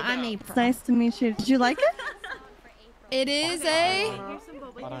 Barbara. I'm April. It's nice to meet you. Did you like it? It is a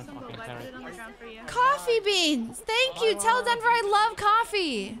coffee beans. Thank you. Tell Denver I love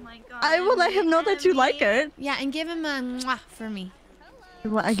coffee. I will let him know that you like it. Yeah, and give him a mwah for me.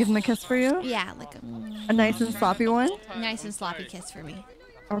 What, I give him a kiss for you? Yeah, like A nice and sloppy one? nice and sloppy kiss for me.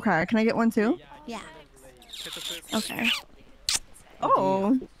 Okay, can I get one too? Yeah, Okay.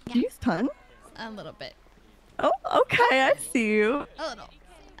 Oh, do you use tongue? a little bit. Oh, okay, I see you. A little.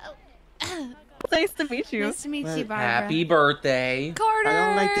 Nice to meet you. Nice to meet you, Barbara. Happy birthday. Carter. I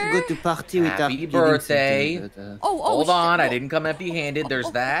don't like to go to party without Happy giving birthday. something, but, Hold on, I didn't come empty-handed.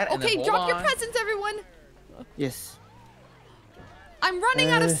 There's that. and Okay, then drop hold your on. presents, everyone. yes. I'm running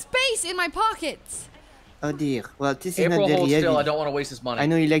out of space in my pockets. Oh dear. Well, this is April, not very hold heavy. still. I don't want to waste his money. I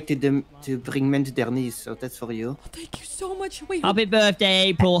know you like to bring men to their knees, so that's for you. Thank you so much. Wait. Happy birthday,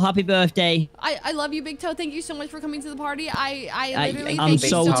 April. Happy birthday. I love you, Big Toe. Thank you so much for coming to the party. I literally I'm thank you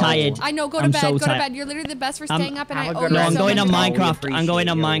so tired. I know. Go to I'm bed. so Go to tired. bed. You're literally the best for staying up, and I owe you No, I'm so going on much. Minecraft. I'm going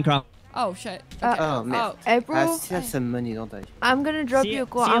on Minecraft. Oh shit. Oh man. April? I still have some money, don't I? I'm gonna drop See you a you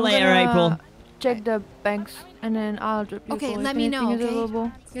call. I'm later, gonna April. check the banks and then I'll drop you a Okay, call let if me know. anything is Okay.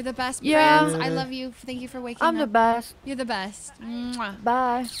 available. You're the best Yeah. friends. I love you. Thank you for waking I'm up. the best. You're the best. Mwah.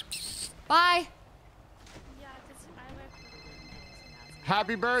 Bye. Bye.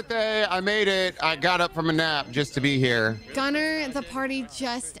 Happy birthday. I made it. I got up from a nap just to be here. Gunner, the party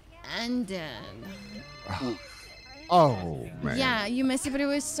just ended. Oh, man. Yeah, you missed it, but it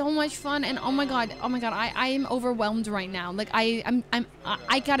was so much fun, and oh my god, I am overwhelmed right now. Like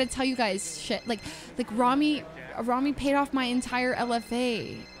I gotta tell you guys shit. Like Rami paid off my entire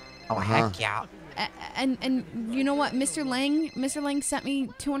LFA. Oh heck yeah. And you know what, Mr. Lang sent me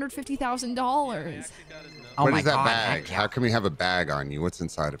 $250,000. What is that bag? How come you have a bag on you? What's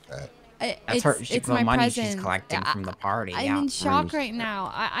inside of that? It's my money present. she's collecting from the party. I'm in shock right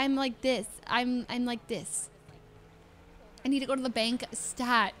now. I'm like this. I'm like this. I need to go to the bank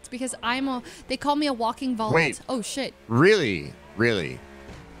stat because they call me a walking vault. Wait. Oh shit. Really? Really?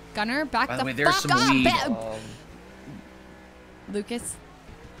 Gunner, back By the the way, there's fuck some up. weed. Lucas.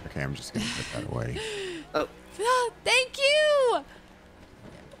 Okay, I'm just gonna put that away. Thank you.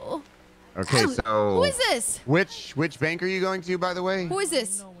 Oh. Okay, so Who is this? Which bank are you going to, by the way? Who is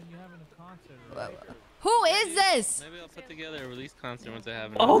this? Who is this? Maybe I'll put together a release concert once I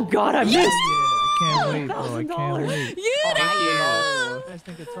have it. Oh God, I missed it. I can't wait, bro. I can't wait. You guys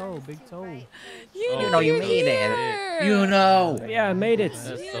think a toe, big toe. You know you made it. You know. Yeah, I made it.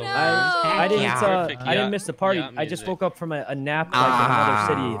 I didn't miss the party. I just woke up from a nap like in another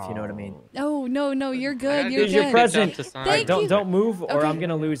city, if you know what I mean. Oh no, you're good. You're Here's good. your present. Thank you. Don't move, or I'm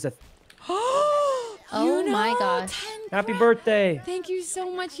gonna lose the. Oh my gosh. Happy birthday. Thank you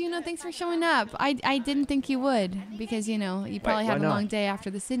so much, Thanks for showing up. I didn't think you would because, you probably had a long day after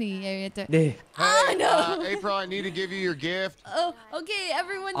the city. You had to... Hey, no. April, I need to give you your gift. Oh, okay,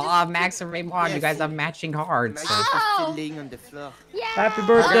 everyone just... Max and Raymond, you guys have matching cards. Oh. Laying on the floor. Yeah. Happy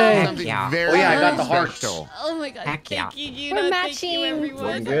birthday. Something Yeah. very I got the heart. special. Oh my god. Heck yeah. Thank you, We're Thank you, matching.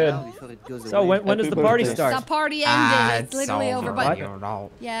 everyone. Good. So when does the party start? The party ended. It's literally over. But You don't know.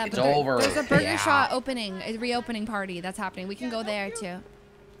 yeah, It's but over. there's a burger Yeah. shot opening, a reopening party that's happening. We can go there too.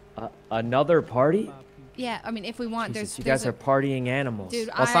 Another party? Yeah, I mean, if we want, Jesus, you there's guys are partying animals. Dude,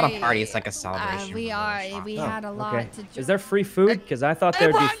 Well, it's not a party, it's like a celebration. we are. We had a lot Okay. to. Is there free food? Because I thought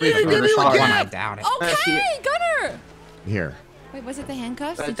there'd be free food. Burger shot one, I doubt it. Okay, Gunner. Here. Wait, was it the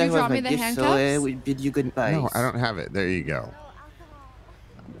handcuffs? But Did that you was drop my me the gift, handcuffs? so we bid you goodbye. No, I don't have it. There you go.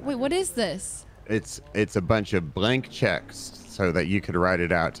 Wait, what is this? It's a bunch of blank checks so that you could write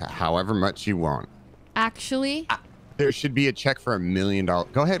it out to however much you want. Actually, There should be a check for $1 million. Go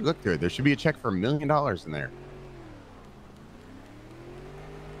ahead, look through it. There should be a check for $1 million in there.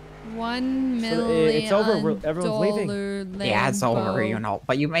 $1 million. It's over. Everyone's leaving. Yeah, it's over, Lambo.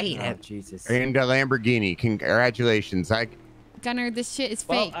 but you made Oh, it. Jesus. And a Lamborghini. Congratulations. Gunner, this shit is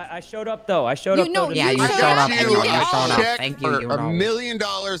Well, fake. I showed up though. I showed up though. Yeah, you showed up. You showed up. Check Thank for you. $1 million and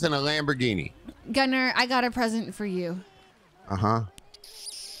a Lamborghini. Gunner, I got a present for you. Uh-huh.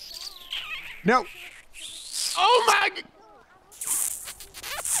 No. Oh my.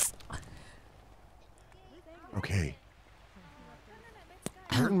 Okay.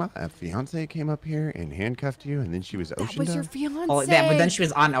 Her and my fiance came up here and handcuffed you, and then she was ocean That was your dumped? fiance. Oh, yeah, but then she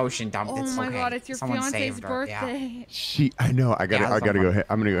was on ocean dumped. Oh It's my okay. god, it's your Someone fiance's saved her. Yeah. birthday. I know. I gotta go.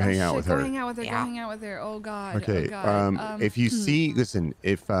 I'm gonna go hang out Shit, with go her. hang out with her. Go Yeah. hang out with her. Oh god. Okay. Oh god. If you see, listen,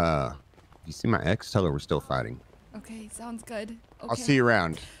 if you see my ex, tell her we're still fighting. Okay, sounds good. Okay. I'll see you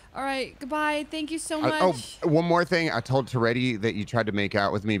around. All right. Goodbye. Thank you so much. Oh, one more thing. I told Toretti that you tried to make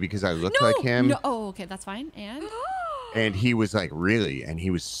out with me because I looked like him. No. Oh, okay. That's fine. And. And he was like, really? And he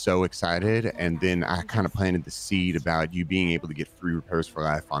was so excited. And then I kind of planted the seed about you being able to get free repairs for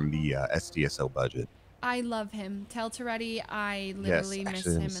life on the SDSO budget. I love him. Tell Toretti I literally miss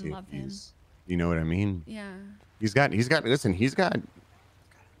actually, let me him see and if love him. You know what I mean? Yeah. He's got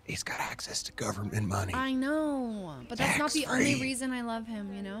access to government money. I know, but that's not the only Tax-free. reason I love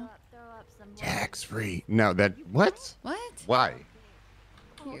him. You know. Tax free. No, what? What? Why?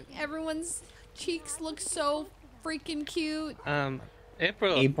 Everyone's cheeks look so freaking cute.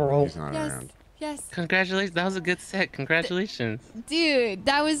 April. He's not Yes. around. Yes. Congratulations. That was a good set. Congratulations. Dude,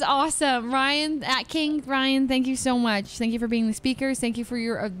 that was awesome. Ryan, at King, Ryan, thank you so much. Thank you for being the speakers. Thank you for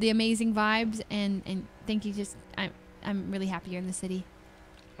your the amazing vibes, and thank you. I'm really happy you're in the city.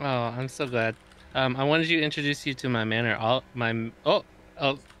 Oh, I'm so glad. I wanted to introduce you to my manor. Oh,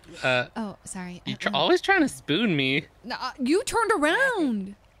 sorry. You're always trying to spoon me. No, you turned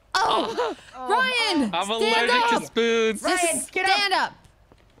around. Oh, Ryan, I'm stand allergic up. to spoons. Ryan, stand up.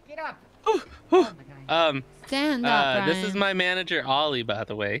 Get up. Stand up, Ryan. This is my manager, Ollie, by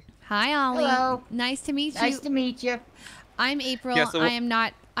the way. Hi, Ollie. Hello. Nice to meet you. Nice to meet you. I'm April. Yeah, so I am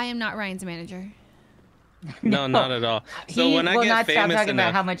not Ryan's manager. No, not at all. So He when I will get not stop famous talking about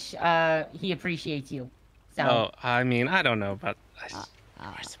enough, how much he appreciates you. So. oh, I mean, I don't know about.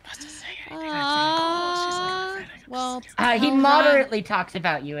 We're supposed to say anything. Well, he tell moderately talks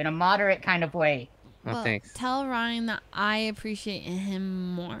about you in a moderate kind of way. Oh, Well, thanks. tell Ryan that I appreciate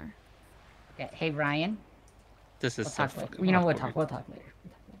him more. Okay. Hey, Ryan. This is We'll so talk later. fucking You know, awkward. we'll talk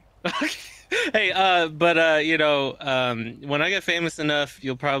later. Hey, but you know, when I get famous enough,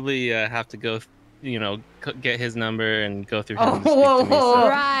 you'll probably have to go you know, get his number and go through him. And speak Oh, to me, so,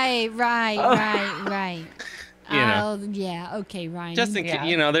 right. You know. Oh, yeah. Okay, Ryan. just in case,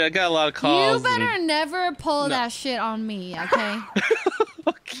 you know, I got a lot of calls. You better and- never pull that shit on me, okay?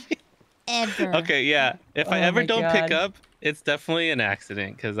 Ever. Okay, yeah. If I Oh ever my don't pick God. up, it's definitely an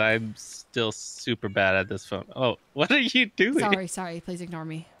accident because I'm still super bad at this phone. Oh, what are you doing? Sorry. Please ignore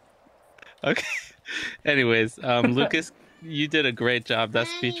me. Okay. Anyways, Lucas, you did a great job. That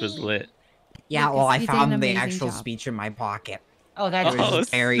speech was lit. Yeah, Lucas, well, I you did found an the amazing actual job. speech in my pocket. Oh, It that's was Oh,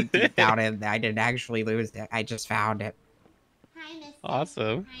 just buried deep sick. down in there. I didn't actually lose it. I just found it.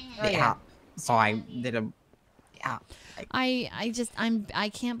 Awesome. Yeah. So I did a. Yeah.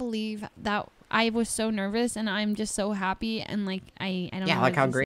 I can't believe that I was so nervous and I'm just so happy and like I don't know Yeah, what like how to great